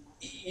don't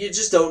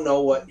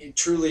know what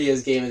truly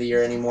is Game of the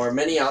Year anymore.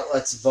 Many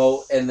outlets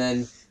vote, and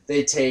then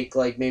they take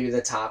like maybe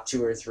the top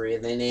 2 or 3,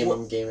 and they name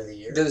them Game of the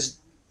Year.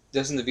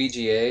 Doesn't the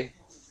VGA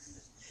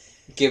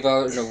give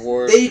out an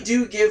award? They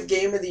do give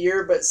Game of the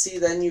Year, but see,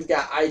 then you've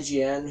got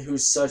IGN,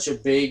 who's such a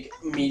big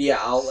media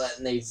outlet,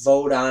 and they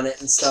vote on it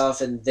and stuff,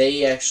 and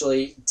they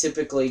actually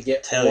typically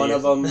get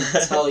of them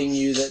telling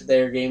you that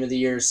they're Game of the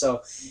Year.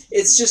 So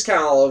it's just kind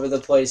of all over the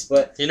place.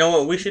 But you know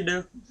what we should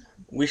do?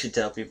 We should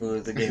tell people who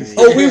the Game of the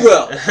Year. Oh, we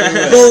will.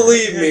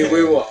 Believe me,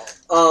 we will.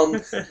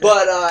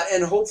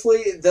 And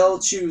hopefully they'll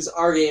choose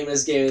our game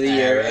as Game of the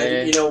Year.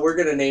 Right. And, we're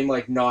going to name,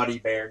 like, Naughty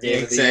Bear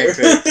Game of the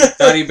Year.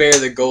 Naughty Bear,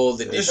 the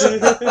Gold Edition.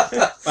 Game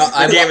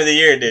of the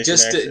Year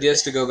edition.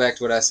 Just to go back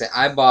to what I said,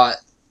 I bought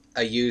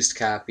a used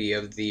copy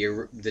of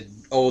the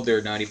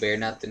older Naughty Bear,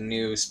 not the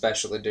new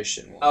special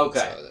edition one.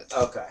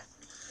 Okay.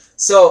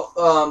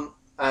 So,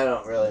 I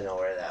don't really know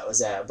where that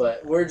was at,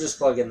 but we're just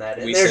plugging that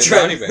in. We said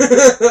Naughty Bear.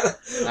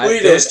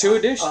 There's 2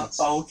 editions.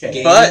 Okay.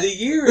 Game of the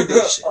Year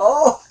edition.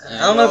 I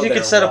don't know if you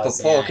can set up a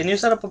poll. Can you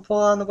set up a poll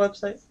on the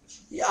website?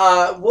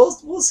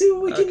 We'll see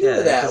what we can do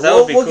with that.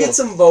 We'll get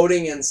some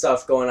voting and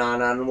stuff going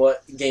on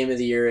what Game of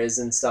the Year is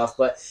and stuff.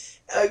 But,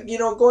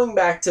 going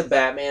back to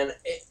Batman,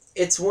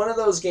 it's one of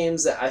those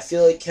games that I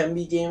feel like can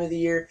be game of the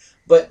year,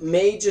 but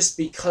may just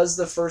because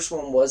the first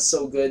one was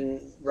so good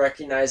and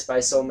recognized by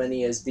so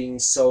many as being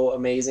so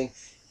amazing.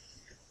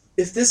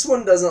 If this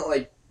one doesn't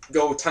like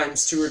go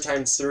 ×2 or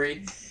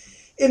 ×3,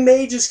 it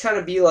may just kind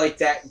of be like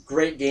that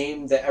great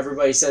game that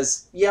everybody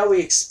says, yeah, we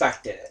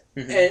expected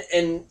it.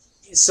 And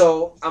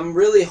so I'm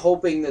really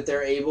hoping that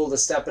they're able to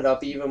step it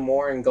up even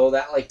more and go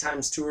that like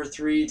 ×2 or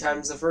 3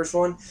 times the first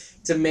one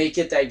to make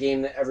it that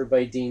game that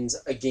everybody deems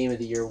a game of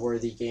the year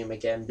worthy game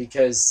again,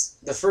 because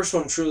the first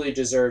one truly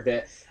deserved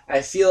it.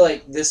 I feel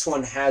like this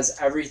one has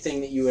everything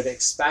that you would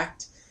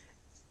expect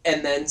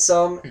and then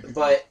some,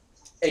 but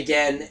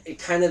again,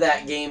 kind of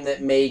that game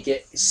that may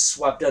get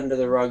swept under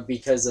the rug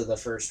because of the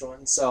first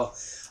one. So,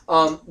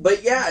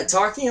 but yeah,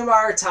 talking about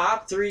our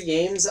top 3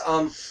 games,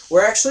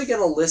 we're actually going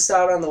to list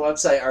out on the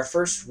website our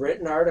first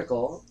written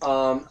article.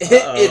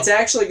 It's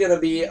actually going to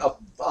be a...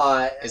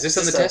 Is this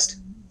on the test?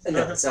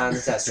 No, it's not on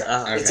the test.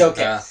 Okay. It's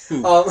okay. I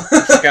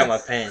forgot my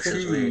pants.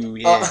 It's weird. Ooh,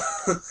 yeah.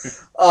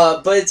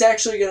 But it's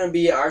actually going to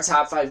be our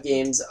top 5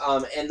 games,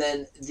 and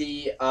then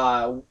the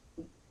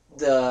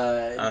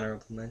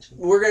honorable mention.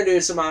 We're going to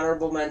do some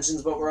honorable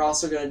mentions, but we're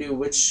also going to do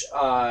which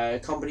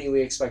company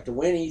we expect to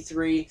win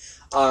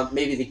E3,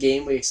 maybe the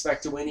game we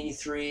expect to win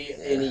E3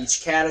 in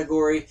each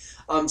category.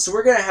 So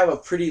we're going to have a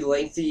pretty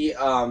lengthy...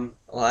 Well,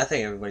 I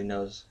think everybody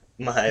knows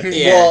my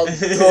Yeah.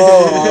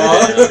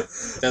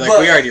 They're like,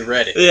 we already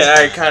read it. Yeah,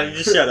 alright, Connor,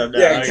 just shut up now.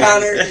 Yeah,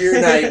 Connor,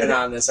 you're not even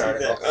on this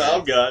article.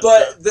 Oh, God.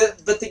 But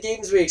the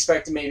games we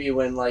expect to maybe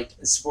win, like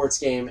a sports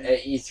game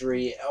at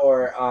E3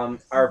 or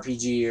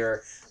RPG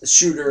or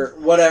shooter,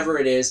 whatever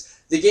it is,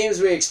 the games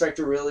we expect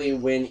to really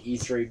win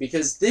E3.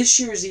 Because this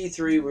year's E3,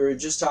 we were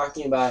just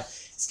talking about,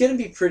 it's going to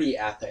be pretty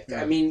epic.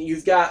 I mean,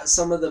 you've got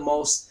some of the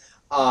most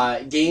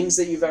games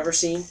that you've ever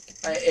seen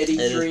at E3. It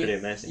is pretty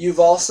amazing. You've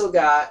also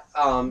got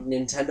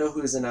Nintendo,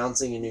 who's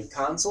announcing a new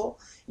console.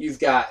 You've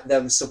got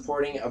them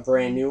supporting a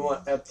brand new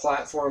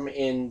platform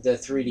in the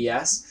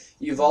 3DS.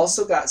 You've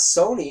also got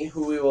Sony,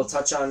 who we will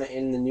touch on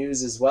in the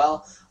news as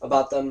well,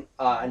 about them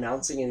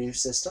announcing a new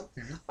system.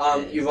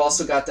 You've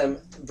also got them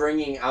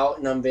bringing out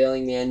and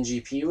unveiling the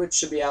NGP, which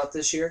should be out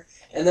this year.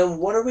 And then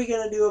what are we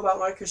going to do about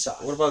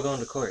Microsoft? What about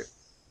going to court?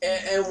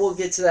 And we'll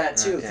get to that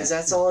too, because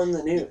that's all in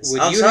the news.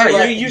 Would I'm you sorry,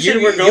 have, you said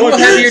we're going You will to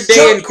have this. your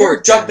day in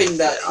court. You're jumping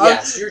the...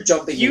 Yes, you're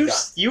jumping the gun.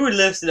 You were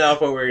listing off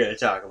what we were going to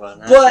talk about.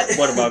 And I But- said,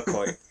 what about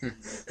court? And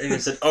you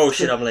said, oh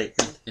shit, I'm late.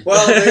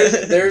 Well,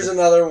 there's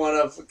another one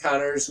of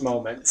Connor's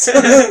moments.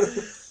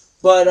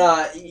 But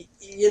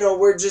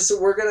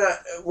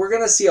we're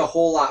gonna see a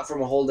whole lot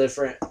from all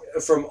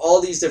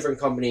these different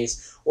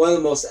companies. One of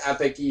the most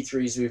epic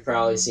E3s we've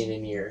probably seen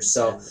in years.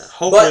 So, And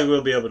hopefully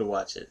we'll be able to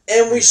watch it.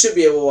 and we should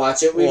be able to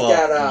watch it. We've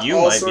got you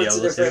all might be sorts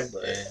of able different. to.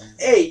 But...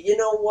 Hey, you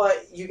know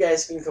what? You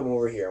guys can come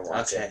over here and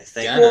watch Okay, it.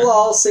 thank Yeah. you. We'll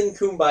all sing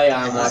Kumbaya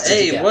and watch it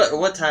Hey, together.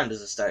 what time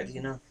does it start? Do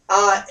you know?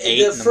 8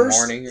 in the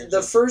morning or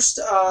The first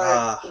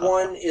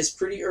one is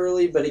pretty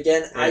early, but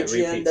again, Yeah,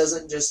 IGN repeats.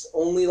 doesn't just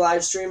only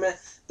live stream it.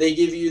 They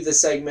give you the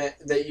segment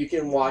that you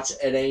can watch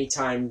at any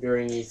time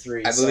during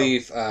E3. I so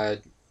believe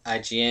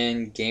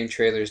IGN,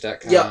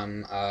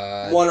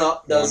 GameTrailers.com. One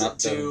Up does One Up it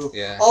too.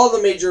 Yeah. All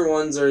the major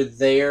ones are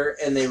there,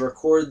 and they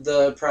record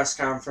the press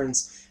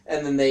conference,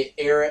 and then they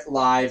air it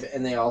live,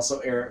 and they also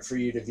air it for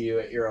you to view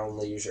at your own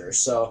leisure.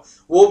 So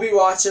we'll be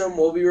watching them.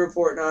 We'll be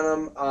reporting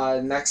on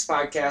them. Next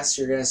podcast,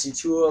 you're going to see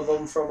 2 of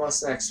them from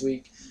us next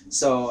week.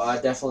 So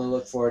definitely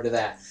look forward to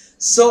that.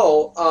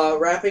 So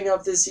wrapping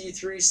up this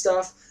E3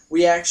 stuff,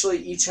 we actually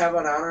each have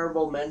an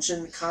honorable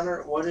mention.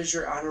 Connor, what is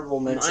your honorable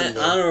mention?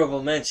 My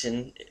honorable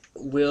mention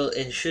will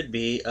and should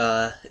be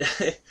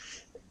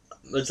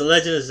it's The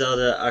Legend of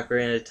Zelda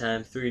Ocarina of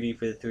Time 3D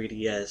for the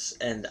 3DS,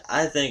 and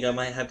I think I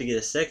might have to get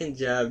a second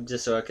job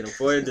just so I can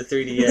afford the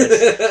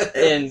 3DS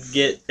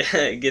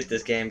and get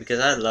this game,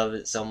 because I love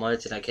it so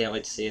much and I can't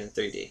wait to see it in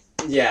 3D.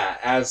 Yeah,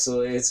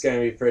 absolutely. It's going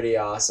to be pretty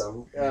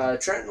awesome.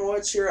 Trenton,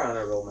 what's your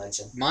honorable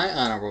mention? My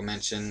honorable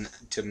mention,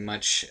 to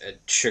much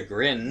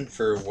chagrin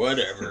for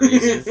whatever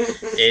reason,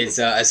 is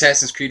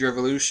Assassin's Creed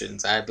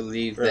Revolutions. I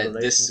believe that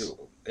this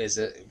is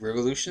it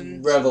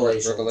Revolutions?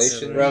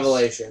 Revelations.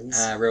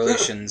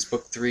 Revelations,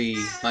 Book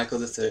 3, Michael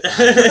the Third.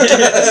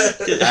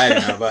 I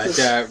don't know, but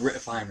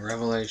fine,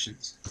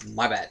 Revelations.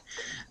 My bad.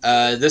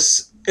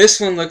 This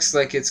one looks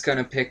like it's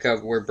gonna pick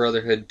up where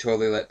Brotherhood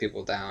totally let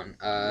people down.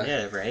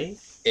 Yeah, right?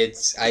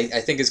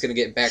 I think it's gonna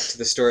get back to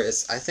the story.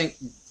 I think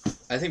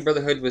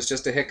Brotherhood was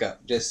just a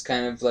hiccup, just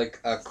kind of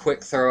like a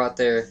quick throw out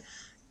there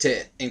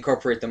to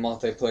incorporate the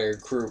multiplayer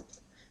group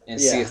and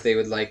see if they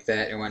would like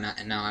that and whatnot.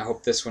 And now I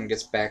hope this one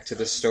gets back to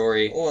the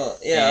story. Well,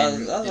 yeah, I and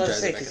was about to drives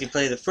say, it back because up. you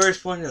play the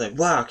first one, you're like,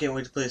 wow, I can't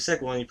wait to play the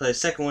second one. You play the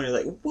second one, you're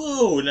like,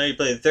 whoa. Now you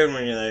play the third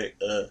one, you're like,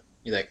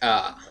 You're like,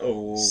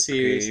 oh,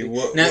 seriously.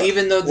 What, Now, what,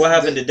 even though what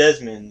happened to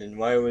Desmond, and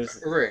why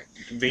was right.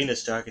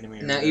 Venus talking to me?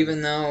 or Now, whatever?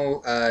 even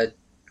though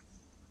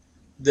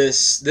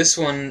this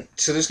one,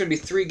 so there's gonna be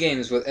 3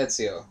 games with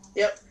Ezio.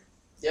 Yep.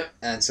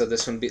 And so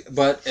this one be,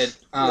 but it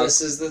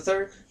This is the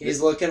third.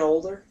 He's looking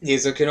older.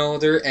 he's looking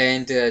older,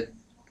 and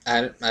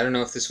I don't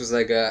know if this was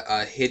like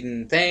a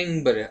hidden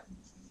thing, but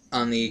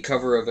on the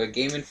cover of a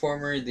Game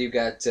Informer, you've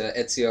got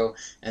Ezio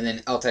and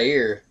then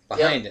Altair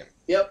behind him.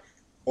 Yep.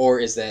 Or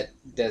is that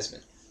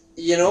Desmond?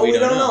 You know, we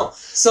don't know.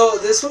 So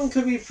this one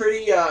could be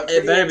pretty.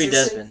 It better be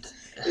interesting. Desmond.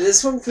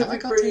 This one could I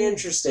like be pretty Altair.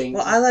 interesting.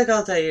 Well, I like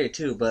Altair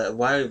too, but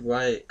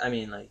why? I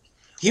mean, like.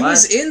 He Why?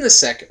 was in the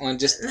second one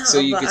just No, so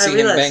you but could I see him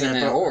realize banging that,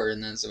 that but- whore,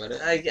 and that's about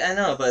it. I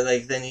know, but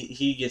like then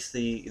he gets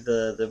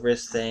the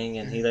wrist thing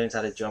and he learns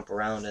how to jump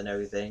around and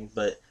everything,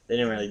 but they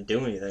didn't really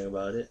do anything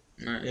about it.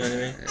 Right. You know what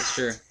I mean? That's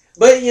true.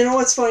 But you know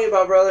what's funny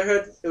about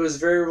Brotherhood? It was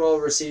very well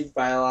received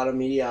by a lot of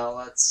media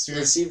outlets. Mm.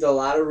 Received a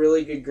lot of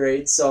really good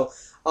grades. So,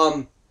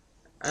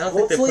 I don't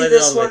think they hopefully played it all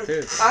this the way one.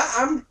 through.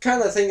 I'm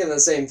kind of thinking the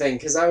same thing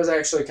because I was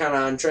actually kind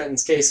of on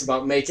Trenton's case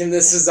about making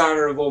this as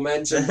honorable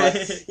mention.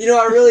 But you know,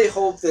 I really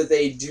hope that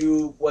they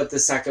do what the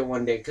second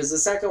one did because the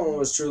second one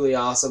was truly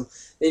awesome.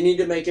 They need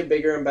to make it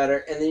bigger and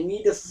better, and they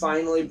need to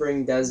finally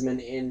bring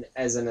Desmond in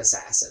as an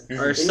assassin.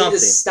 Or They need something. to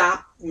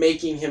stop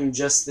making him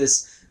just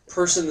this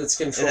person that's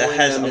controlling That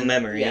has them a and-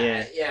 memory,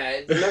 yeah.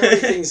 Yeah, the memory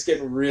thing's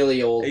getting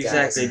really old, guys.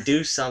 Exactly,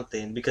 do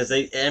something because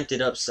they amped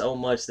it up so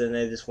much, then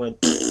they just went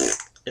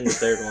in the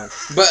third one.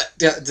 But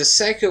the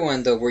second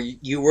one, though, where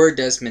you were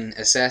Desmond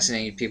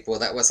assassinating people,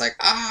 that was like,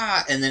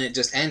 and then it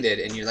just ended,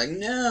 and you're like,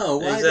 no,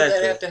 why did Exactly.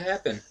 that have to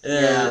happen?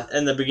 Yeah.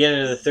 And the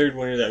beginning of the third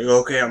one, you're like,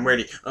 okay, I'm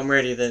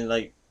ready. Then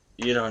like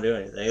you don't do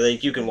anything.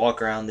 Like you can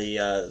walk around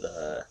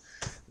the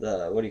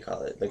what do you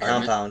call it? The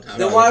Apartment? compound. Oh, Then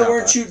No, why the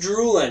weren't compound. you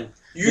drooling?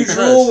 You Because-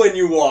 drool when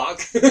you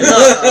walk.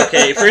 No,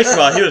 okay, first of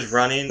all, he was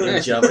running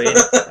and jumping. He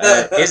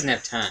doesn't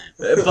have time.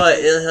 But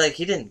like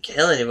he didn't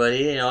kill anybody,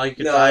 you know. You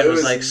could No, find it was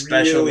was like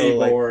special really little,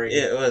 like, boring.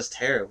 it was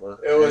terrible.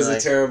 It was And, a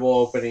like, terrible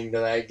opening to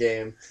that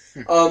game.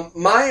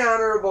 My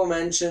honorable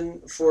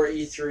mention for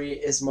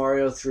E3 is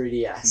Mario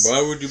 3DS.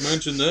 Why would you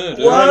mention that?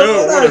 Why I know,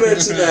 would I what-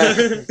 mention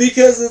that?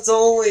 Because it's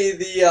only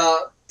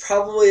the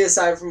probably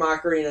aside from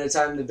Ocarina of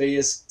Time the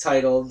biggest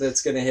title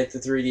that's going to hit the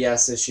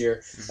 3DS this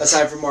year,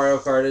 aside from Mario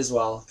Kart as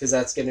well, because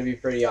that's going to be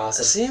pretty It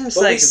awesome. seems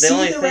But like we the see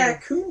only the thing.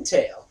 raccoon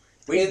tail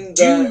We in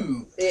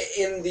do.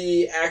 in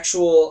the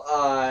actual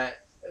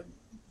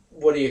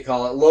what do you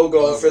call it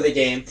logo for the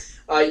game.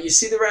 You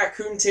see the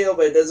raccoon tail,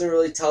 but it doesn't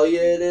really tell you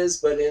it is.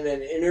 But in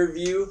an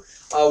interview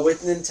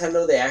with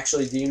Nintendo, they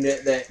actually deemed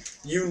it that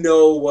you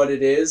know what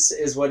it is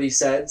what he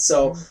said.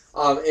 So,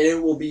 and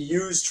it will be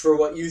used for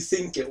what you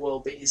think it will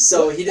be.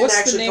 So he didn't What's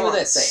actually the name come of out that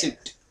and say suit?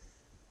 it.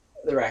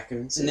 The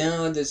raccoon suit.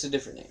 No, there's a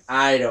different name.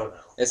 I don't know.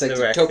 It's like The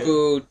the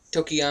raccoon.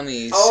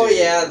 Tokiyami Oh suit.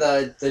 yeah,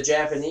 the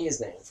Japanese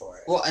name for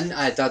it. Well, and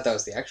I thought that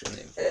was the actual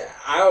name.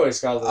 I always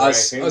called it the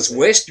Us raccoon suit.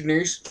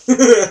 Westerners.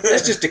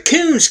 That's just a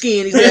coon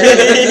skin he's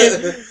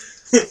got.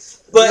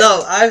 But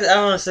no, I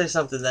want to say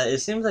something that it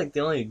seems like the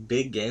only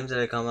big games that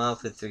have come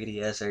out for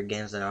 3DS are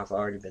games that have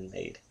already been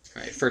made.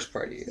 Right, first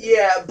party.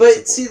 yeah, but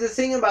Support. see the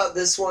thing about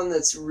this one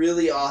that's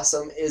really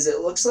awesome is it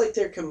looks like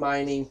they're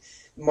combining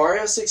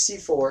Mario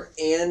 64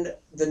 and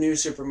the new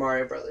Super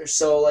Mario Brothers.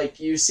 So like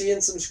you see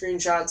in some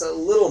screenshots a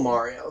little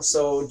Mario.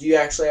 So do you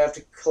actually have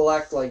to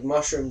collect like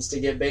mushrooms to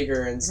get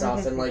bigger and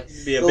stuff and like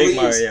Be a The big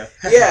leaves. Mario.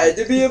 yeah,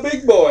 to be a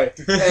big boy.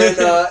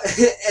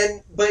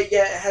 And but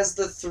yeah, it has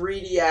the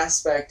 3D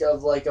aspect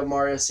of like a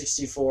Mario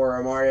 64 or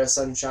a Mario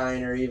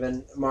Sunshine or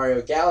even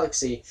Mario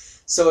Galaxy.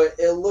 So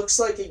it looks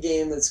like a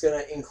game that's going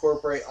to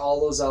incorporate all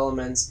those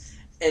elements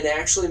and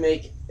actually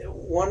make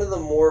one of the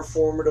more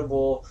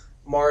formidable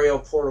Mario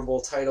portable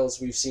titles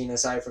we've seen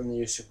aside from the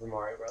new Super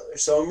Mario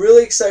Brothers. So I'm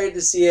really excited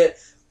to see it,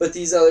 but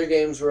these other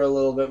games were a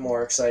little bit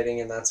more exciting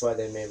and that's why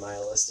they made my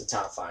list of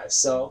top 5.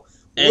 So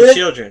And with-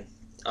 children.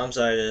 I'm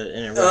sorry to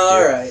interrupt all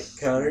you. right,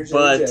 Connor.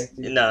 But,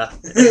 interjected. nah.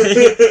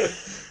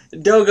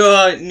 Don't go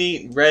out and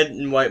eat red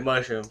and white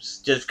mushrooms.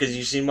 Just because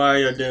you see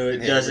Mario do it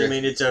Yeah, doesn't right.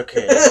 mean it's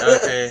okay.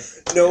 Okay?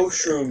 No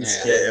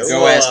shrooms. Yeah. Yeah,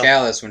 Go well, ask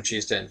Alice when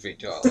she's 10 feet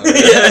tall.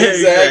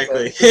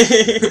 Exactly.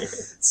 exactly.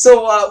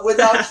 So,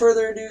 without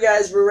further ado,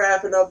 guys, we're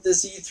wrapping up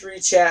this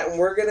E3 chat, and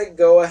we're going to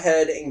go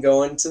ahead and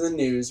go into the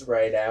news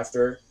right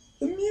after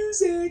the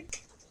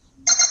music.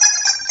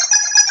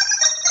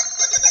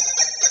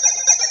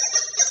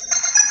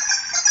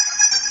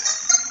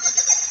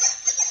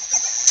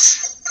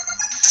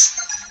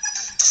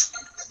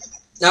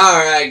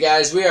 Alright,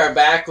 guys, we are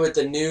back with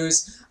the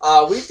news.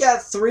 We've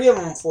got 3 of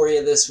them for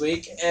you this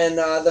week, and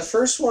the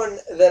first one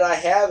that I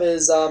have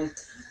is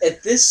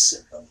at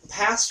this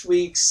past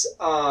week's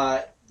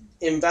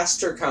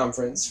investor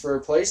conference for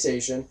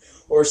PlayStation,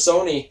 or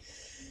Sony,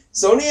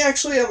 Sony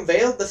actually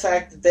unveiled the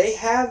fact that they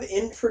have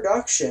in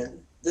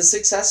production the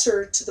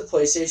successor to the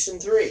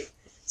PlayStation 3.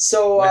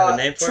 So, We have a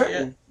name for it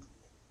Trenton,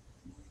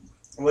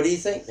 what do you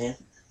think, man?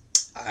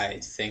 I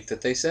think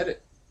that they said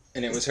it,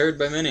 and it was heard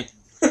by many.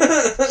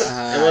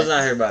 It was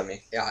not heard by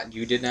me. Yeah,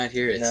 you did not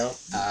hear it. No.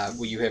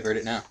 Well, you have heard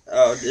it now.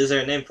 Oh, is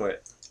there a name for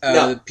it?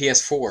 No. The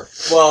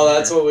PS4. Well,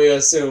 that's what we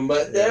assume,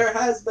 but there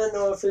has been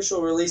no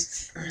official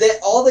release.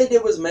 All they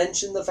did was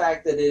mention the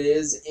fact that it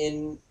is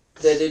in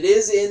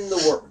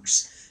the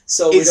works.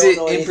 So we Is don't it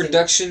know in anything.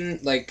 production,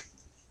 like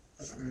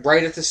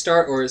right at the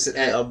start, or is it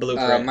at A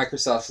blueprint.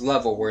 Microsoft's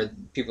level where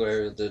people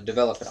are able to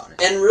develop it on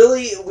it? And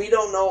really, we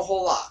don't know a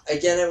whole lot.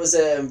 Again, it was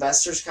an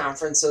investors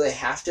conference, so they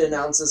have to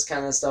announce this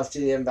kind of stuff to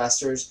the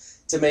investors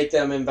to make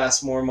them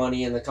invest more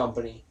money in the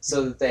company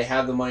so that they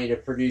have the money to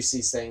produce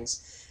these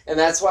things. And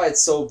that's why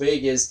it's so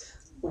big is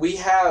we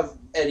have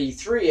at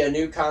E3 a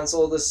new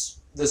console,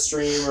 the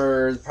Stream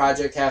or the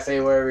Project Cafe,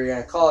 whatever you're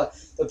going to call it,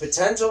 the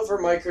potential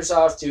for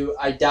Microsoft to,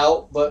 I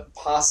doubt, but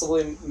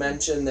possibly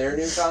mention their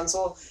new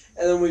console.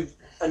 And then we've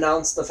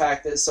announced the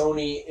fact that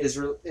Sony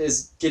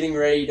is getting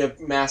ready to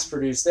mass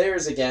produce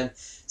theirs again.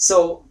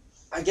 So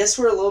I guess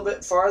we're a little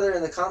bit farther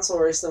in the console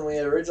race than we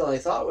originally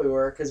thought we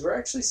were, because we're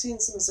actually seeing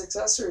some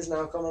successors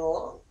now coming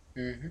along.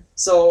 Mm-hmm.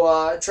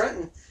 So,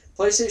 Trenton,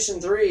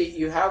 PlayStation 3,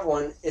 you have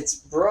one. It's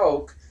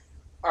broke.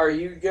 Are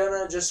you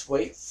going to just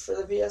wait for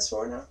the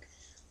PS4 now?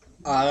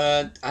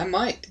 I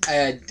might.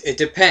 It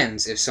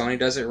depends. If Sony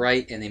does it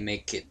right and they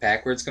make it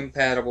backwards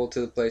compatible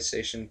to the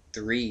PlayStation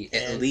 3,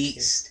 at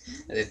least,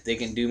 if they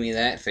can do me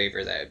that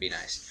favor, that would be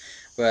nice.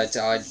 But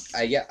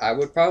I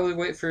would probably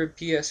wait for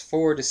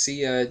PS4 to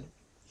see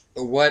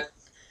what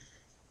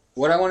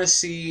I want to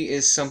see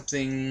is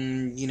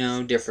something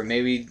different.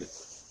 Maybe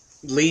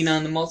lean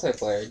on the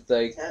multiplayer,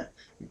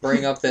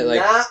 bring up that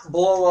not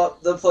blow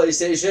up the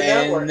PlayStation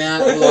Network. And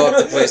not blow up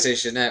the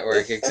PlayStation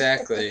Network,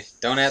 exactly.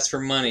 Don't ask for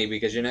money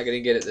because you're not going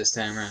to get it this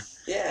time around.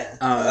 Yeah.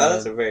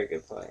 That's a very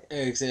good point.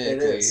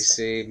 Exactly.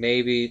 See,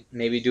 maybe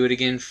do it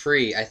again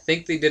free. I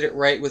think they did it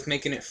right with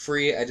making it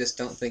free. I just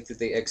don't think that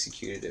they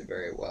executed it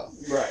very well.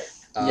 Right.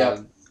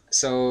 Yep.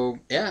 So,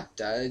 yeah,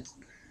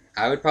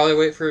 I would probably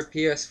wait for a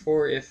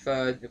PS4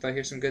 if I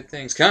hear some good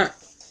things. Connor,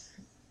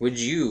 would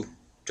you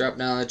drop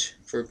knowledge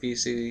for a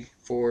PC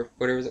for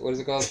whatever what is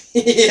it called?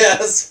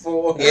 Yes,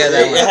 for Yeah,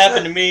 that It one.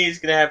 happened to me. It's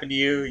gonna happen to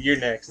you. You're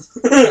next.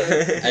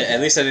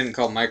 At least I didn't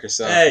call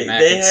Microsoft. Hey, Mac.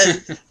 they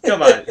had.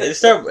 Come on. It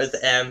start with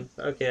M.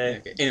 Okay.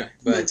 Okay. Anyway,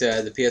 but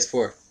the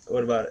PS4,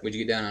 What about it? would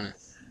you get down on it?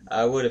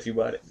 I would if you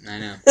bought it. I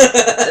know.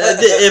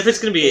 If it's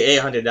gonna be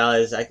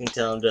 $800, I can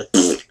tell him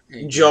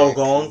to joke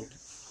on.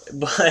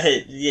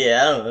 But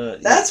yeah, I don't know.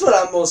 That's what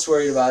I'm most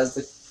worried about is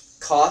the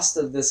cost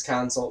of this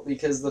console,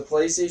 because the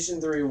PlayStation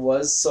 3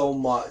 was so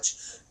much.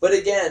 But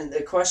again,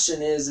 the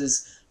question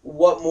is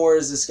what more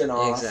is this going to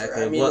offer?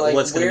 Exactly. I mean,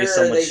 What's going to be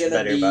so much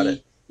better about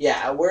it?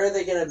 Yeah, where are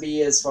they going to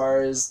be as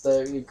far as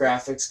the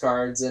graphics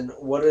cards, and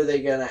what are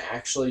they going to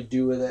actually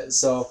do with it?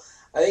 So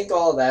I think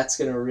all of that's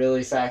going to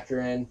really factor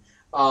in.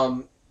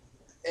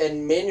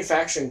 And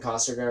manufacturing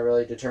costs are going to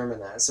really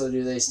determine that. So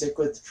do they stick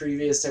with the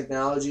previous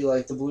technology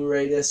like the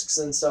Blu-ray discs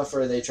and stuff,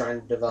 or are they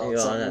trying to develop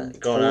something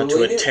going on to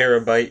totally a new?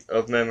 terabyte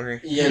of memory?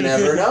 You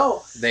never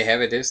know. They have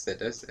a disc that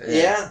does that.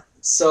 Yeah.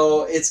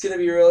 So it's going to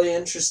be really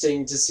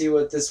interesting to see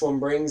what this one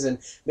brings, and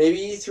maybe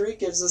E3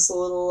 gives us a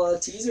little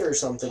teaser or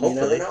something.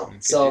 Hopefully. You never know.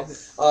 So,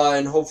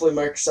 and hopefully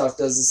Microsoft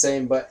does the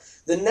same. But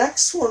the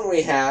next one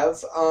we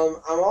have, I'm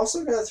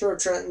also going to throw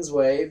Trenton's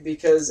way,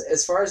 because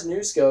as far as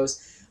news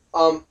goes,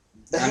 The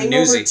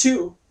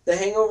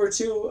Hangover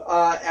 2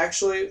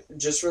 actually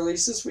just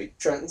released this week.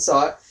 Trenton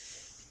saw it.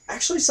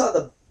 Actually saw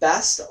the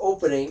best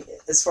opening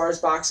as far as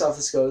box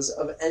office goes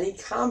of any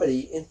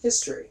comedy in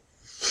history.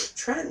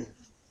 Trenton,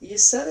 you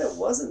said it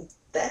wasn't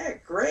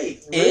that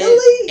great.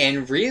 Really?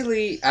 And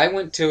really, I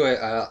went to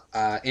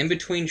a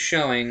in-between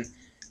showing,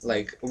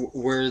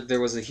 where there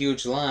was a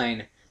huge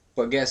line,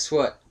 but guess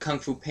what? Kung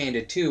Fu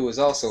Panda 2 was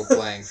also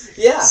playing.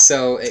 Yeah.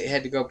 So it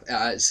had to go.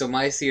 So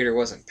my theater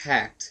wasn't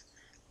packed,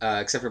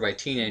 except for by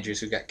teenagers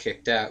who got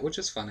kicked out, which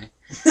was funny.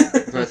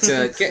 But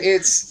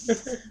it's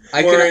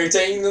More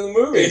entertaining than the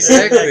movie.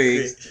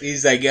 Exactly.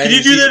 He's like, Can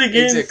you do that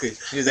again? Exactly.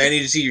 He's like, I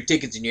need to see your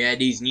tickets and your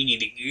IDs, and you need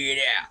to get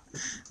out.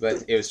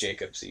 But it was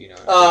Jacob, so you know.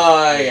 Oh,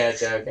 I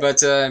gotcha. Okay.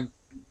 But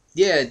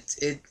yeah,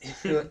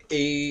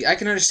 I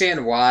can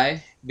understand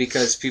why,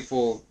 because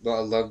people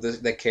love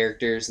the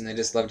characters and they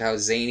just loved how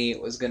zany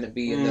it was gonna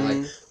be, and they're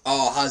like,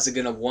 oh, how's it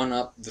gonna one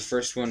up the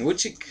first one?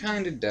 Which it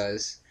kind of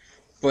does.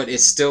 But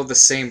it's still the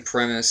same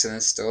premise, and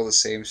it's still the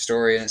same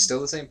story, and it's still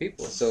the same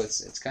people. So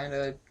it's kind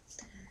of.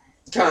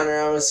 Connor,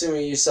 I'm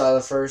assuming you saw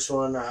the first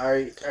one. Are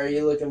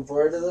you looking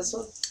forward to this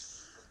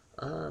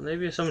one?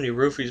 Maybe if somebody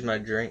roofies my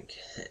drink.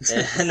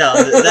 No,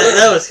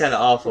 that was kind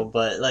of awful.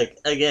 But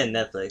again,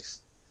 Netflix.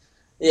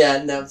 Yeah,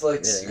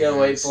 Netflix. Yeah, You're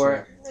gonna wait for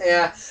it.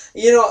 Yeah,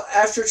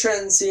 after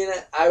Trenton seeing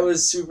it, I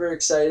was super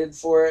excited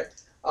for it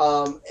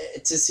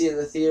to see it in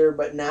the theater.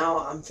 But now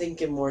I'm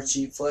thinking more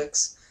cheap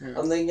flicks. Yeah.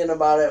 I'm thinking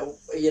about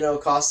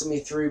it, costing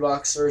me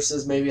 $3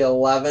 versus maybe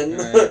 $11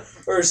 Right.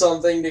 or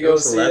something to go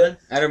see it.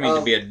 I don't mean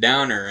to be a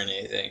downer or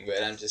anything,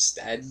 but just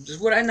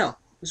what I know.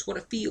 It's what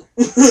I feel.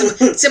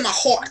 It's in my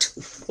heart.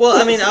 Well,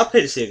 I mean, I'll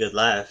pay to see a good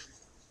laugh.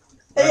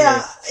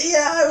 Yeah,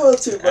 I will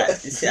too. I But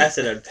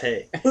said I'd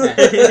pay.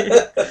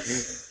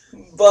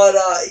 But,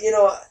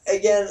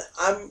 again,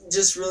 I'm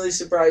just really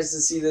surprised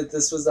to see that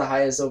this was the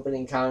highest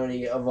opening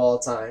comedy of all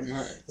time,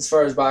 Right. as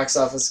far as box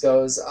office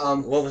goes.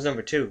 What was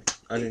number 2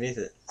 underneath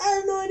it? I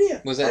have no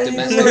idea. Was I that didn't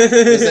even domestic?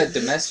 look. Was that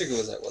domestic or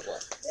was that what?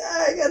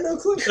 I got no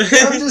clue.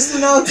 I'm just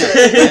announcing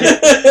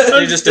it.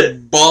 You're just a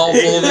ball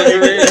full of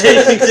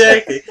information.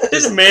 Exactly.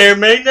 This may or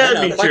may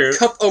not be My true.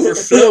 cup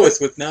overfloweth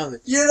with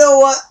knowledge. You know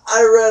what?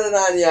 I read it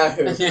on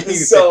Yahoo.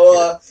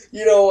 So,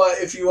 you know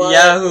what? If you want,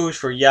 Yahoos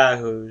for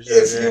Yahoos.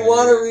 if you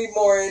want to read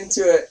more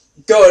into it,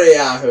 go to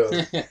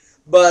Yahoo.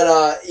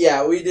 But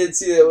yeah, we did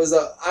see that it was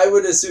I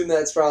would assume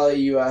that's probably a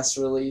U.S.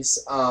 release,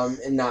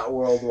 and not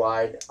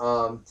worldwide,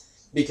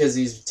 because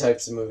these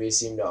types of movies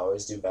seem to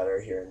always do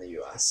better here in the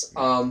U.S.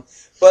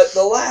 But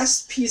the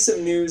last piece of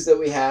news that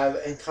we have,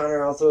 and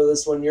Connor, I'll throw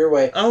this one your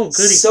way. Oh,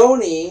 goody.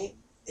 Sony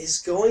is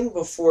going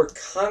before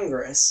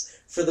Congress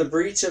for the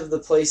breach of the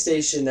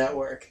PlayStation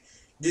Network.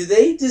 Do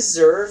they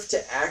deserve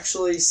to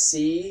actually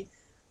see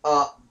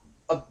a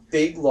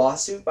big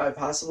lawsuit by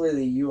possibly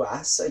the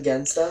U.S.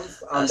 against them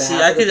on See,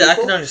 behalf I of the could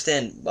people?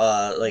 understand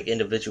like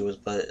individuals,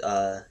 but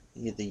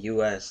the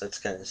U.S. that's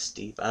kind of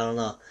steep. I don't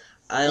know.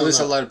 Well, there's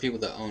a lot of people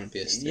that own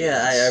PS3.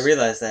 Yeah, I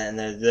realize that, and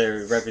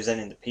they're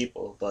representing the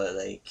people, but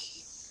like,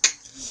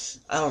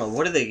 I don't know.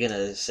 What are they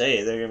gonna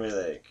say? They're gonna be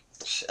like,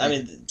 I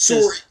mean,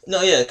 Sorry.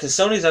 No, yeah, because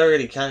Sony's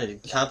already kind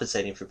of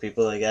compensating for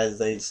people. Like as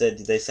they said,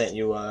 they sent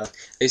you.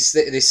 They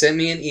sent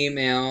me an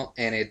email,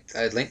 and it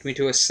linked me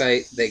to a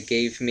site that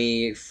gave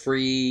me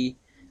free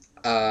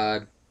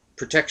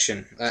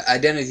protection,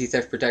 identity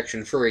theft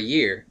protection for a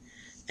year.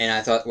 And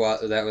I thought, well,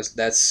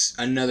 that's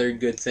another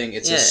good thing.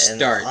 It's a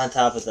start. And on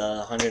top of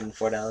the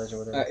 $104 or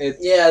whatever.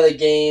 Yeah, the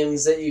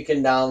games that you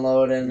can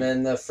download, and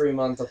then the free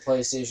month of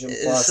PlayStation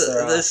Plus.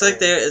 It's like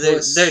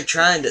they're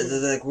trying to.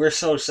 They're like, we're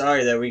so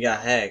sorry that we got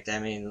hacked. I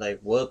mean,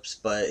 like, whoops,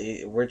 but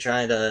we're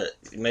trying to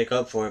make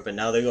up for it. But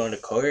now they're going to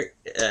court.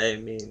 I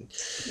mean,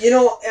 you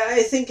know,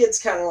 I think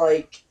it's kind of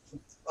like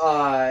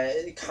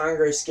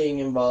Congress getting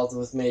involved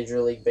with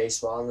Major League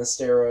Baseball and the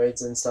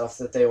steroids and stuff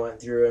that they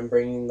went through, and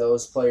bringing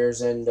those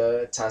players in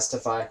to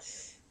testify.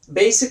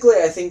 Basically,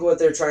 I think what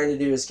they're trying to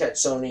do is catch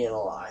Sony in a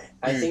lie.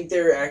 I think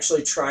they're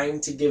actually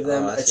trying to give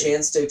them a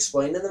chance to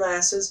explain to the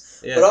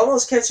masses, but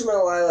almost catch them in a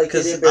lie like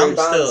they did Barry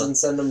Bonds and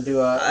send them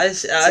to a... I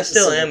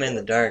still am in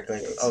the dark.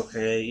 Like,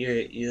 okay,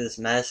 you're this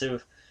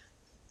massive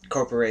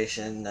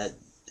corporation that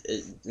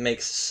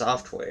makes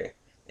software.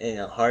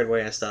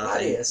 Hardware and stuff. How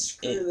do you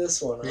screw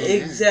this one up?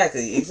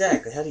 Exactly.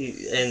 How do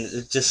you... And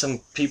just some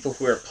people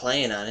who are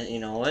playing on it, you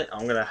know what?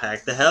 I'm going to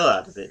hack the hell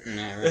out of it.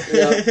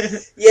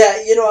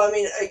 Yeah, you know, I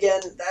mean,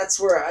 again, that's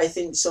where I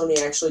think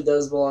Sony actually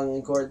does belong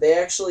in court. They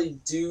actually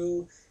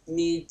do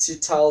need to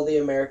tell the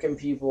American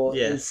people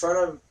in front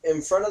of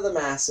the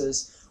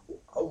masses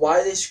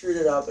why they screwed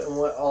it up and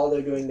what all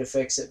they're doing to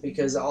fix it.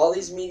 Because all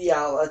these media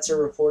outlets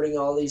are reporting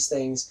all these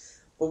things,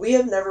 but we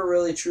have never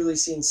really truly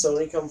seen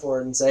Sony come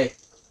forward and say,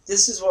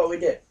 this is what we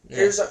did.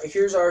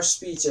 Here's our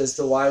speech as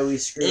to why we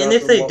screwed up. And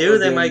if they do,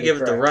 they might give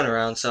it the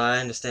runaround, so I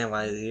understand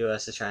why the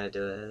U.S. is trying to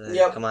do it.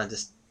 Like, come on,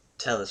 just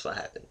tell us what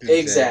happened.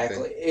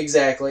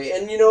 Exactly.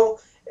 And, you know,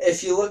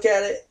 if you look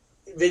at it,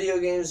 video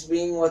games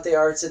being what they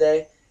are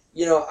today,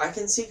 you know, I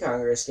can see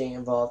Congress getting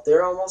involved.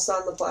 They're almost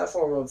on the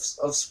platform of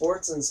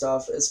sports and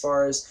stuff as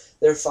far as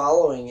their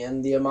following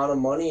and the amount of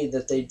money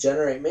that they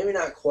generate. Maybe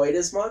not quite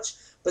as much,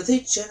 but they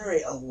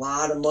generate a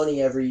lot of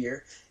money every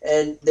year,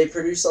 and they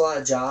produce a lot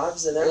of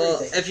jobs and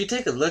everything. Well, if you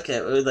take a look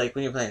at, like,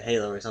 when you're playing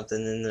Halo or something,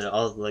 and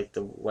all, like,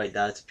 the white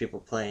dots of people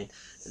playing,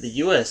 the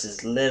U.S.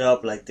 is lit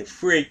up like the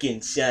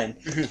freaking sun.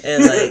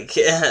 And, like,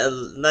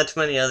 not too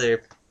many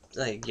other,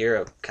 like,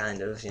 Europe,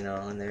 kind of, you know,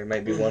 and there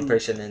might be one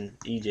person in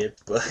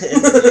Egypt, but...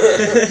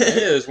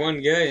 there's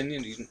one guy in,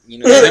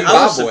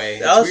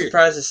 Zimbabwe. I was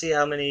surprised to see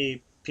how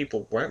many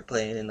people weren't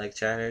playing in, like,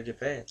 China or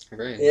Japan.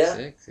 Right,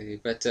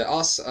 exactly. But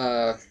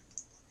also,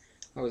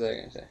 what was I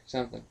going to say?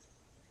 Something.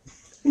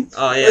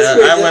 Oh, yeah,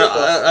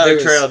 I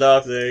trailed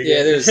off there.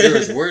 Yeah, there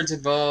was words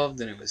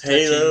involved, and it was touching.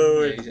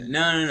 Halo.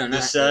 No, the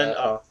not sun.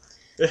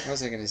 What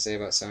was I going to say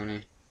about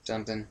Sony?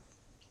 Something.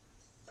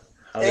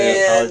 And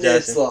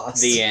it's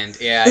lost. The end.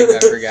 Yeah, I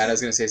forgot. I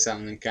was going to say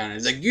something kind of...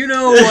 It's like, you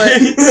know what?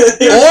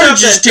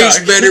 Oranges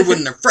taste better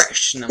when they're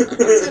fresh. And I'm like,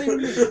 what's that even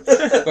mean?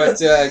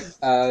 But,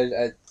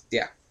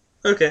 yeah.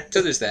 Okay.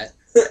 So there's that.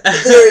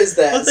 There is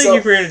that. Well, thank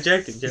you for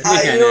interjecting, Jeff.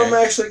 I'm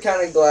actually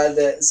kind of glad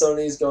that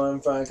Sony's going in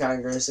front of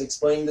Congress,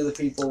 explaining to the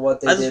people what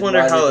they did. I just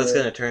wonder how it's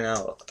going to turn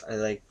out. Are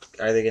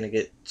they going to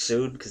get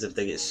sued? Because if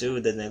they get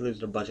sued, then they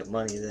lose a bunch of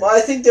money. Then. Well, I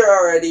think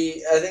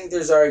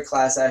there's already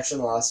class action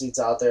lawsuits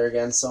out there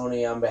against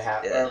Sony on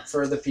behalf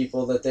for the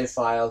people that they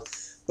filed.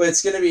 But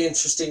it's going to be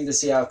interesting to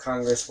see how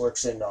Congress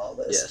works into all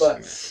this. Yes.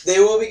 But they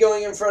will be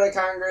going in front of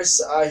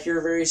Congress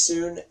here very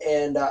soon,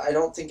 and I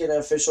don't think an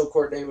official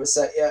court date was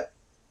set yet.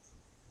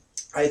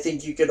 I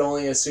think you could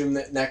only assume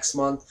that next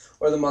month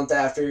or the month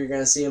after you're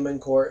going to see him in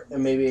court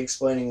and maybe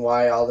explaining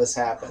why all this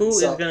happened. Who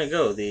is going to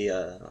go?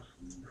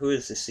 Who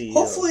is the CEO?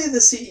 Hopefully the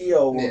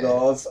CEO will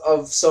go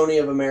of Sony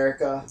of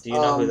America. Do you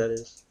know who that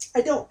is?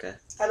 I don't. Okay.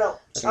 I don't.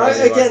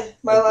 Again,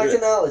 my lack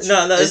of knowledge.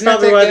 No, Isn't that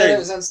the guy that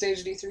was on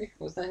stage at E3?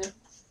 Was that him?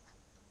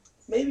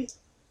 Maybe.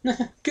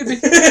 Could be.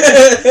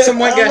 Some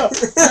white guy.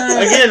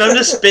 Again, I'm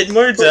just spitting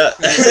words out.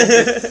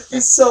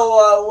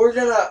 So we're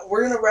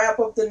gonna wrap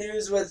up the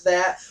news with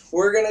that.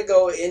 We're gonna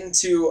go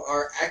into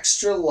our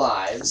extra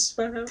lives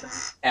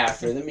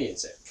after the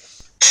music.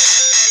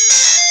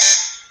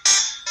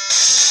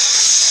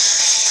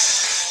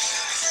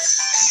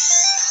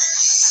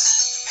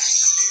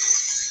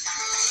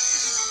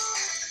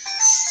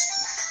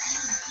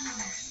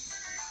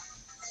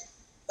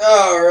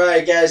 All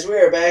right, guys, we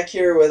are back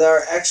here with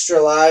our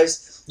extra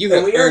lives. You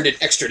have we earned an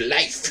extra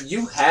life.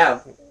 You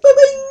have.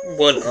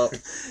 One up.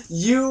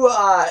 You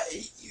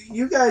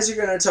guys are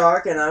gonna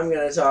talk, and I'm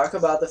gonna talk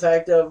about the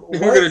fact of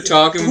We're going to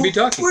talk and we'll be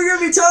talking. We're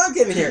gonna be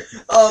talking here.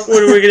 What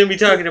are we going to be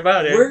talking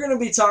about here? We're going to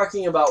be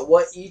talking about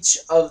what each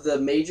of the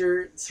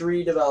major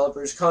 3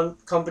 developers,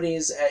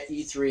 companies at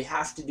E3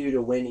 have to do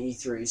to win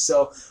E3.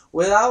 So,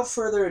 without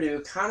further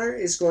ado, Connor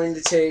is going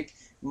to take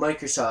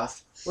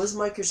Microsoft. What does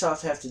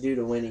Microsoft have to do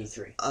to win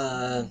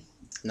E3?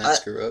 Not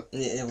screw up.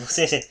 Yeah,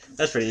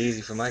 that's pretty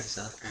easy for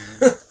Microsoft.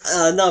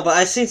 No, but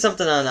I seen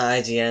something on the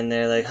IGN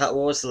there, like, what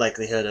was the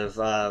likelihood of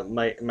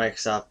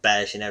Microsoft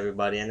bashing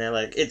everybody? And they're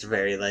like, it's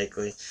very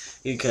likely,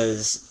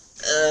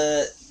 because,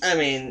 I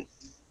mean,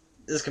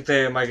 just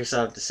compare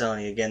Microsoft to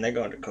Sony again, they're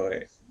going to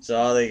court. So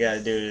all they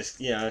gotta do is,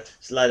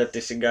 just light up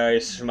their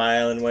cigars,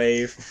 smile, and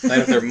wave.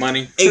 Light up their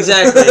money.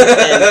 Exactly.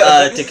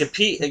 And to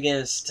compete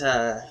against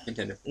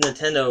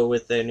Nintendo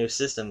with their new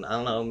system, I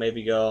don't know,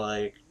 maybe go,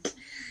 like,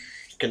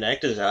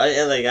 connectors. I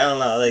don't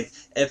know. Like,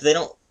 if they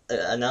don't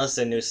announce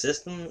their new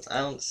system, I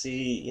don't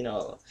see,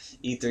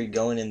 E3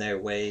 going in their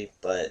way,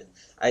 but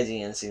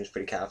IGN seems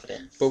pretty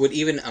confident. But would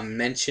even a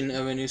mention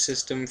of a new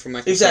system from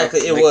Microsoft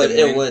Exactly, it make would,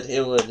 them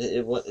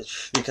it would,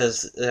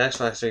 because the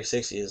Xbox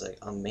 360 is, like,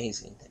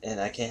 amazing, and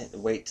I can't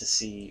wait to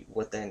see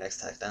what their next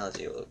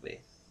technology will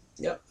be.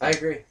 Yep, I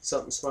agree.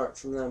 Something smart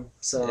from them.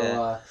 So,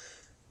 Yeah.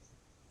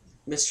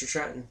 Mr.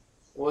 Trenton,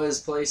 what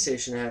does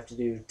PlayStation have to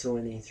do to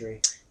win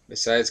E3?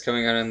 Besides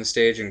coming out on the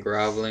stage and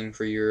groveling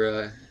for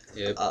your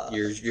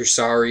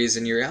sorries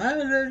and your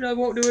I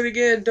won't do it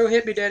again. Don't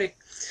hit me, Daddy.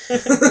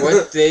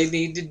 What they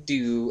need to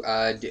do,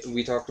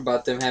 we talked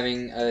about them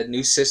having a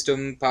new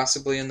system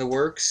possibly in the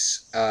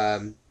works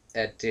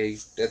at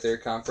their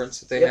conference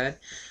that they had.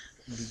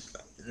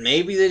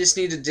 Maybe they just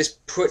need to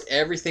just put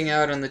everything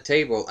out on the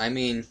table. I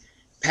mean,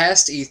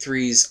 past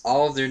E3s,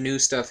 all of their new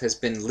stuff has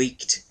been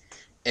leaked,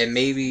 and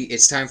maybe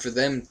it's time for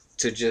them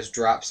to just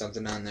drop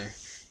something on there.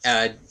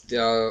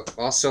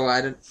 Also,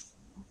 I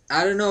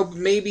don't know,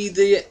 maybe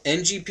the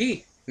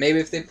NGP. Maybe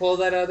if they pull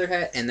that out of their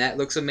hat and that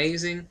looks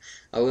amazing,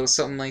 a little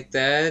something like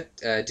that,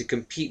 to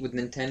compete with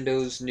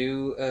Nintendo's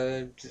new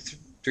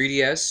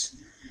 3DS.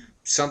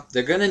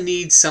 They're going to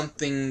need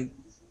something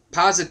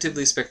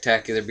positively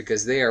spectacular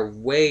because they are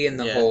way in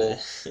the hole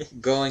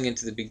going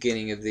into the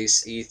beginning of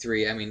this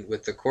E3. I mean,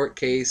 with the court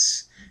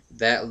case,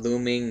 that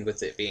looming,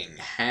 with it being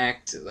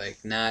hacked, like,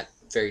 not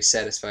very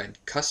satisfied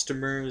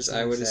customers,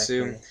 I would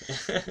assume.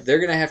 They're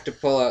going to have to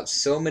pull out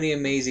so many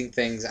amazing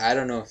things. I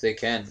don't know if they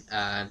can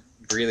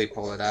really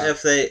pull it out.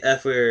 If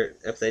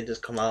they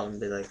just come out and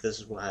be like, this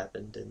is what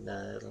happened, and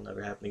it'll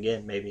never happen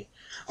again, maybe.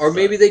 Or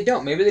maybe they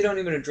don't. Maybe they don't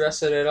even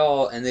address it at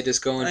all, and they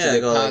just go into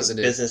the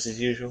positive. Business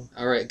as usual.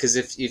 All right, because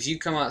if you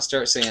come out and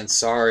start saying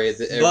sorry,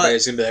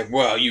 everybody's going to be like,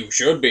 well, you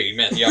should be,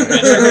 young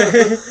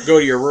man. Go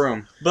to your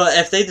room. But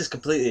if they just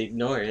completely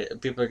ignore it,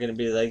 people are going to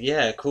be like,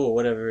 yeah, cool,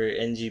 whatever,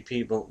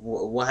 NGP, but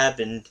what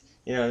happened?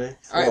 You know what I mean?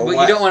 All right,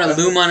 but you don't want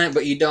to loom on it,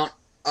 but you don't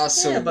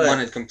also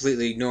want to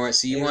completely ignore it.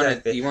 So you want to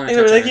touch on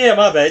like, it. yeah,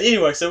 my bad.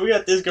 Anyway, so we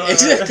got this going on.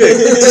 Exactly.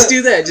 Just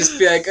do that. Just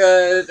be like,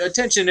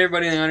 attention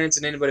everybody in the audience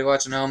and anybody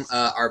watching home,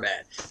 our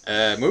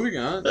bad. Moving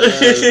on.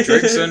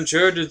 Drake's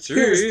Uncharted 3.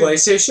 Here's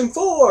PlayStation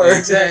 4.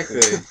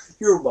 Exactly.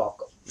 You're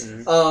welcome.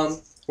 Mm-hmm.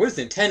 What does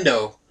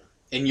Nintendo,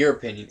 in your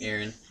opinion,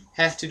 Aaron,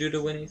 have to do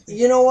to win anything?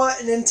 You know what?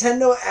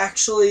 Nintendo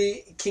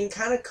actually can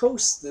kind of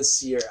coast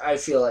this year, I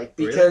feel like,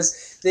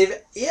 because they've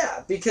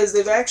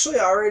actually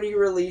already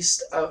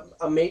released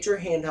a major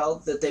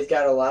handheld that they've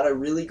got a lot of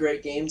really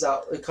great games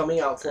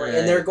coming out for,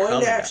 and they're going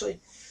to actually.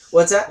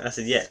 What's that? I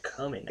said, yeah,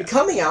 coming out.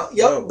 Coming out,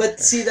 yep. Whoa. But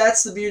see,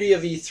 that's the beauty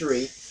of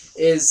E3,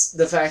 is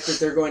the fact that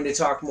they're going to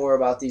talk more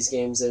about these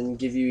games and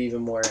give you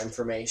even more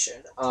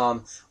information.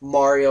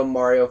 Mario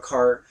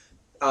Kart,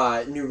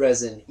 new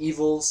Resident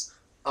Evils.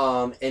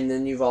 And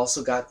then you've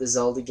also got the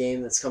Zelda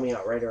game that's coming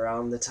out right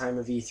around the time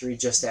of E3,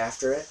 just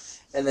after it.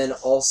 And then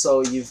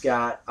also you've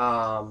got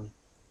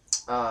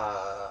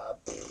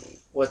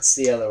what's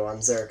the other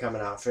ones that are coming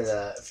out for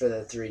the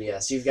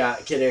 3DS? You've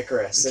got Kid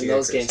Icarus and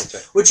those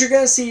games, which you're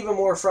going to see even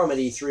more from at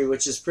E3,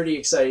 which is pretty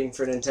exciting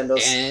for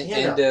Nintendo's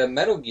and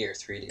Metal Gear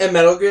 3D. And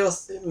Metal Gear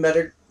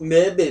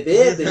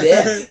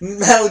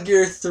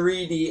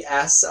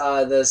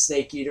 3DS, the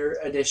Snake Eater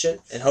edition.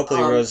 And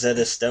hopefully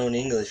Rosetta Stone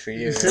English for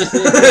you.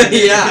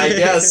 Yeah, I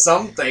guess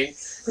something.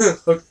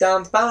 Hooked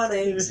on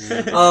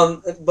phonics.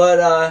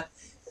 But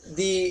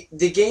the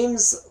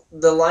games,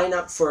 the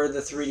lineup for the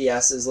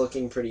 3DS is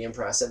looking pretty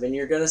impressive, and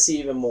you're going to see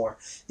even more.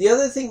 The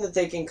other thing that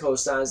they can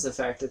coast on is the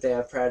fact that they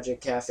have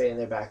Project Cafe in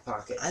their back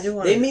pocket. I do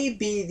want. They may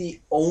be the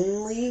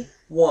only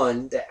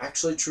one that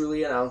actually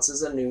truly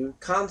announces a new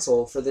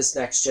console for this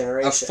next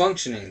generation. A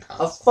functioning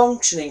console. A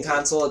functioning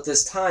console at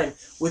this time,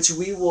 which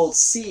we will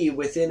see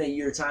within a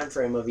year time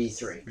frame of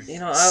E3. You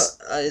know,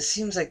 it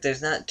seems like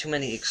there's not too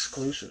many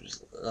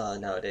exclusives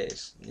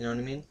nowadays. You know what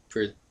I mean?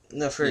 For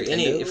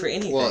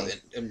anything. Well,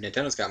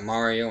 Nintendo's got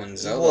Mario and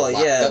Zelda. Well,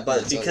 locked yeah, up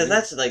but until because then.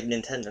 that's like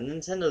Nintendo.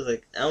 Nintendo's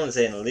like, I wouldn't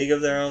say in a league of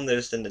their own. They're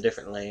just in a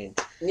different lane.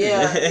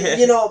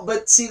 Yeah,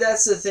 but see,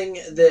 that's the thing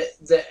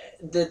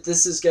that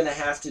this is going to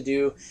have to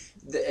do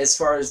as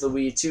far as the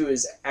Wii 2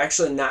 is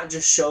actually not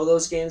just show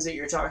those games that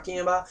you're talking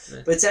about,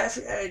 but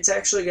it's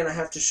actually going to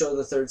have to show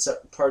the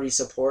third-party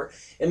support,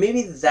 and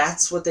maybe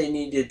that's what they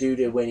need to do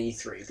to win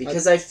E3,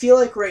 because I feel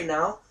like right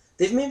now,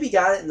 they've maybe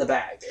got it in the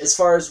bag. As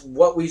far as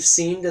what we've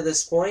seen to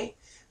this point,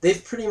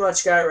 they've pretty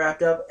much got it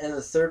wrapped up, and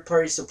the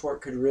third-party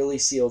support could really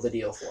seal the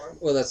deal for them.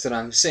 Well, that's what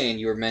I'm saying.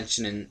 You were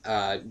mentioning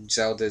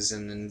Zeldas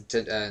and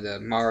the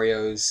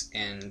Marios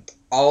and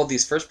all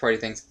these first-party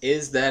things.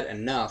 Is that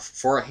enough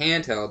for a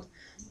handheld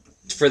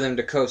for them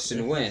to coast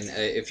and win?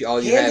 If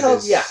all you have Handheld,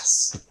 is...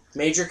 yes.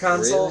 Major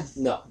console, Really?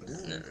 no.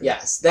 Mm.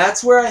 Yes,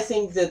 that's where I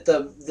think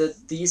that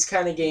these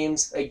kind of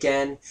games,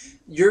 again,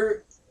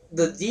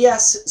 the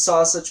DS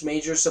saw such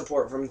major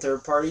support from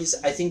third parties.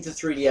 I think the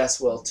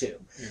 3DS will too.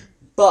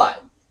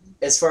 But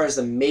as far as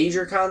the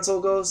major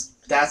console goes,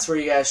 that's where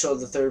you gotta show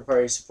the third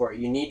party support.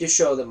 You need to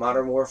show that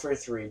Modern Warfare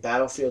 3,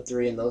 Battlefield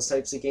 3, and those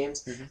types of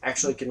games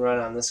actually can run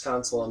on this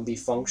console and be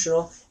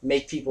functional,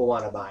 make people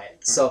want to buy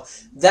it. So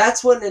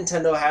that's what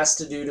Nintendo has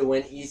to do to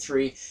win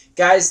E3.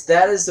 Guys,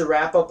 that is the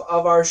wrap up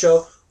of our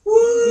show. Woo!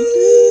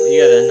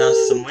 You gotta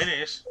announce some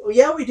winners.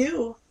 Yeah, we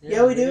do.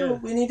 Yeah, we do. Yeah.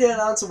 We need to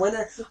announce a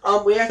winner.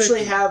 We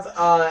actually have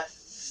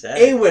Sad.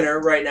 a winner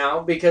right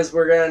now, because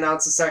we're going to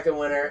announce the second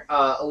winner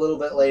a little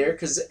bit later,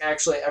 because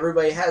actually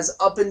everybody has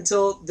up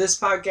until this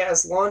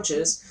podcast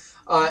launches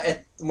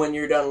when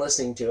you're done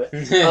listening to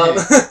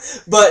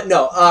it. But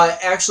no,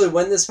 actually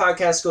when this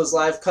podcast goes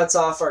live, cuts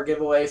off our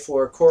giveaway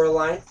for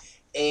Coraline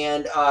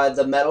and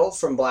the medal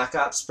from Black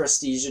Ops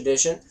Prestige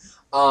Edition.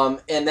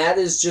 And that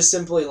is just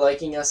simply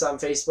liking us on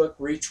Facebook,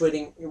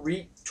 retweeting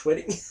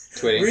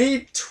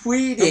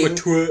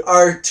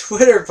our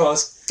Twitter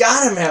post.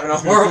 God, I'm having a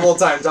horrible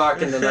time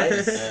talking tonight.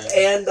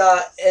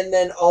 And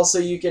then also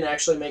you can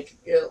actually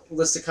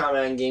list a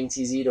comment on Game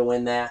TZ to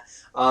win that.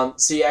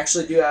 So you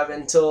actually do have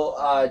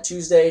until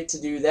Tuesday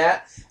to do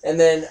that, and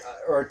then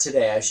or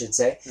today I should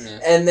say. Yeah.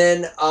 And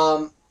then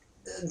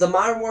the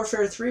Modern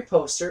Warfare 3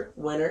 poster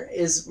winner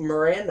is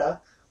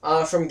Miranda.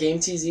 From Game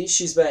TZ.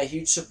 She's been a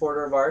huge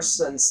supporter of ours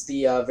since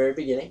the very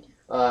beginning,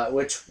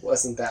 which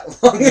wasn't that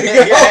long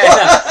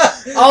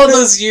ago. All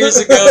those years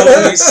ago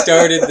when we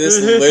started this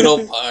little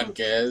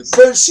podcast.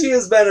 But she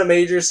has been a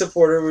major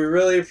supporter. We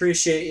really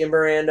appreciate you,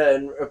 Miranda,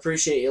 and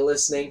appreciate you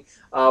listening.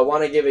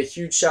 Want to give a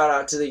huge shout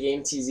out to the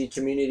Game TZ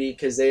community,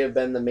 because they have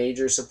been the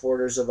major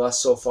supporters of us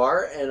so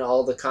far and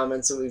all the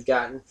comments that we've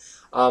gotten.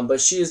 But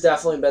she has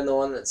definitely been the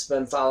one that's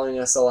been following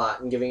us a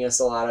lot and giving us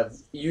a lot of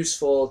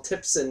useful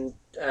tips and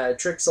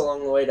tricks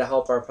along the way to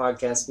help our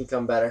podcast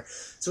become better.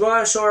 So we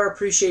want to show our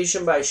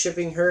appreciation by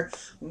shipping her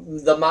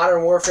the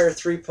Modern Warfare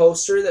 3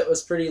 poster that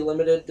was pretty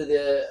limited to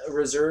the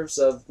reserves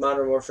of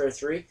Modern Warfare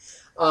 3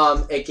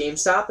 at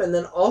GameStop. And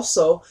then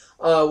also,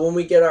 when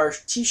we get our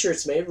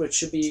t-shirts made, which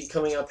should be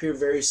coming up here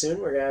very soon,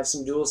 we're going to have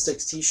some Dual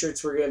Sticks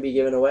t-shirts we're going to be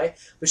giving away.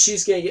 But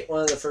she's going to get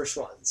one of the first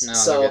ones. No,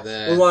 so look at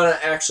that. we want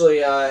to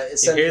actually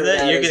send You hear her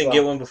that? You're as gonna well.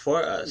 get one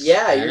before us.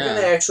 Yeah, I you're know.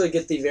 going to actually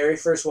get the very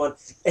first one.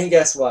 And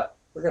guess what?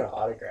 We're going to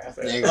autograph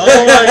it. Yeah.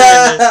 Oh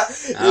my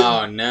goodness.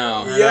 Oh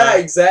no! Yeah,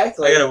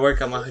 exactly. I gotta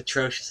work on my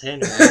atrocious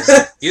handwriting.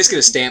 You just get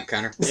a stamp,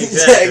 Connor.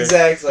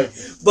 Exactly.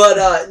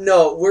 But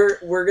no,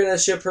 we're gonna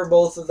ship her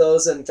both of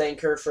those and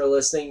thank her for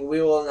listening.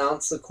 We will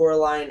announce the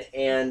Coraline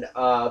and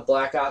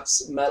Black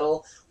Ops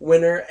medal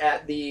winner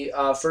at the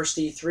first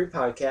E3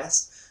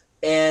 podcast.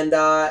 And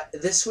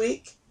this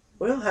week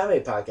we don't have a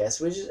podcast.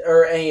 We just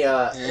or any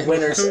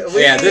winners.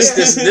 Yeah,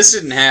 this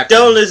didn't happen.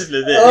 Don't listen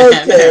to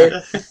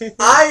this. Okay.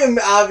 I am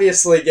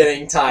obviously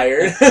getting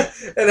tired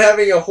and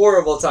having a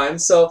horrible time,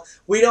 so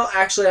we don't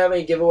actually have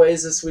any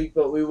giveaways this week,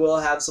 but we will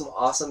have some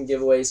awesome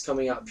giveaways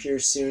coming up here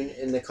soon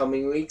in the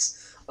coming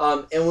weeks.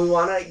 And we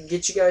want to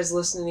get you guys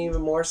listening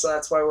even more, so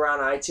that's why we're on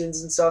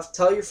iTunes and stuff.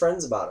 Tell your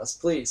friends about us,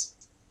 please.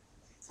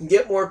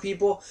 Get more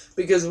people,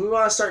 because we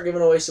want to start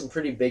giving away some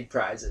pretty big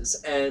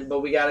prizes,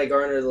 but we got to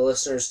garner the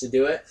listeners to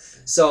do it.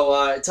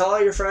 So tell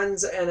all your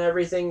friends and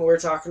everything. We're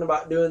talking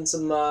about doing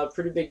some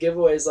pretty big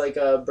giveaways, like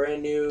a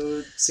brand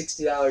new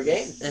 $60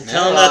 game. And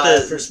tell them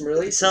that for some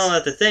releases. tell them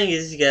that the thing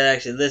is you gotta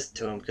actually listen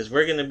to them, because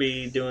we're gonna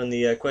be doing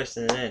the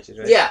question and answers,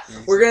 right? Yeah,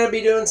 we're going to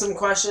be doing some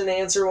question and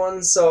answer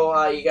ones,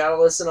 so you got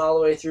to listen all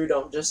the way through.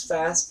 Don't just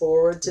fast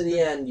forward to the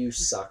end, you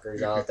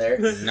suckers out there.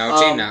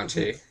 Naughty,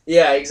 naughty.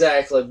 Yeah,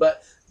 exactly.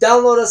 But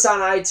download us on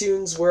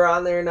iTunes. We're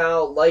on there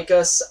now. Like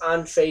us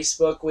on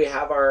Facebook. We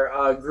have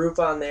our group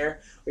on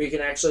there where you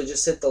can actually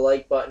just hit the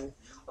like button.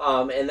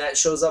 And that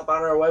shows up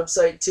on our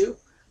website too.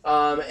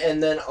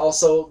 And then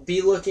also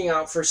be looking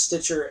out for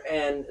Stitcher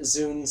and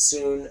Zune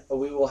soon.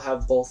 We will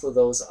have both of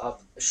those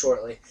up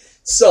shortly.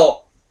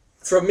 So,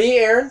 from me,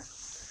 Aaron,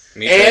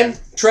 and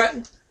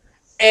Trenton,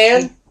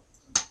 and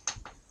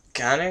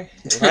Connor?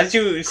 Why did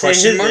you say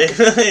Question his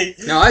mark? name?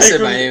 No, I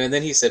said my name, and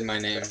then he said my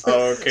name.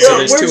 Oh, okay. So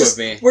there's we're two just, of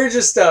me. We're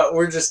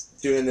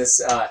just doing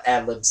this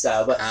ad lib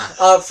style. But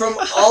Ah. from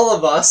all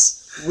of us,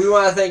 we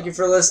want to thank you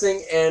for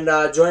listening and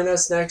join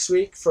us next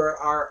week for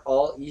our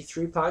All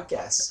E3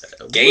 podcast.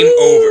 Game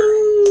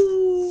over.